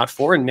looking out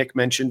for. And Nick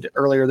mentioned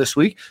earlier this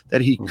week that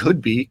he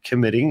could be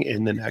committing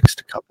in the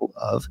next couple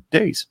of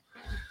days.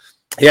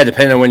 Yeah,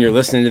 depending on when you're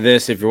listening to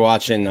this. If you're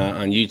watching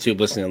on YouTube,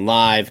 listening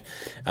live,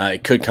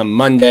 it could come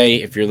Monday.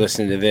 If you're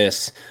listening to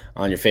this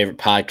on your favorite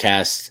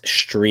podcast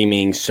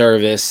streaming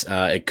service,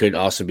 it could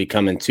also be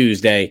coming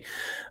Tuesday.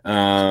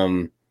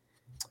 Really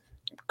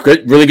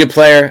good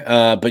player.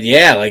 But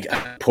yeah, like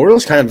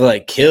portal's kind of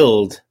like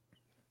killed.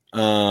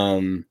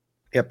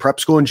 Prep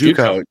school and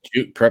JUCO.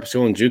 Prep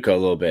school and JUCO a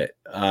little bit.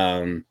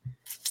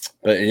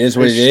 But it is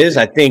what it is.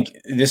 I think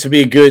this would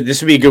be a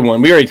good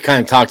one. We already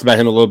kind of talked about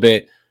him a little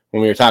bit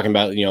when we were talking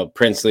about,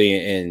 Princely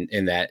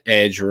in that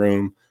edge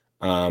room.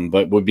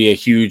 But would be a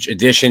huge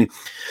addition.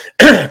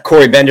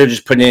 Corey Bender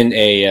just put in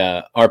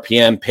a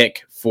RPM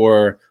pick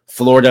for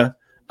Florida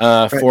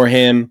for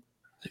him.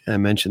 I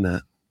mentioned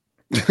that.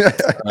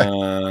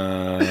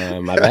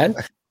 My bad.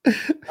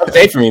 Tough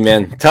day for me,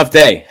 man. Tough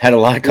day. Had a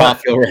lot of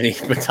coffee already,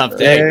 but tough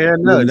day. Yeah,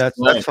 no,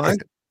 that's fine.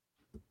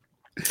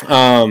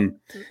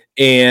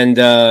 And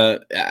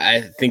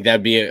I think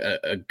that'd be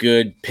a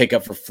good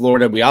pickup for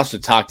Florida. We also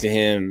talked to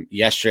him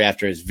yesterday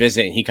after his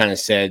visit, and he kind of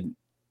said,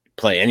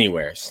 play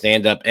anywhere,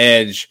 stand up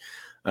edge,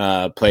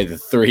 play the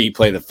 3,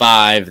 play the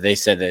 5. They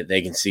said that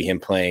they can see him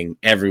playing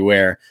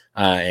everywhere.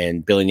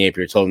 And Billy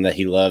Napier told him that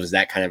he loves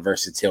that kind of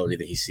versatility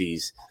that he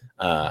sees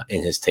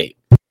in his tape.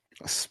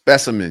 A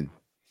specimen.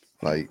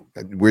 Like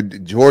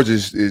George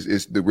is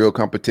the real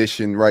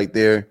competition right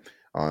there.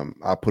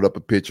 I put up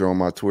a picture on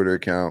my Twitter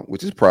account,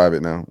 which is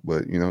private now,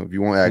 but if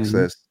you want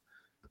access,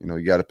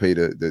 you got to pay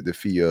the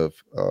fee of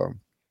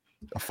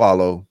a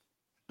follow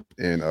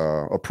and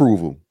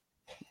approval.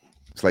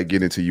 It's like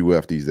getting into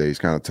UF these days,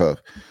 kind of tough.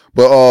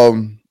 But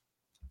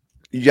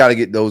you got to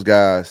get those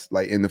guys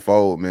like in the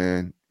fold,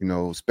 man.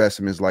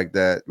 Specimens like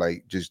that,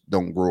 like just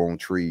don't grow on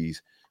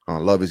trees.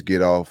 Love his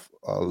get off.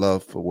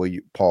 Love for where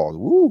you pause.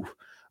 Woo.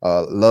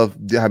 Love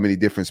how many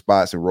different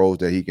spots and roles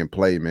that he can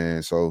play,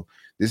 man. So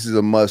this is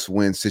a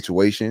must-win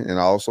situation. And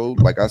also,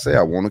 like I say,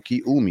 I want to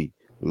keep Umi.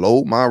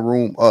 Load my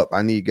room up.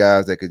 I need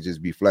guys that could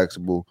just be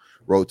flexible,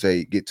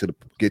 rotate, get to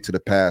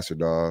the passer,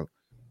 dog.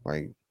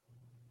 Like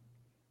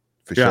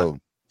for sure.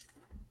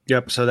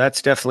 Yep. So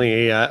that's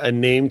definitely a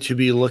name to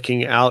be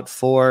looking out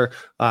for.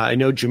 I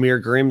know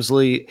Jameer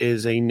Grimsley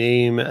is a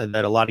name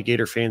that a lot of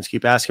Gator fans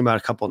keep asking about.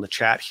 A couple in the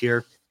chat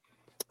here.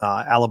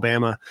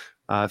 Alabama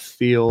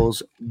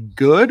feels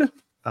good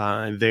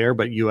there,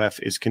 but UF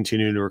is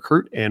continuing to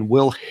recruit. And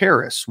Will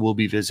Harris will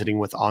be visiting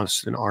with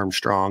Austin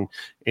Armstrong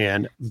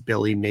and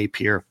Billy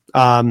Napier.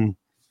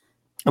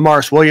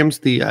 Amaris Williams,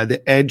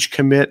 the edge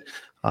commit,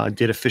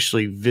 did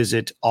officially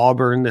visit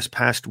Auburn this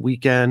past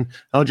weekend.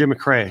 LJ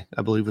McCray,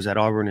 I believe, was at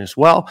Auburn as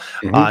well.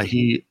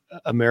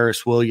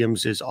 Amaris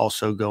Williams is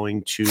also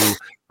going to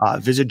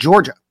visit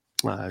Georgia.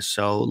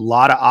 So a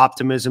lot of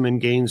optimism in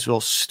Gainesville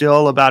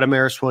still about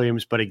Amaris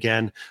Williams. But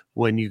again,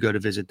 when you go to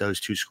visit those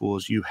two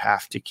schools, you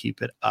have to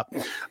keep it up.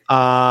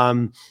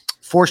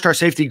 4-star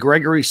safety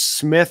Gregory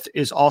Smith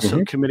is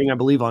also committing, I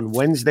believe, on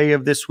Wednesday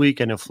of this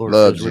week. I know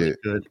Florida is really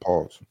good.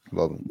 Pause.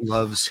 Love him.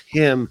 Loves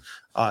him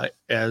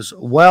as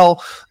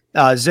well.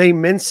 Zay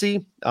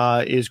Mincy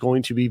is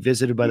going to be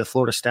visited by the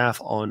Florida staff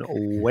on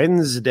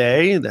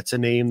Wednesday. That's a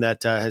name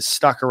that has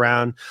stuck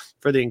around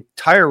for the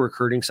entire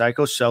recruiting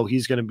cycle, so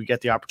he's going to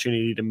get the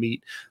opportunity to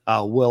meet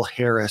Will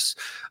Harris.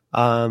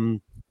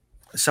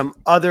 Some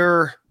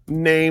other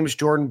names,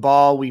 Jordan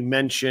Ball, we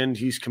mentioned.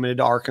 He's committed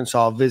to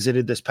Arkansas,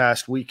 visited this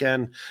past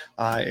weekend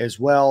as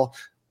well.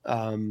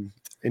 And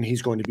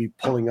he's going to be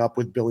pulling up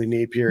with Billy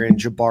Napier and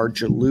Jabbar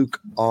Jalouk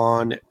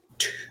on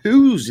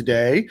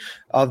Tuesday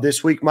of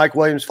this week. Mike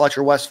Williams,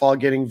 Fletcher Westfall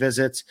getting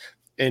visits,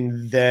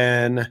 and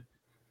then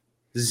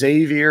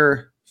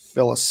Xavier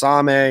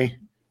Filisame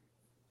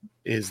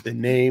is the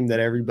name that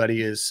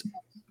everybody is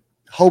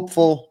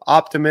hopeful,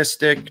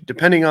 optimistic,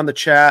 depending on the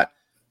chat.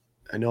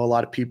 I know a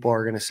lot of people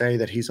are going to say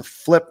that he's a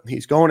flip.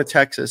 He's going to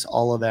Texas,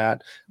 all of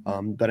that.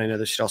 But I know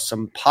there's still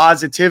some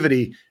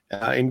positivity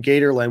in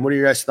Gatorland. What are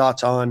your guys'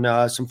 thoughts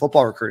on some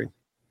football recruiting?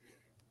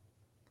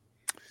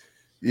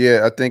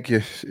 Yeah, I think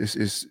it's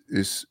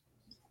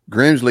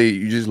Grimsley.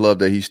 You just love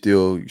that he's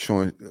still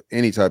showing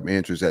any type of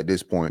interest at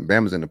this point.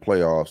 Bama's in the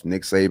playoffs.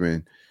 Nick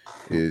Saban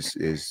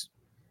is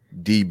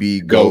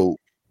DB GOAT,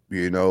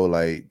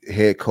 like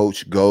head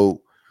coach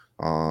GOAT.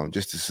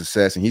 Just the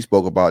success, and he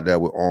spoke about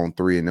that with On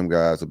 3 and them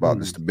guys about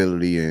the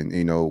stability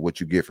and what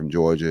you get from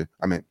Georgia.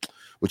 I mean,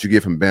 what you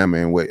get from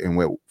Bama and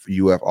what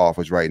UF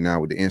offers right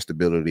now with the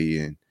instability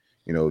and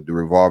the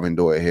revolving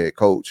door at head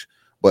coach.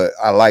 But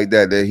I like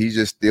that he's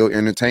just still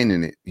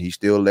entertaining it. He's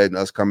still letting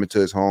us come into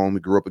his home.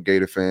 He grew up a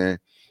Gator fan.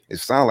 It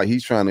sounds like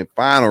he's trying to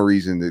find a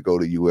reason to go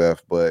to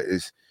UF, but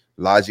it's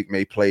logic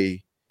may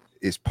play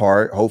its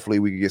part. Hopefully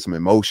we can get some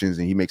emotions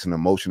and he makes an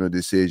emotional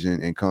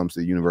decision and comes to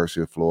the University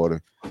of Florida.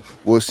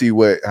 We'll see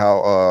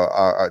how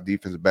our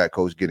defensive back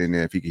coach get in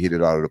there if he can hit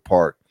it out of the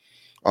park.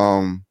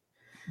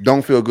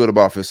 Don't feel good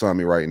about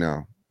Fisami right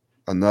now.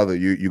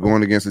 You're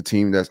going against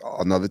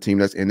another team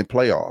that's in the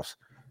playoffs.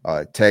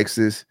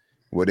 Texas,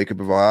 what they could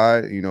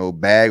provide,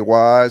 bag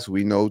wise,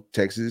 we know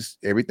Texas,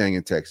 everything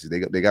in Texas.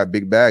 They got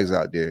big bags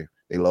out there.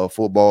 They love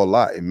football a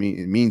lot. It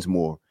means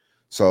more.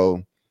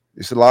 So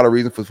it's a lot of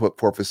reason for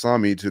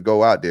Fisami to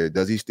go out there.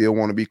 Does he still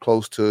want to be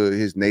close to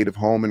his native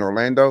home in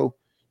Orlando?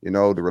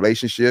 The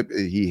relationship,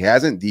 he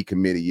hasn't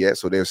decommitted yet,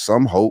 so there's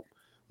some hope,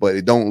 but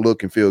it don't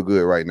look and feel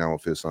good right now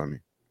with Fisami.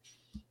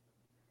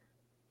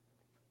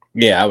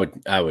 Yeah,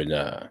 I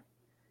would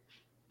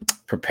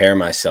prepare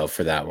myself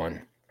for that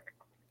one.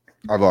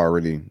 I've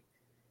already,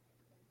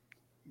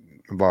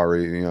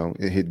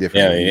 it hit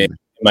different. Yeah, it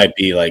might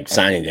be like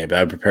signing day, but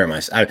I would prepare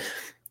myself.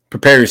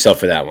 Prepare yourself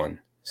for that one.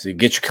 So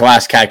get your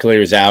class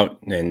calculators out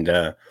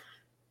and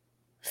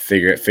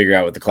figure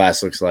out what the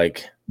class looks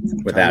like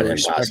without him.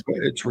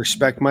 It's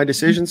respect my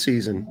decision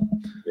season.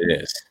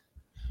 It is.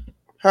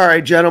 All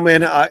right,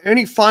 gentlemen.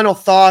 Any final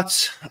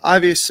thoughts?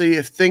 Obviously,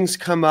 if things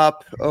come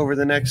up over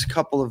the next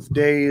couple of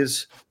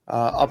days,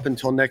 up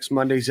until next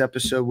Monday's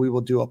episode, we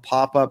will do a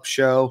pop-up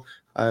show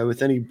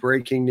with any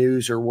breaking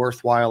news or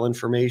worthwhile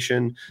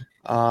information.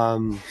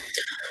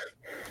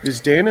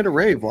 Is Dan at a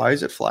rave? Why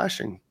is it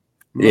flashing?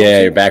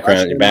 Your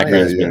background's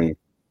been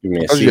giving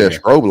me a seizure.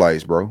 Strobe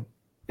lights, bro.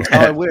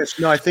 I wish.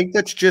 No, I think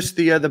that's just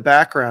the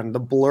background, the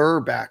blur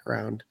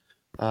background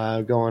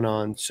going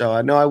on. So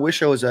I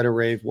wish I was at a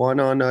rave. One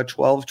on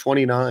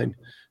 12/29.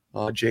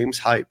 James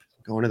Hype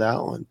going to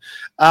that one.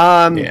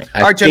 All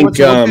right, Jen, let's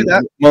go do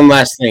that. One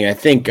last thing. I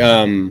think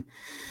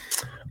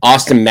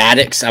Austin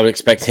Maddox, I would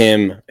expect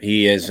him.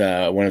 He is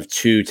one of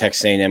two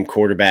Texas A&M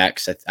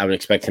quarterbacks. I would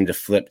expect him to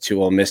flip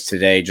to Ole Miss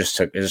today. Just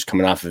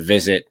coming off a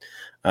visit.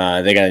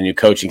 They got a new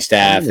coaching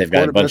staff. They've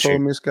got a bunch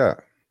of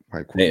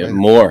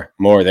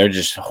more. They're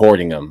just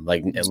hoarding them.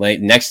 Like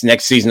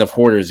next season of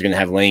Hoarders is going to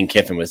have Lane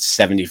Kiffin with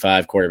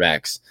 75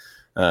 quarterbacks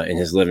in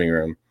his living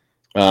room.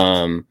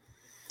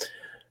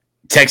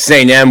 Texas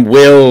A&M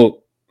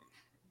will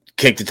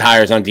kick the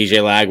tires on DJ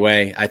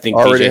Lagway. I think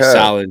DJ's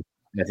solid.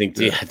 I think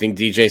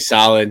DJ's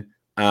solid.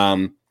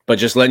 But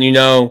just letting you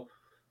know,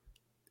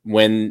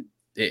 when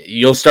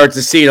you'll start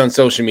to see it on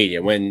social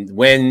media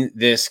when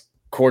this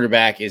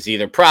quarterback is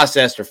either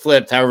processed or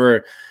flipped,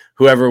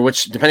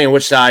 depending on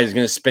which side is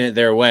going to spin it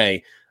their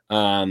way.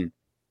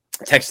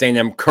 Texas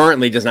A&M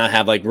currently does not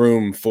have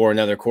room for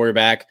another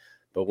quarterback,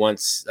 but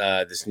once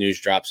this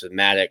news drops with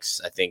Maddox,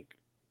 I think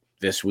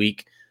this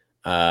week,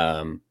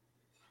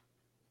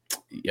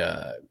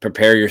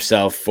 prepare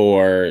yourself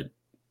for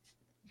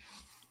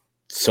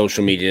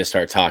social media to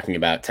start talking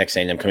about Texas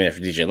A&M coming in for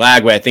DJ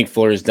Lagway. I think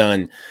Florida's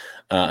done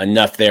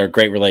enough there.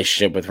 Great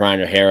relationship with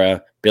Ryan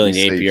O'Hara, Billy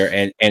Napier,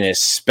 and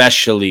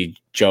especially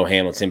Joe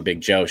Hamilton, Big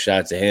Joe.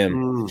 Shout out to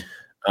him.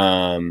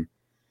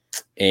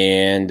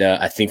 And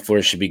I think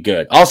Florida should be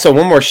good. Also,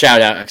 one more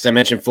shout out, because I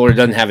mentioned Florida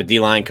doesn't have a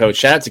D-line coach.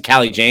 Shout out to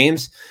Callie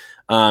James.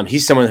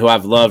 He's someone who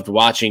I've loved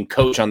watching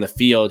coach on the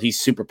field. He's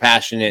super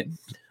passionate,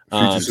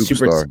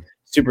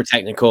 super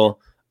technical.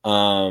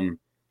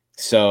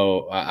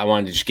 So I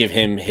wanted to just give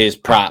him his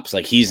props.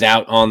 He's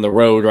out on the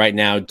road right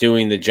now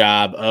doing the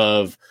job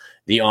of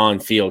the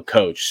on-field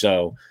coach.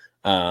 So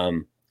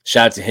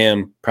shout out to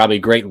him. Probably a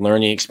great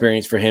learning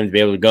experience for him to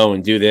be able to go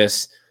and do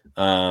this.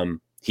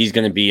 he's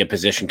going to be a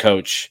position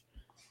coach,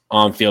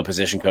 on-field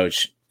position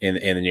coach in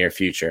the near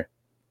future.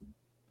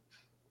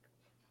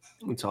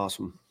 That's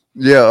awesome.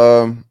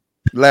 Yeah,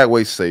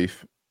 Lagway's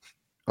safe.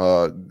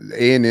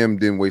 A&M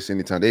didn't waste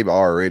any time. They've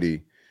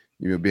already,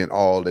 been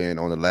all in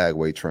on the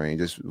Lagway train.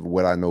 Just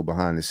what I know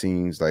behind the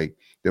scenes, like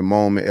the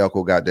moment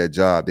Elko got that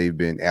job, they've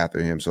been after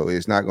him. So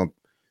it's not going to,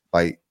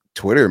 like,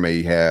 Twitter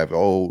may have,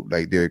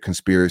 like there are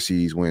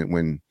conspiracies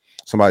when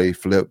somebody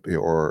flip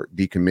or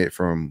decommit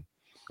from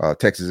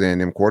Texas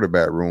A&M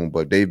quarterback room,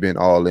 but they've been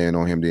all in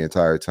on him the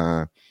entire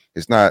time.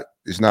 It's not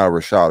a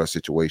Rashada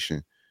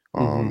situation.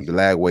 The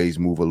Lagways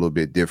move a little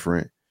bit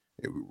different.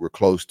 We're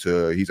close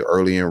to, he's an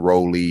early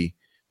enrollee.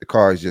 The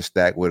car is just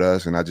stacked with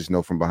us, and I just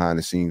know from behind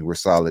the scenes we're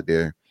solid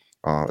there.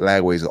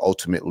 Lagway's the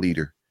ultimate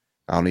leader.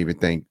 I don't even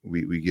think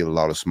we get a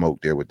lot of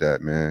smoke there with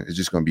that, man. It's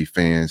just going to be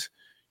fans.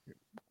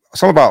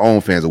 Some of our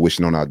own fans are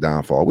wishing on our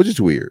downfall, which is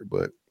weird,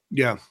 but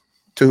yeah.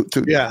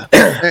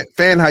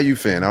 Fan how you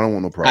fan. I don't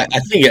want no problem. I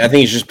think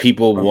it's just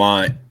people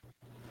want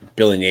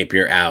Billy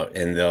Napier out,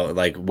 and they'll,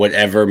 like,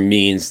 whatever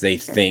means they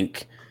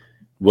think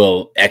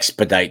will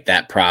expedite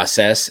that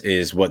process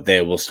is what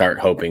they will start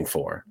hoping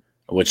for,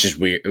 which is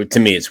weird. To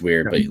me, it's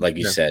weird, but like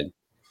you said,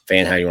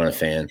 fan how you want to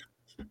fan.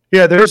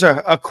 Yeah, there's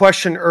a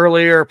question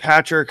earlier.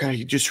 Patrick,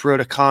 I just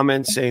wrote a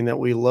comment saying that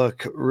we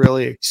look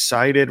really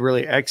excited,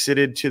 really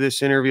excited to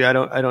this interview. I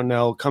don't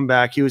know. Come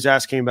back. He was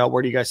asking about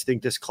where do you guys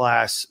think this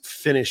class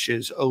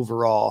finishes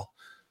overall?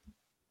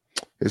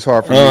 It's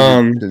hard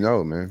for me to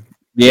know, man.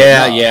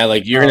 Yeah.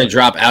 Like, you're going to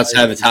drop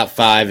outside of the top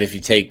 5 if you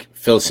take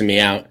Phil Simi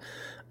out.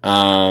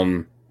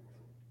 I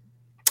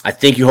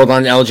think you hold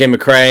on to LJ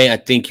McCray. I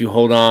think you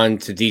hold on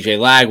to DJ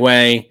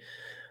Lagway.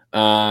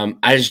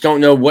 I just don't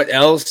know what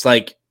else.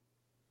 Like,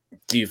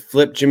 do you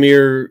flip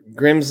Jameer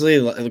Grimsley?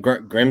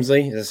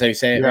 Is that how you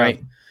say it,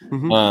 right?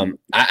 Mm-hmm.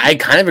 I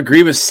kind of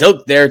agree with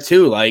Silk there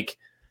too. Like,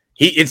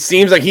 it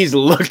seems like he's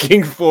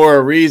looking for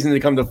a reason to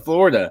come to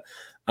Florida.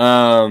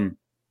 Because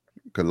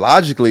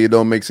logically, it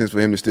don't make sense for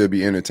him to still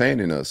be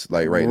entertaining us,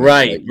 like right now.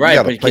 Right.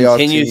 But he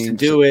continues to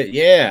do it.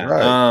 Yeah.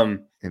 Right.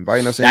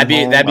 Inviting us. That'd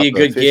be a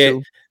good get.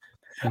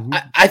 Mm-hmm.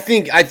 I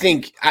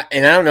think,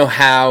 and I don't know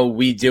how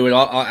we do it.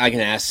 I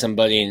can ask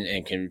somebody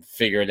and can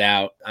figure it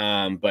out.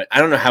 But I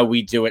don't know how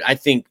we do it. I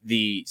think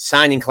the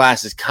signing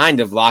class is kind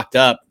of locked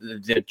up.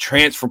 The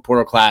transfer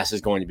portal class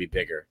is going to be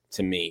bigger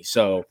to me.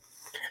 So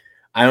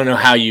I don't know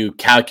how you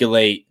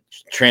calculate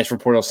transfer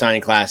portal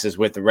signing classes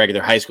with the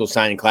regular high school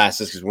signing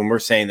classes. Because when we're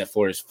saying that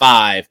Florida's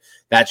 5,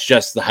 that's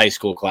just the high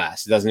school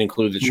class. It doesn't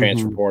include the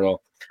transfer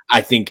portal. I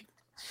think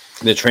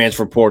the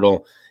transfer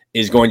portal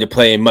is going to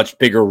play a much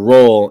bigger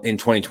role in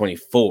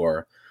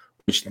 2024,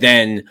 which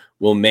then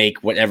will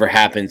make whatever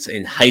happens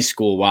in high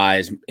school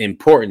wise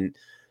important,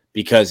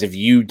 because if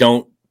you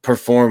don't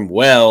perform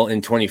well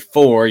in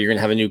 24, you're going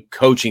to have a new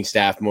coaching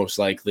staff most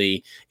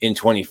likely in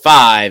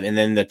 25. And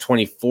then the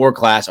 24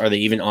 class, are they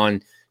even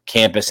on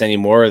campus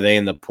anymore? Or are they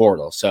in the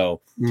portal? So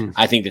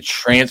I think the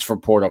transfer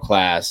portal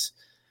class,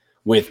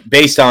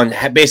 based on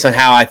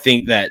how I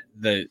think that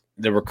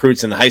the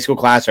recruits in the high school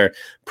class are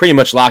pretty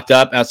much locked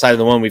up outside of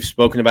the one we've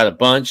spoken about a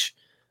bunch.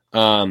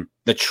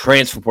 The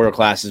transfer portal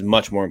class is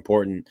much more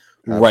important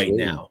right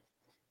now.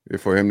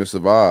 For him to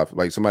survive.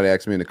 Like somebody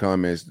asked me in the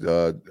comments,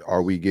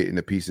 are we getting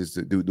the pieces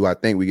to do I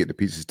think we get the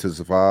pieces to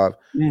survive?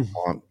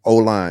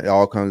 O-line. It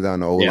all comes down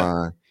to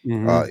O-line.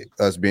 Yeah.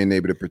 Us being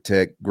able to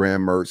protect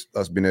Graham Mertz,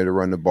 us being able to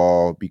run the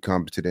ball, be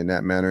competent in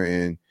that manner.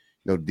 And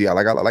I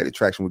like the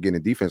traction we're getting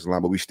in the defensive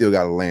line, but we still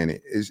got to land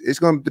it. It's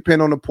going to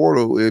depend on the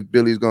portal if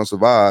Billy's going to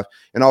survive,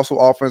 and also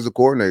offensive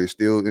coordinator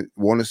still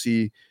want to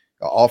see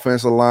an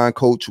offensive line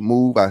coach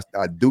move. I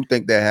do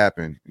think that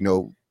happened.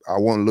 I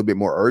want a little bit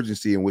more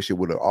urgency and wish it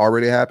would have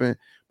already happened,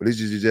 but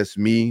this is just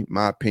me,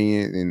 my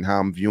opinion, and how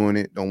I'm viewing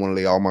it. Don't want to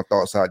lay all my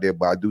thoughts out there,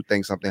 but I do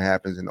think something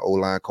happens in the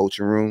O-line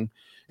coaching room,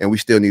 and we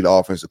still need an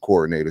offensive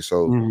coordinator.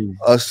 So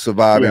us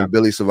surviving,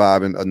 Billy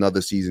surviving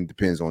another season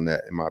depends on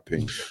that, in my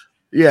opinion.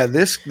 Yeah,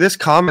 this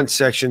comment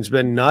section's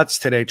been nuts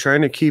today,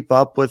 trying to keep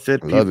up with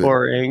it. People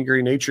are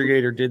angry. Nature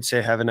Gator did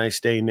say, have a nice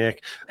day,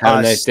 Nick. Have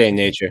a nice day,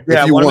 Nature.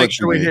 Yeah, I want to make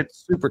sure we hit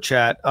Super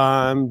Chat.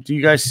 Do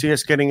you guys see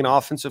us getting an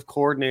offensive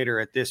coordinator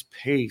at this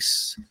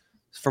pace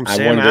from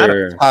Sam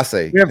Adams? I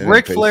say. We have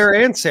Ric Flair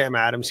and Sam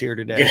Adams here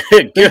today.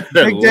 Big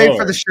day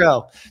for the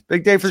show.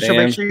 Big day for the show.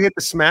 Make sure you hit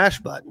the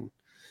smash button.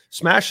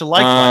 Smash the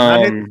like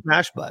button, not hit the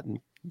smash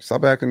button.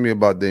 Stop asking me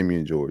about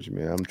Damian George,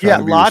 man. I'm trying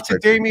to be lots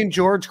respectful. of Damian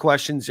George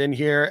questions in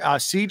here.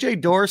 CJ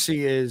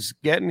Dorsey is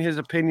getting his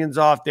opinions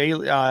off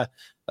daily. A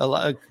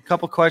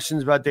couple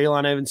questions about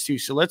Daylon Evans too.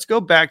 So let's go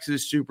back to the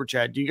Super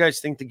Chat. Do you guys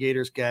think the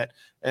Gators get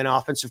an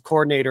offensive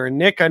coordinator? And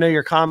Nick, I know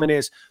your comment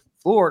is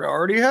Florida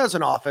already has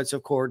an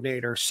offensive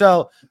coordinator.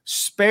 So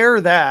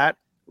spare that.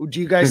 Do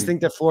you guys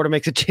think that Florida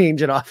makes a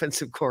change in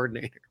offensive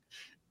coordinator?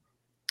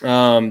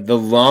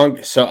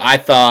 So I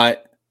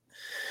thought.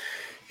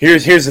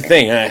 Here's the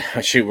thing.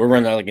 Shoot, we're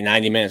running out like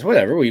 90 minutes.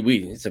 Whatever. We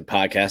it's a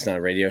podcast, not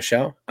a radio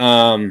show.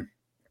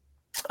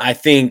 I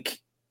think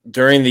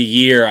during the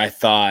year, I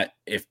thought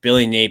if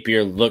Billy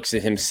Napier looks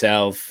at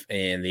himself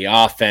and the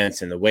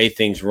offense and the way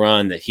things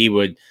run, that he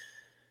would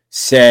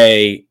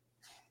say,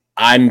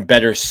 I'm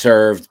better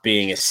served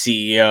being a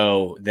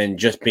CEO than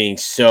just being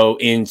so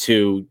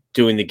into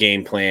doing the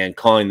game plan,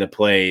 calling the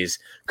plays,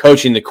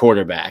 coaching the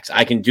quarterbacks.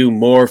 I can do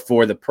more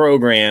for the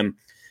program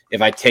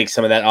if I take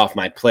some of that off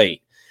my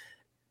plate.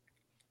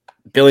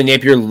 Billy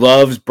Napier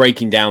loves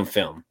breaking down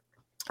film,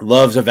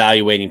 loves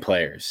evaluating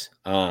players.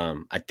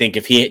 I think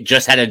if he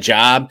just had a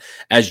job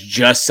as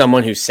just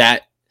someone who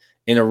sat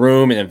in a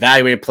room and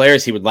evaluated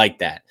players, he would like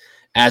that.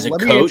 As a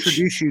Let coach, me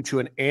introduce you to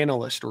an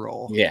analyst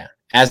role. Yeah.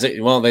 They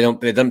don't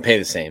pay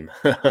the same.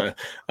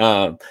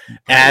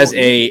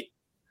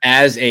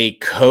 As a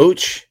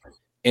coach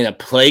and a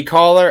play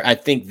caller, I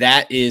think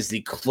that is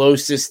the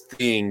closest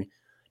thing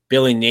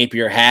Billy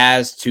Napier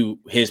has to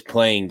his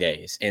playing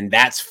days. And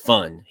that's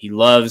fun. He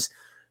loves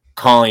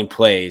calling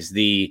plays,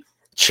 the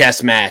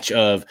chess match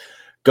of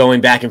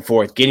going back and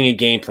forth, getting a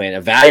game plan,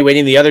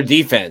 evaluating the other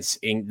defense,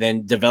 and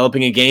then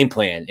developing a game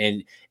plan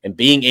and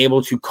being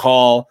able to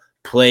call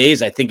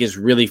plays, I think is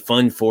really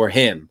fun for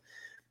him.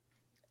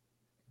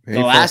 The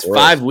last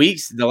 5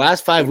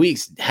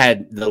 weeks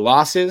had the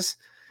losses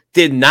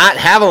did not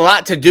have a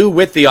lot to do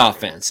with the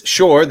offense.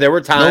 Sure, there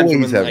were times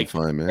when like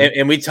fun, man.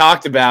 And we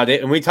talked about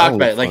it,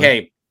 like,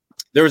 hey,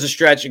 there was a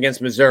stretch against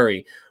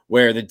Missouri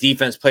where the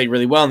defense played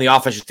really well and the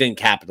offense just didn't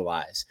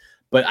capitalize.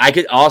 But I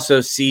could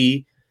also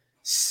see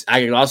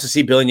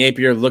Billy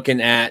Napier looking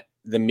at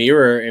the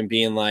mirror and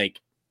being like,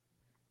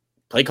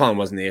 play calling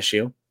wasn't the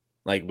issue.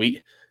 Like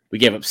we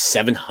gave up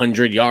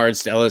 700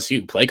 yards to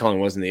LSU. Play calling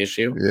wasn't the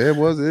issue. Yeah, it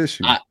was the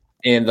issue.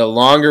 And the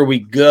longer we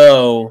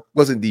go,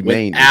 wasn't the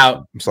main issue.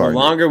 I'm sorry. The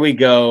longer we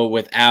go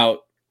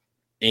without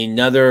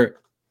another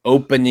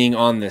opening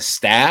on the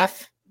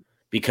staff,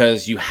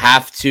 because you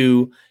have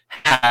to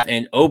have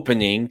an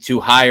opening to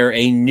hire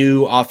a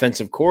new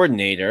offensive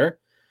coordinator.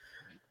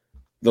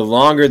 The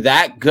longer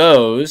that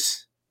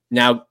goes,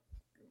 now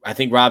I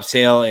think Rob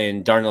Sale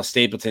and Darnell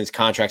Stapleton's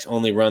contracts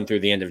only run through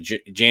the end of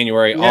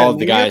January. Yeah, all of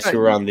the guys who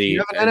are on the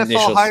you have an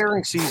NFL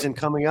hiring season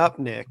coming up,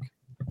 Nick.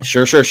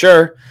 Sure.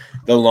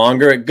 The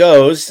longer it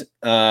goes,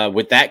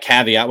 with that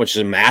caveat, which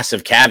is a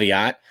massive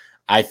caveat,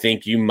 I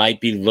think you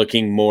might be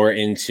looking more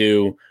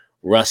into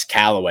Russ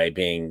Callaway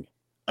being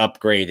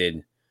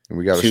upgraded. And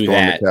we got to storm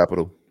the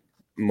Capitol.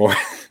 More.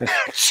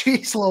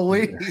 Jeez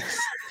Louise.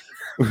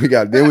 We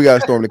got to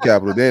storm the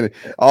Capitol. Then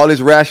all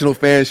this rational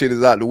fan shit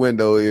is out the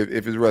window.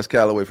 If it's Russ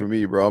Callaway for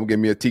me, bro, I'm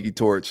getting me a tiki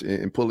torch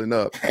and pulling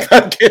up.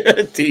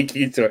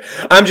 Tiki torch.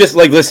 I'm just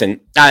like,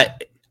 listen,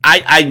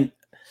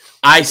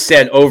 I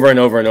said over and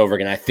over and over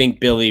again, I think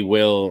Billy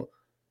will,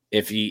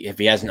 if he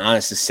has an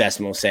honest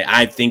assessment, will say,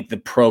 I think the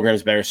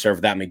program's better served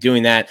without me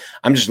doing that.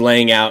 I'm just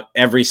laying out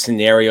every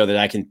scenario that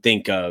I can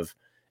think of,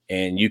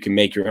 and you can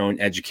make your own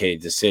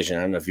educated decision.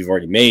 I don't know if you've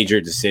already made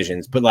your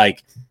decisions, but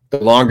like the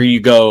longer you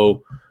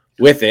go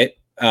with it,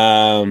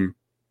 that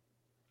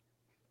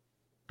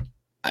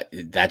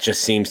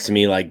just seems to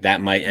me like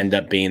that might end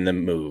up being the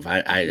move.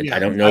 I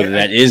don't know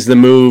that is the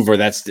move,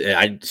 or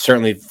I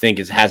certainly think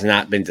it has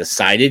not been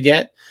decided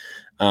yet.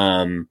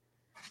 But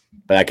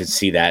I could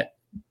see that,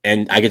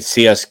 and I could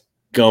see us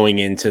going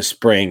into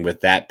spring with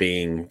that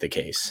being the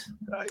case.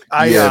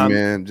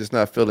 Man, just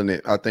not feeling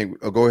it. I think.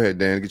 Oh, go ahead,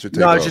 Dan. Get your take.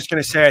 No, I was just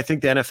going to say, I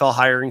think the NFL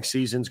hiring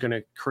season is going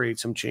to create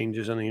some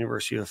changes on the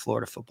University of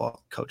Florida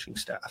football coaching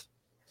staff.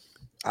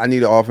 I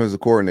need an offensive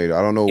coordinator.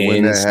 I don't know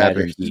when that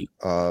happens,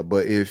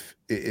 but if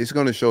it's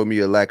going to show me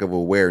a lack of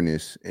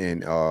awareness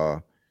and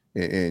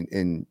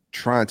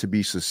trying to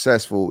be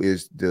successful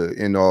is the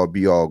end all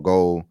be all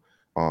goal.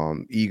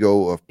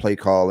 Ego of play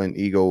calling,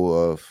 ego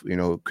of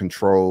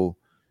control.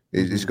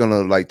 It's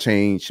gonna like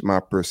change my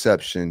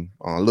perception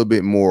a little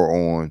bit more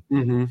on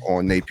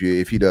Napier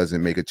if he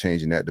doesn't make a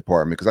change in that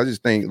department. Because I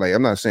just think, like,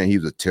 I'm not saying he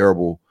was a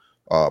terrible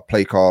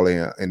play calling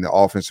and the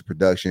offensive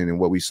production, and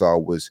what we saw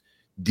was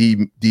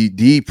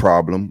the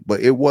problem, but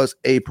it was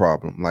a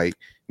problem. Like,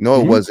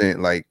 it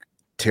wasn't like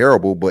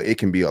terrible, but it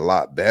can be a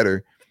lot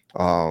better.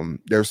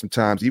 There were some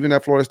times, even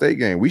that Florida State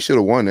game, we should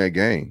have won that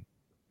game,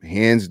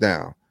 hands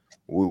down.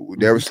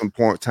 There were some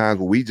times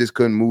where we just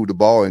couldn't move the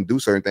ball and do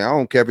certain things. I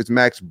don't care if it's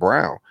Max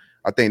Brown.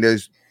 I think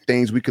there's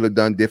things we could have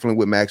done differently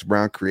with Max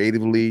Brown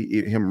creatively,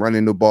 him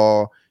running the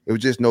ball. It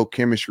was just no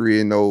chemistry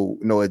and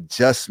no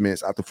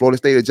adjustments. After Florida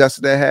State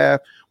adjusted that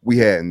half, we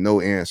had no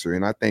answer.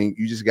 And I think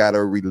you just got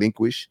to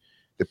relinquish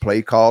the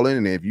play calling.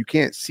 And if you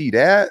can't see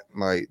that,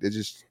 like, that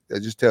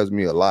just tells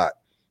me a lot.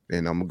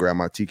 And I'm going to grab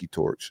my tiki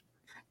torch.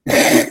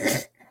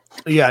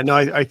 Yeah, no,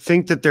 I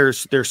think that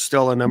there's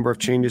still a number of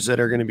changes that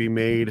are going to be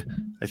made.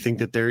 I think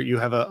that you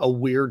have a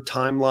weird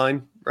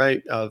timeline,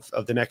 right, of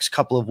the next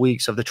couple of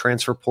weeks of the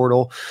transfer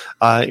portal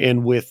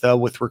and with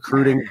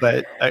recruiting.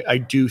 But I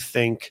do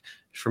think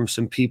from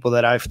some people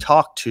that I've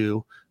talked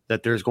to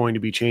that there's going to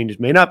be changes.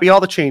 May not be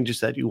all the changes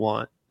that you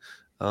want.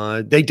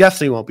 They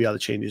definitely won't be all the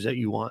changes that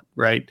you want,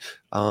 right?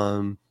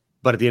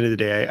 But at the end of the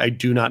day, I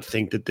do not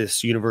think that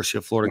this University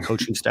of Florida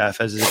coaching staff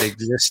as it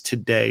exists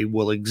today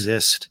will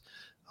exist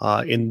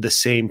in the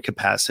same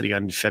capacity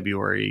on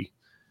February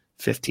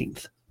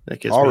 15th. That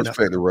gives All me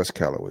respect to Russ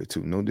Callaway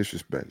too. No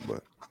disrespect,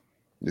 but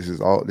this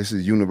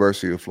is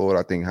University of Florida.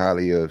 I think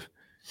highly of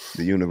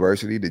the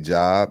university, the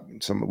job.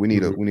 We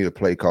need a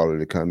play caller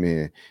to come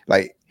in.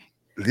 Like,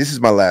 this is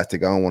my last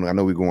take. I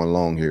know we're going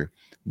long here,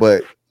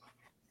 but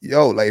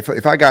like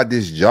if I got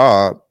this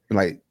job,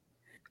 like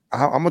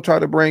I'm gonna try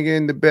to bring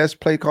in the best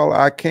play caller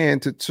I can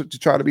to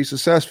try to be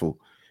successful,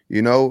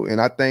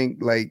 And I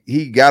think like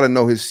he got to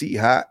know his seat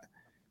hot.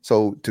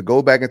 So to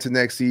go back into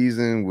next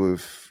season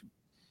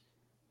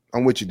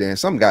I'm with you, Dan.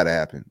 Something got to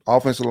happen.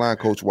 Offensive line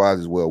coach wise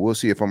as well. We'll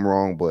see if I'm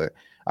wrong, but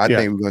I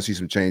think we're going to see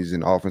some changes in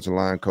the offensive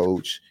line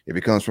coach. If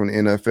it comes from the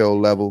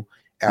NFL level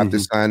after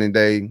signing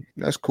day,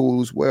 that's cool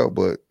as well.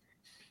 But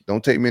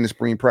don't take me into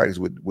spring practice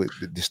with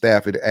the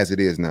staff as it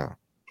is now.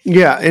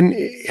 Yeah, and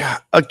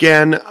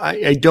again,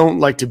 I don't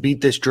like to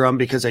beat this drum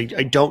because I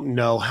don't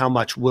know how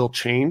much will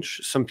change.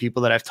 Some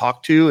people that I've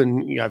talked to,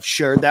 and I've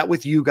shared that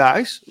with you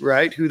guys,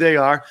 right, who they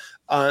are,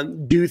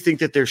 do think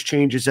that there's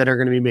changes that are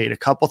going to be made. A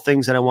couple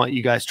things that I want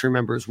you guys to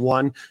remember is,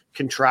 one,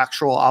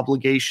 contractual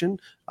obligation.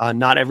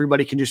 Not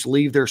everybody can just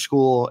leave their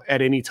school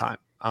at any time.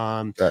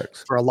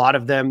 For a lot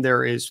of them,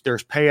 there's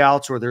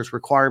payouts or there's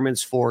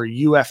requirements for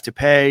you have to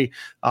pay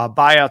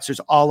buyouts.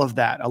 There's all of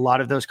that. A lot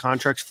of those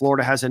contracts,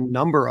 Florida has a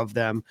number of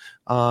them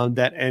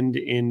that end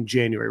in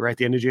January, right?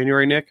 The end of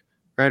January, Nick,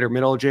 right? Or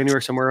middle of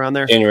January, somewhere around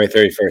there. January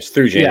 31st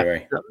through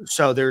January. Yeah.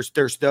 So there's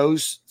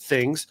those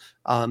things.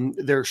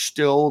 There's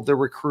still the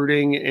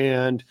recruiting,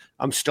 and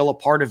I'm still a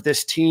part of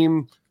this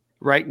team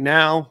right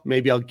now.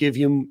 Maybe I'll give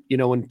you,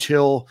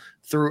 until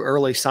through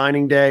early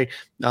signing day.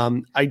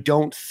 I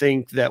don't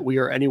think that we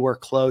are anywhere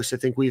close. I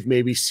think we've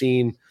maybe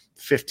seen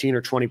 15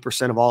 or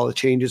 20% of all the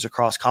changes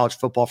across college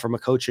football from a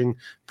coaching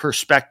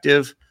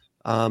perspective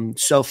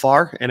so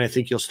far. And I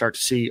think you'll start to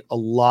see a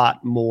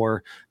lot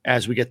more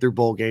as we get through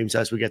bowl games,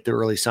 as we get through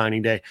early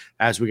signing day,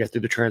 as we get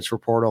through the transfer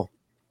portal.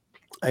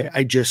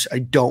 I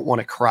don't want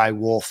to cry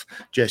wolf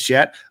just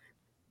yet.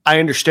 I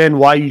understand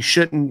why you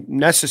shouldn't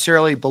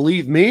necessarily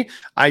believe me.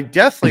 I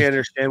definitely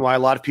understand why a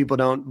lot of people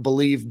don't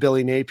believe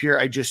Billy Napier.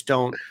 I just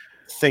don't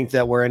think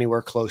that we're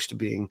anywhere close to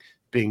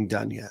being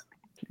done yet.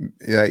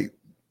 Yeah,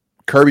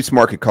 Kirby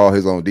Smart could call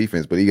his own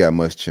defense, but he got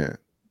Muschamp.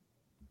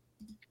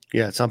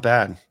 Yeah, it's not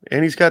bad.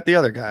 And he's got the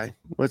other guy.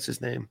 What's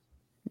his name?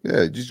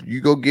 Yeah, just you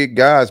go get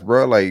guys,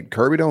 bro. Like,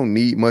 Kirby don't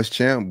need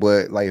Muschamp,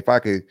 but like if I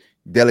could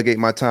delegate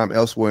my time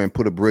elsewhere and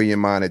put a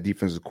brilliant mind at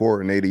defensive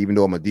coordinator, even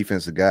though I'm a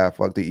defensive guy,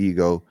 fuck the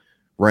ego.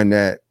 Run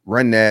that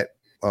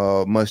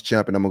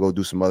Muschamp, and I'm gonna go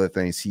do some other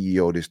things,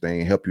 CEO this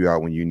thing, help you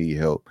out when you need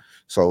help.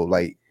 So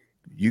like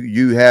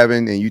you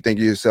having and you think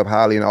of yourself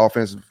highly in the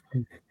offensive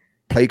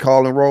play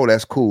calling role,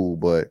 that's cool,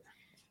 but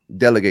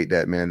delegate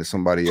that, man, to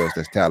somebody else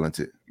that's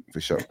talented for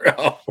sure.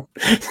 Bro.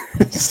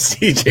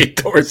 CJ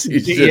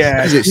Dorsey.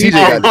 CJ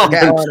got the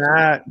caps.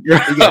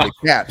 He got the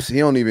caps. He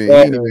ain't even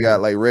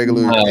got like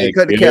regular. Hey,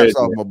 cut the caps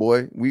off, my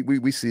boy.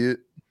 We see it.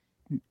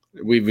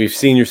 We've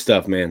seen your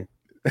stuff, man.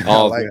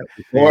 I'm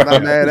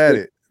not mad at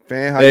it.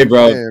 Hey,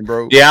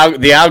 bro.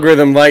 The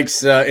algorithm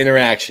likes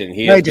interaction.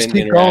 Just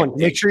keep going.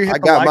 Make sure you. I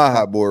got my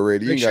hot board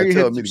ready. You ain't got to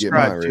tell me to get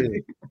mine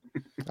ready.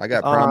 I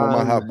got Prime on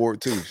my hot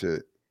board too.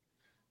 Shit.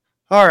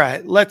 All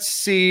right. Let's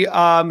see.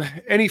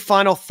 Any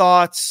final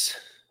thoughts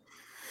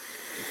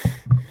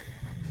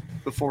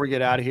before we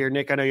get out of here,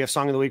 Nick? I know you have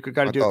Song of the Week. We've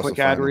got to do a quick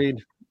ad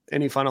read.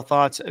 Any final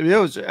thoughts? It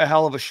was a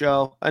hell of a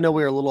show. I know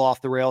we were a little off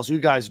the rails.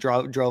 You guys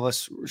drove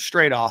us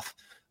straight off.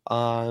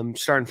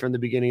 Starting from the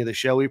beginning of the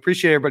show. We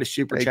appreciate everybody's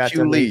super chat.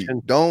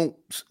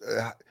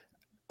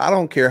 I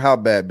don't care how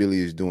bad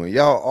Billy is doing.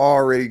 Y'all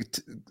already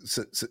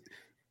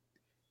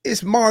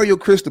it's Mario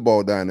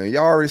Cristobal down there.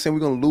 Y'all already saying we're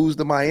gonna lose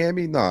to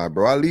Miami. Nah,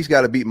 bro. I at least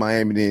got to beat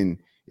Miami.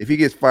 Then if he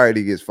gets fired,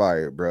 he gets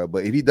fired, bro.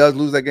 But if he does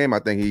lose that game, I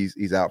think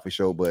he's out for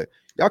sure. But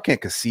y'all can't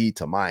concede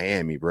to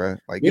Miami, bro.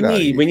 Like we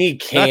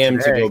need Cam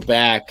to go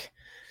back.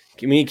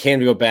 We need Cam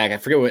to go back. I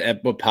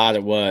forget what pod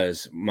it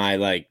was.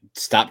 My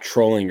stop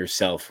trolling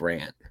yourself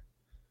rant.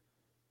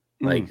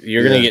 Like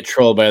you're gonna get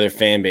trolled by other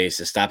fan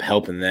bases. Stop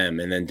helping them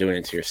and then doing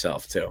it to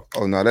yourself too.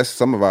 Oh no, that's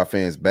some of our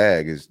fans'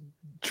 bag is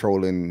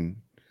trolling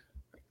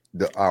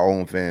our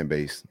own fan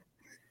base.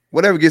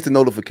 Whatever gets the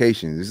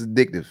notifications, it's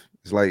addictive.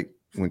 It's like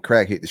when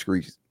crack hit the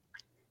streets.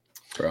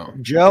 Bro.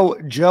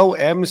 Joe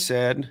M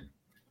said,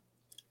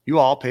 "You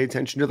all pay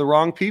attention to the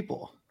wrong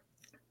people."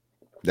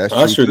 That's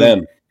us or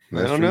them.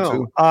 I don't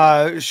know.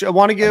 I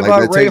want to give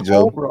Ray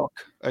Holbrook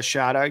a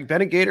shout out. Been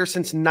a Gator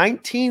since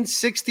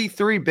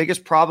 1963.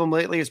 Biggest problem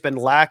lately has been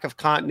lack of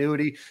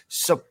continuity.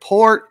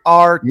 Support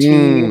our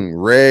team,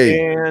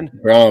 Ray. And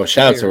bro,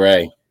 shout out to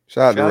Ray.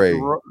 Shout out to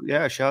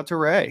Ray. Shout out to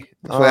Ray.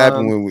 That's what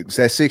happened when we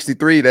said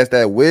 63. That's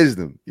that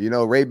wisdom.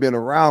 Ray been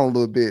around a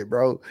little bit,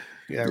 bro.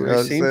 Yeah,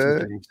 Ray's seen some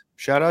things.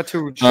 Shout out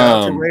to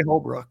Ray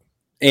Holbrook.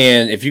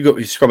 And if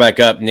you scroll back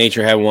up,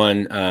 Nature had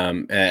one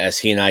as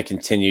he and I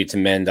continue to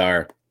mend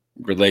our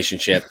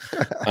relationship.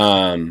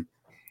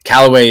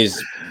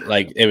 Callaway's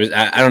like it was.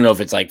 I don't know if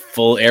it's like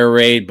full air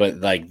raid, but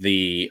like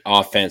the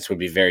offense would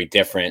be very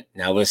different.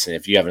 Now, listen,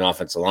 if you have an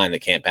offensive line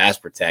that can't pass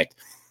protect,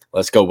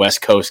 let's go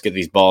West Coast. Get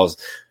these balls.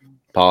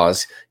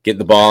 Pause. Get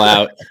the ball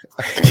out.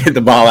 Get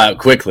the ball out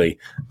quickly.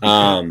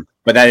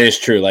 But that is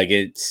true. Like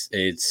it's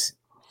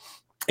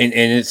and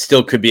it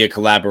still could be a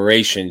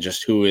collaboration.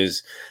 Just who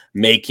is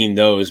making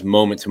those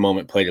moment to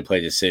moment, play to play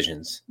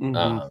decisions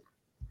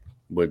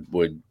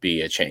would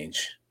be a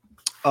change.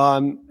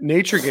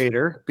 Nature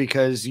Gator,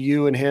 because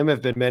you and him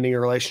have been mending a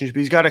relationship.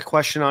 He's got a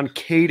question on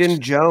Caden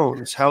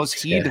Jones. How's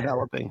he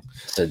developing?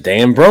 It's a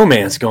damn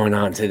bromance going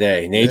on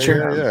today.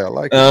 Nature, yeah, I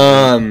like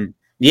it.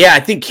 Yeah,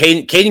 I think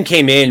Caden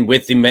came in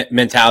with the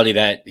mentality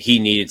that he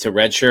needed to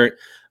redshirt,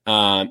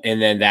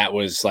 and then that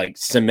was like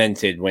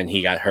cemented when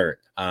he got hurt.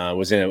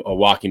 Was in a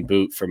walking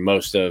boot for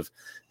most of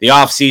the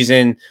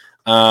offseason.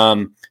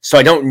 So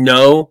I don't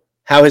know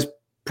how his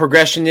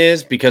progression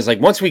is, because like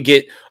once we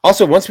get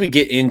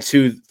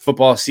into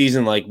football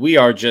season, like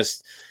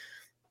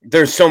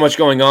there's so much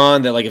going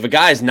on that like if a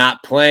guy's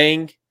not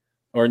playing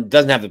or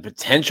doesn't have the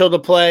potential to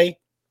play,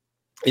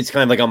 it's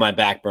kind of like on my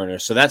back burner.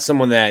 So that's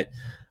someone that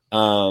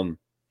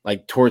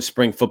like towards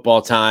spring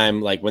football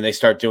time, like when they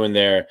start doing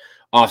their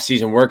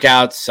off-season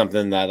workouts,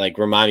 something that like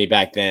remind me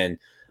back then.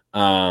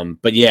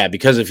 But yeah,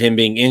 because of him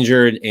being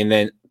injured and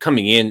then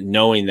coming in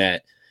knowing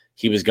that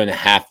he was going to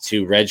have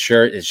to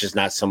redshirt, it's just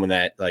not someone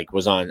that like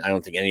was on, I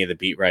don't think, any of the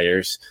beat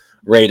writers'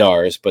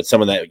 radars, but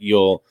someone that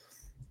you'll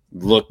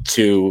look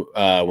to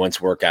once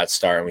workouts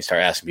start and we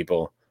start asking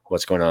people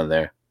what's going on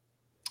there.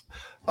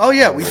 Oh,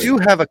 yeah, we do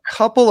have a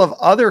couple of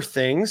other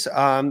things.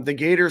 The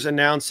Gators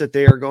announced that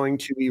they are going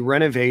to be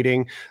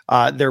renovating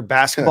their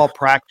basketball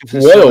practice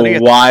facility.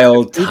 What a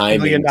wild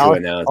timing to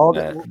announce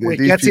that.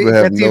 These people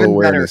have no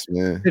awareness,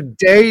 man.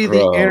 Today,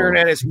 the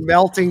internet is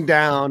melting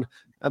down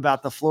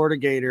about the Florida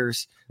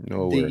Gators.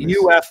 The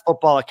UF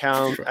football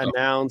account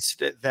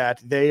announced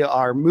that they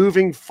are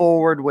moving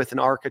forward with an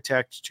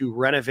architect to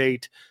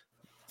renovate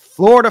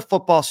Florida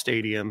football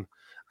stadium.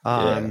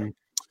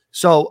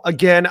 So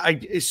again,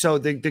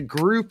 the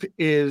group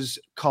is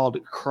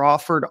called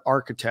Crawford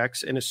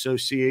Architects in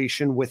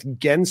association with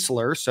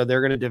Gensler. So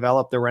they're going to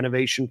develop the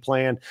renovation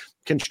plan,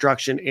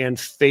 construction, and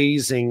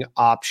phasing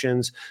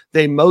options.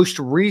 They most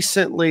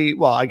recently,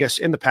 well, I guess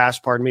in the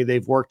past,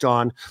 they've worked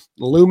on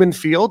Lumen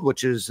Field,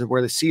 which is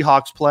where the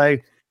Seahawks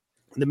play,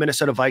 the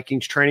Minnesota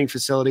Vikings training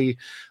facility,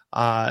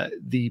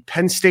 the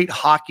Penn State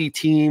hockey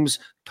teams,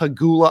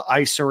 Pagula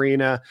Ice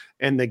Arena,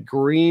 and the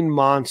Green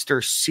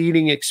Monster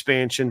seating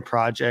expansion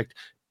project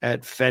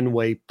at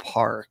Fenway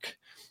Park.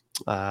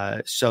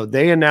 So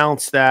they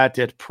announced that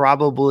at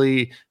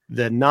probably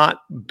the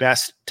not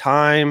best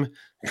time.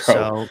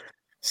 So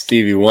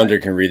Stevie Wonder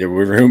can read a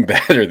room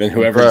better than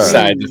whoever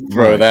decided to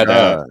throw that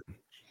out.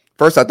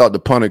 First, I thought the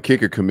punter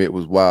kicker commit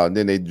was wild, and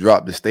then they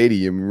dropped the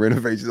stadium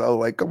renovations. I was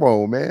like, "Come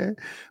on, man!"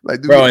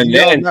 Like, bro, and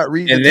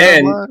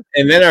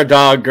then our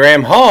dog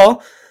Graham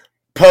Hall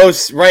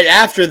posts right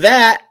after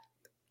that,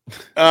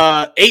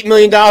 $8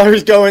 million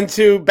going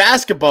to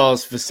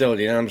basketball's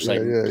facility, and I'm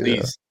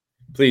just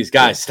please,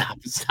 guys,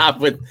 stop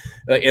with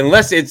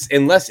unless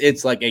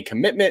it's like a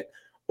commitment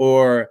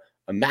or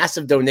a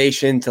massive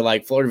donation to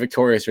like Florida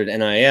Victorious or the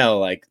NIL.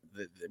 Like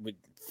the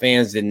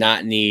fans did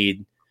not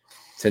need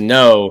to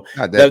know.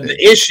 The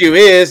issue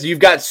is you've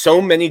got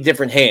so many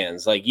different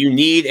hands. Like you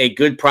need a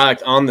good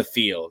product on the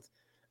field,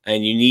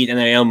 and you need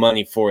NIL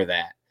money for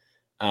that.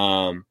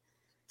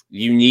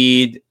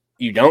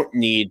 You don't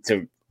need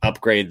to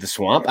upgrade the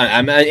swamp.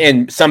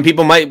 And some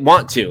people might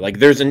want to. Like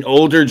there's an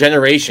older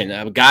generation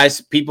of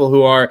guys, people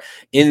who are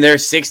in their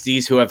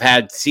 60s who have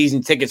had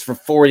season tickets for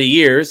 40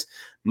 years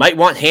might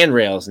want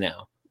handrails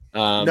now.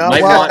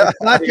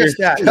 It's not just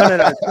that. No,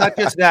 it's not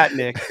just that,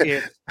 Nick.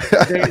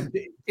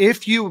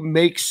 If you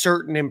make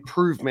certain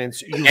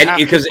improvements,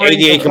 because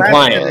ADA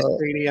compliant,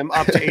 stadium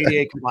up to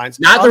ADA compliance,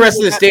 not the rest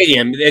of the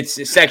stadium.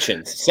 It's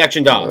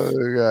sectioned off.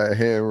 God,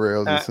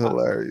 handrails is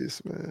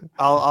hilarious, man.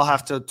 I'll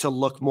have to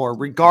look more.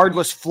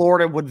 Regardless,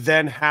 Florida would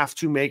then have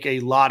to make a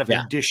lot of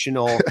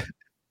additional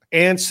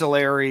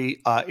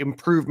ancillary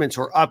improvements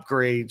or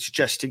upgrades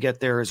just to get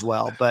there as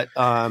well. But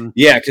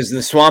because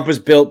the swamp was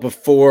built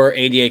before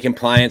ADA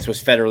compliance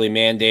was federally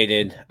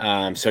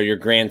mandated, so you're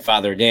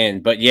grandfathered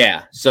in. But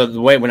so the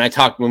way when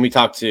we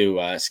talked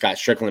to Scott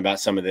Strickland about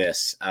some of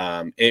this,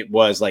 it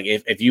was like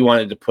if you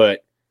wanted to put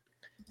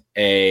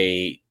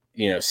a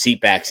seat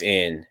backs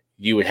in,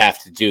 you would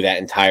have to do that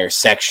entire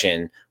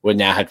section would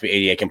now have to be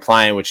ADA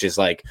compliant, which is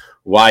like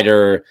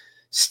wider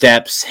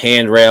steps,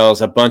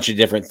 handrails, a bunch of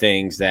different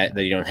things that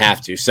you don't have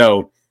to.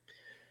 So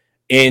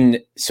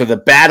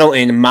the battle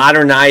in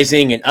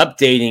modernizing and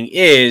updating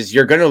is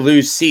you're going to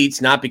lose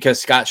seats, not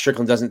because Scott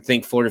Strickland doesn't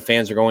think Florida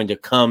fans are going to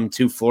come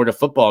to Florida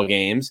football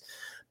games,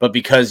 but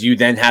because you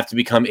then have to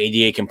become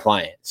ADA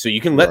compliant. So you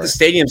can let the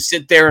stadium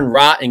sit there and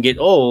rot and get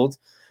old,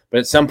 but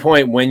at some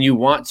point when you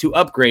want to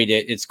upgrade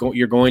it,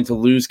 you're going to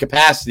lose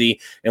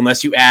capacity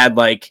unless you add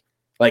like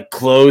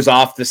close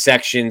off the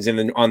sections on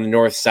the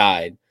north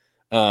side.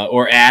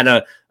 or add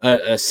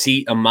a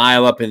seat a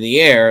mile up in the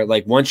air.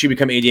 Like once you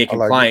become ADA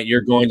compliant,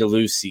 you're going to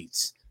lose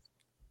seats.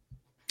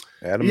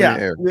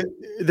 Yeah,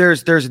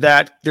 there's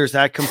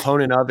that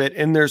component of it,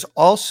 and there's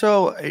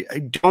also I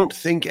don't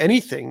think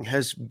anything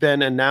has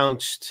been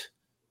announced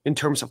in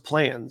terms of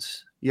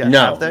plans yet.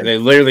 No, they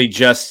literally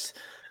just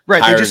they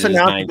just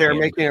announced that they're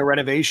making a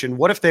renovation.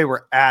 What if they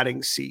were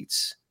adding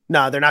seats?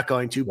 No, they're not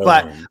going to.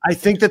 But I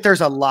think that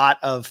there's a lot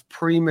of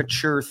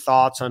premature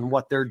thoughts on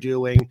what they're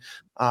doing.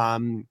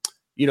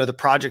 The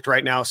project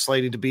right now is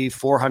slated to be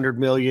 $400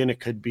 million. It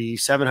could be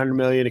 $700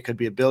 million. It could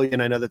be $1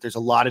 billion. I know that there's a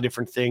lot of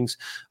different things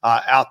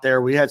out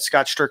there. We had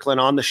Scott Strickland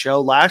on the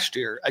show last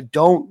year. I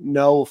don't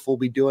know if we'll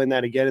be doing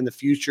that again in the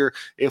future.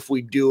 If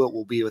we do, it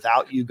will be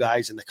without you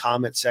guys in the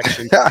comment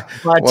section. But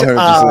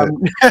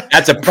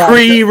that's a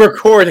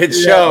pre-recorded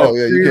show.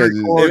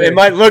 It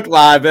might look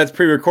live, but that's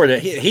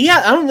pre-recorded.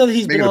 I don't know that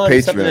he's been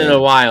on something in a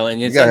while,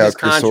 and it's in his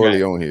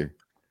contract. On here.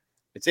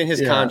 It's in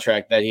his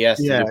contract that he has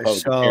to do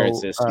public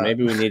appearances. So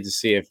maybe we need to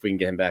see if we can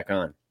get him back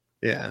on.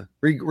 Yeah.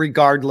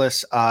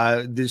 Regardless,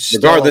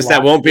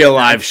 that won't be a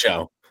live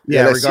show.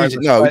 Yeah. We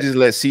just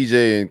let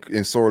CJ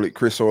and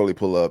Chris Sorley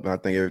pull up, and I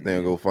think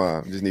everything will go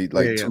fine. Just need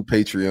two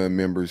Patreon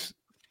members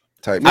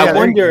type. I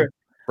wonder.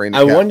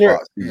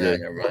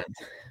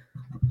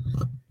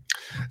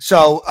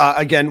 So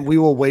again, we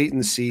will wait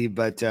and see,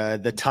 but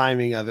the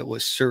timing of it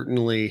was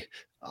certainly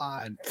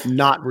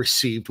not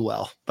received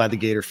well by the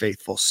Gator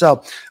faithful.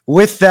 So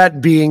with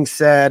that being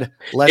said,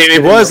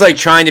 it was like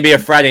trying to be a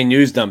Friday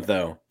news dump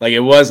though. Like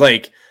it was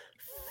like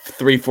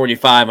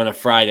 3:45 on a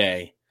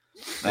Friday.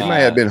 They might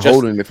have been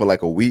holding it for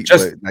like a week.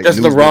 Just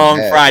the wrong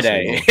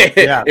Friday.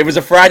 So. It was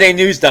a Friday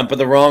news dump, but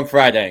the wrong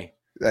Friday.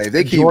 Like, if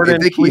they keep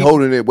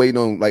holding it, waiting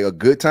on like a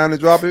good time to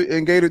drop it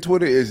in Gator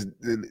Twitter, it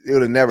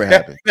would have never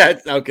happened.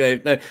 That's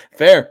okay.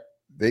 Fair.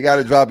 They got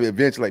to drop it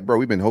eventually. Like, bro,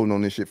 we've been holding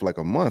on this shit for like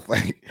a month.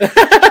 Like,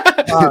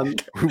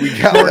 we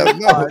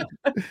got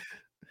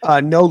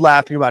no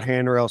laughing about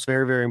handrails.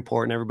 Very, very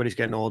important. Everybody's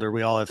getting older.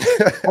 We all have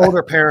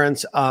older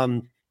parents.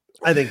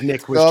 I think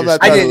Nick was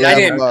I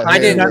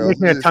didn't not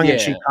making a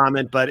tongue-in-cheek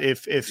comment, but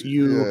if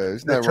you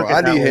it's not wrong.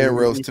 I need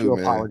handrails too,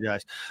 man.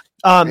 Apologize.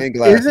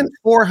 Isn't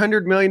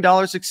 $400 million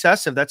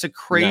excessive? That's a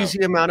crazy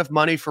amount of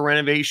money for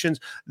renovations.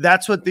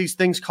 That's what these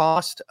things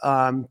cost.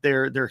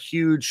 They're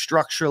huge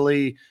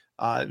structurally.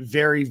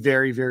 Very,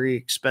 very, very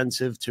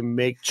expensive to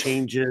make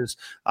changes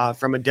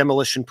from a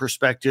demolition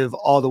perspective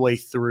all the way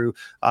through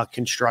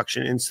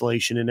construction,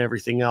 installation, and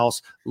everything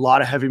else. A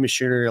lot of heavy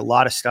machinery, a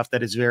lot of stuff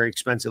that is very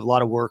expensive, a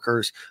lot of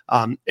workers.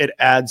 It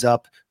adds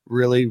up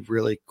really,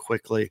 really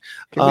quickly.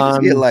 Can we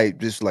just get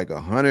like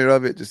 100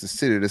 of it just to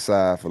sit it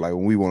aside for like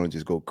when we want to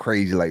just go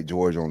crazy like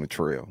George on the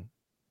trail?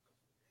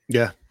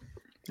 Yeah.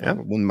 I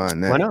wouldn't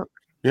mind that. Why not?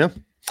 Yeah.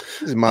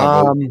 This is my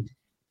vote.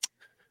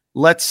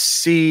 Let's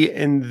see.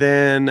 And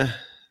then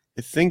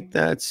I think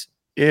that's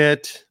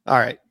it. All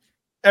right.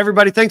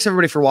 Everybody, thanks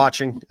everybody for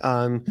watching.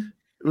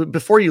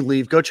 Before you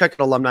leave, go check out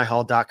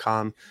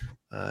alumnihall.com.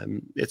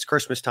 It's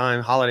Christmas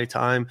time, holiday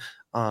time.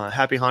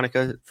 Happy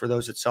Hanukkah for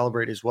those that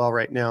celebrate as well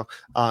right now.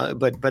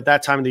 But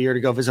that time of the year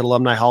to go visit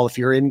Alumni Hall. If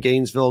you're in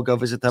Gainesville, go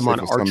visit them on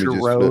Archer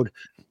Road,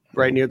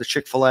 right near the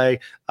Chick-fil-A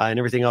and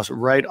everything else,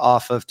 right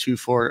off of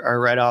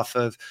right off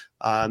of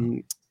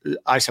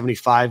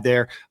I-75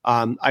 there.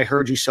 I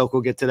heard you, Silk.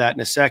 We'll get to that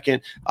in a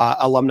second.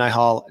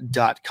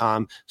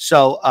 Alumnihall.com.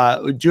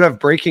 So we do have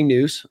breaking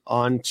news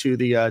on to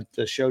the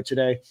show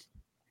today.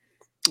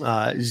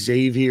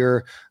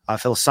 Xavier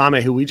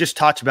Filisame, who we just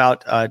talked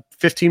about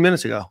 15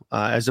 minutes ago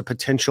as a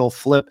potential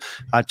flip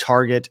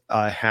target,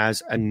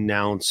 has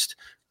announced.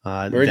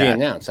 Where did he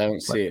announce? I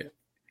don't see it.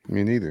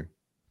 Me neither.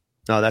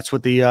 No, that's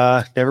what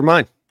never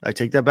mind. I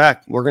take that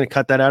back. We're going to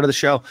cut that out of the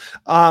show.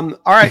 All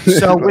right.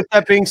 So with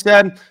that being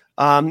said,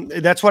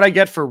 that's what I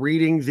get for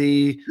reading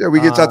the. Yeah,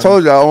 I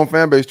told you our own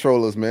fan base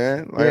trollers,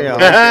 man.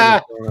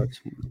 That's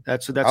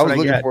I was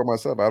looking for it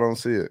myself. I don't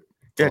see it.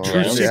 Yeah,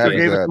 True Secret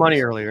gave us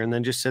money earlier and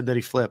then just said that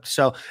he flipped.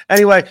 So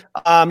anyway,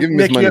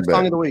 Nick, you have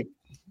song of the week.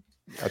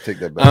 I'll take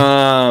that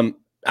back.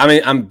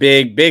 I'm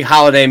big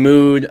holiday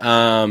mood.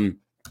 I'm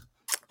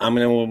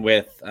gonna go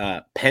with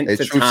Pentatonics. Hey,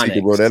 True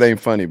Secret, bro, that ain't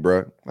funny, bro.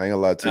 I ain't gonna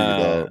lie to you,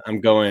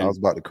 dog. I was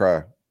about to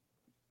cry.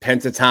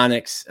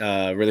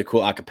 Pentatonics, really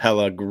cool a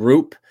cappella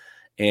group,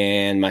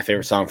 and my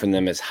favorite song from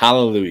them is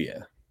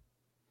Hallelujah.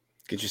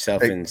 Get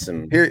yourself in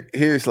some.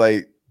 Here's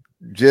like.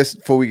 Just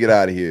before we get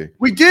out of here,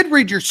 we did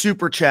read your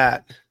super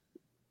chat.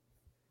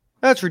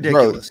 That's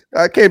ridiculous.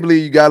 Bro, I can't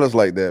believe you got us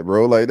like that,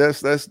 bro. Like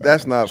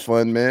that's not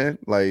fun, man.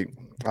 Like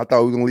I thought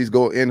we were gonna at least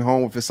go in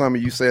home for some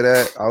of you say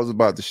that. I was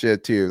about to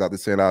shed tears after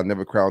saying I'll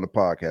never cry on the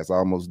podcast. I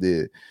almost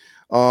did.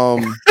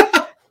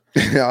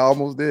 I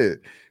almost did.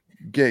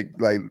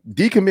 Get like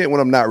decommit when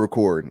I'm not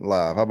recording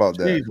live. How about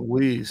that? Jeez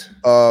Louise.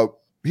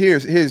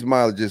 Here's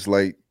my just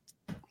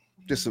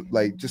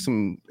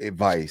some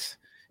advice.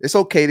 It's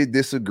okay to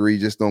disagree.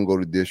 Just don't go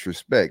to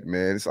disrespect,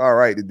 man. It's all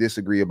right to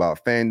disagree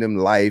about fandom,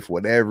 life,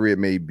 whatever it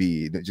may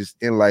be, just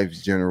in life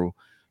in general.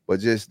 But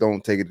just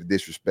don't take it to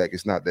disrespect.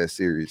 It's not that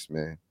serious,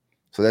 man.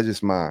 So that's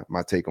just my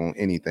take on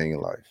anything in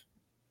life.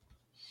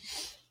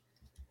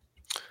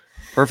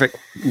 Perfect.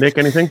 Nick,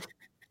 anything?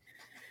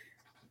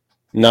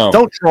 No.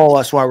 Don't troll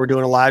us while we're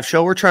doing a live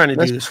show. We're trying to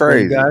do this for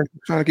you crazy. guys. I'm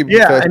trying to keep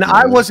Yeah, and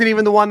I wasn't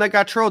even the one that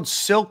got trolled.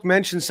 Silk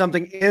mentioned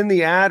something in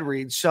the ad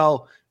read,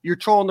 so you're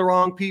trolling the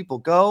wrong people.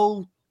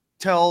 Go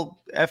tell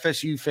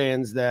FSU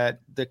fans that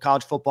the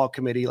college football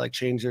committee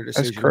changed their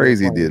decision. That's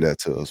crazy. He did that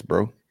to us,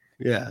 bro.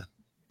 Yeah,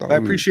 I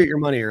appreciate your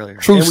money earlier.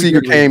 Truth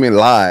Seeker came and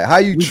lied. How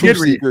you Truth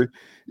Seeker?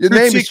 Your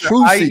name is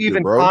Truth Seeker, I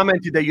even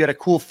commented that you had a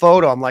cool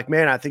photo. I'm like,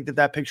 man, I think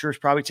that picture is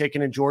probably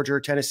taken in Georgia or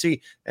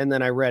Tennessee, and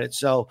then I read it.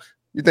 So.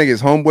 You think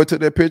his homeboy took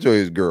that picture or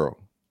his girl?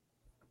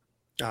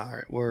 All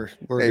right, we're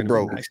hey,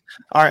 bro. Nice.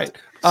 All right,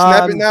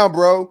 snap it now,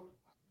 bro.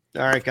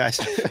 All right, guys.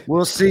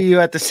 We'll see you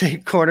at the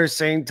same corner,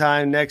 same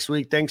time next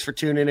week. Thanks for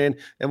tuning in,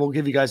 and we'll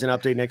give you guys an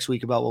update next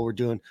week about what we're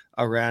doing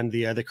around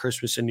the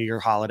Christmas and New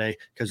Year holiday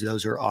because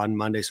those are on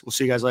Mondays. We'll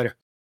see you guys later.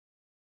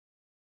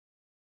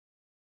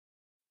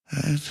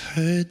 I've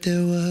heard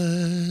there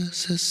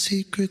was a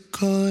secret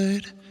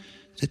chord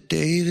that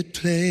David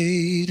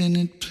played and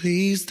it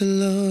pleased the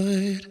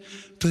Lord.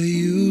 But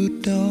you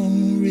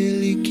don't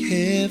really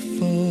care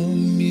for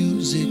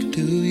music,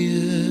 do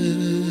you?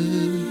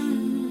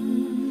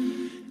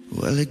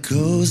 Well, it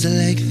goes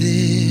like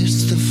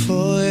this: the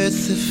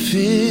fourth, the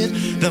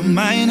fifth, the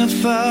minor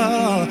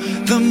fall,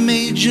 the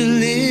major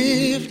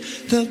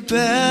lift, the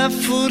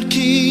baffled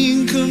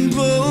king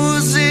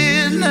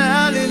composing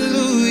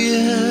hallelujah,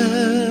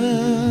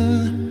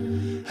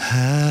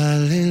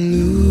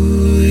 hallelujah,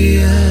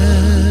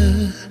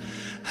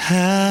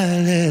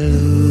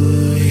 hallelujah.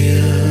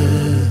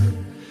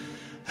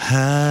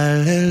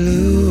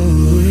 Hallelujah,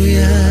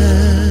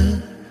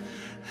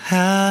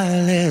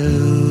 hallelujah.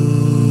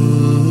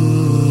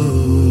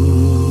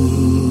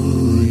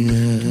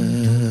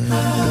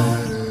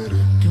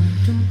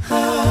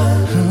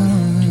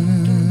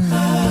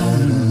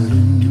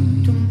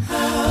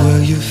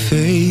 Well, your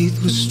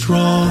faith was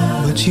strong,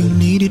 but you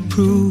needed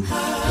proof.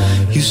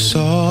 You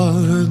saw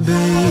her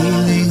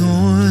bathing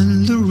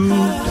on the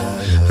roof,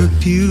 her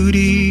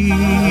beauty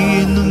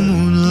in the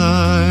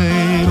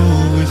moonlight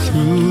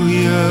overthrew you.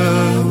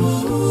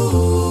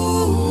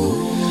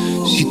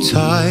 She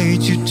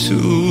tied you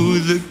to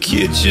the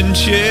kitchen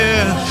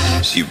chair,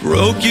 she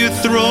broke your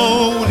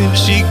throat and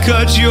she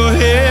cut your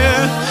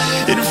hair,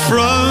 and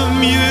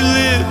from your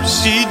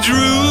lips she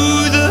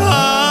drew the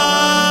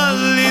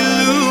hallelujah,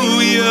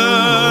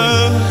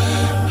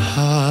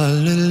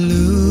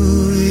 hallelujah,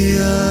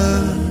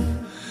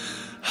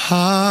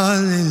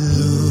 hallelujah,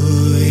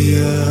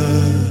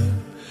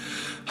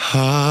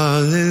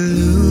 hallelujah,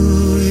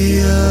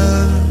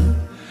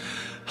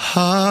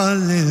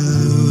 hallelujah.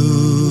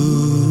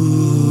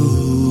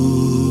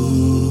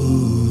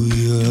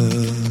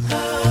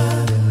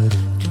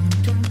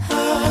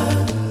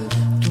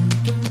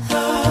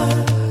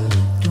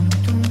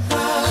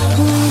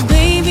 Oh,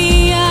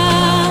 baby,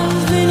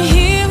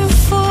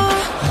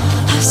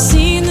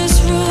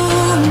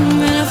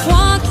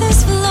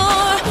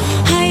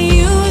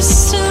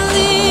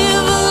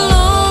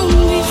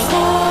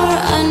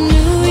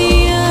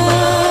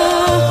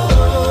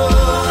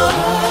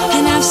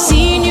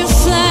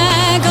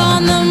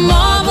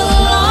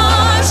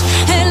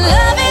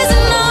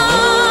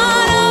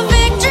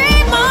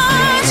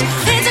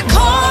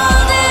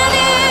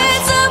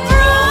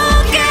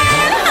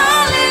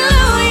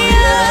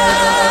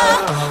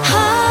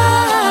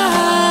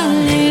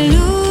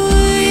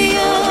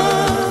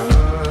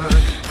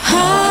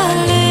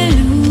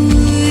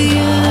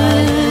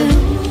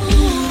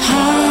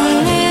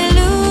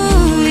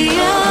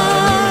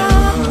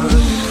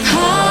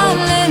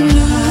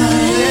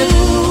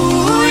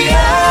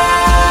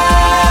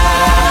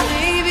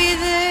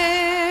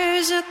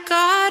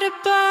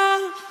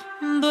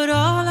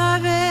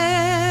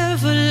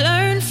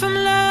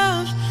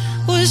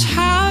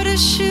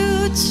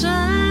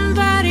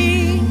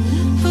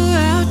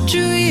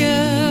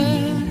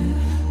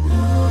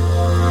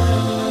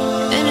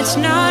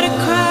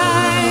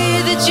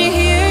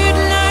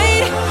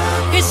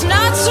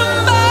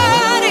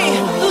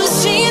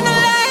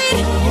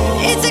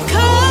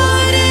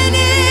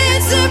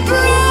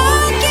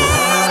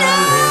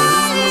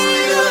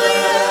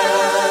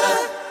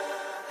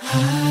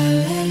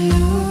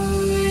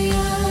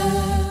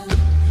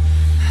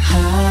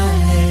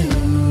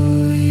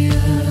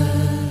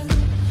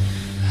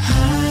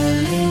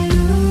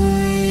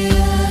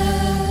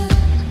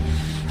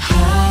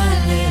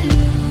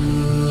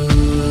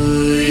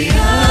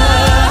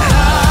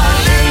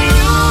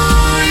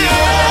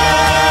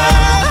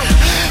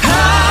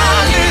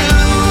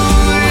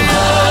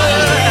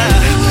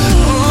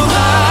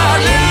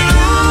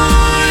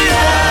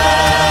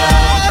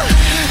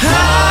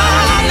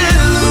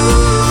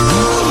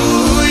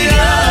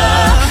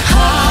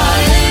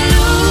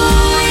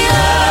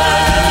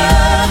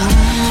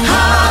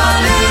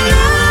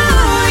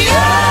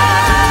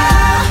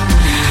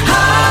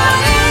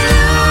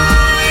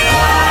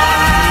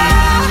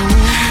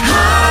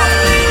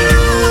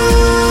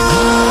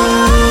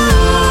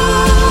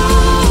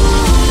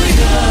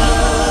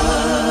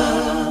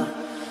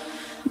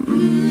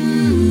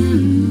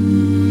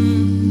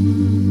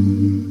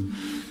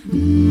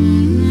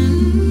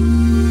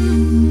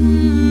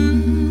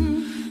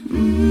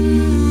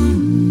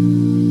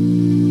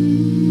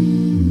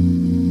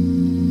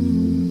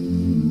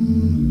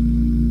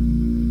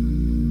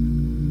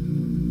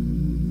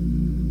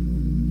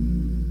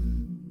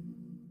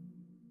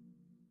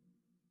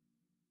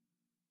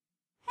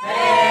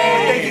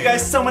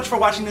 much for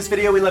watching this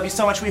video. We love you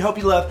so much. We hope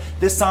you love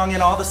this song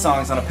and all the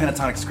songs on A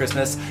Pentatonics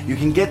Christmas. You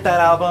can get that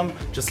album.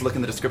 Just look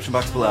in the description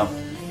box below.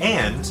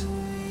 And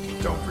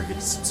don't forget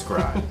to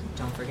subscribe.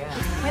 Don't forget.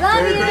 We love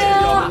you. Merry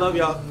Christmas, y'all. We love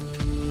y'all.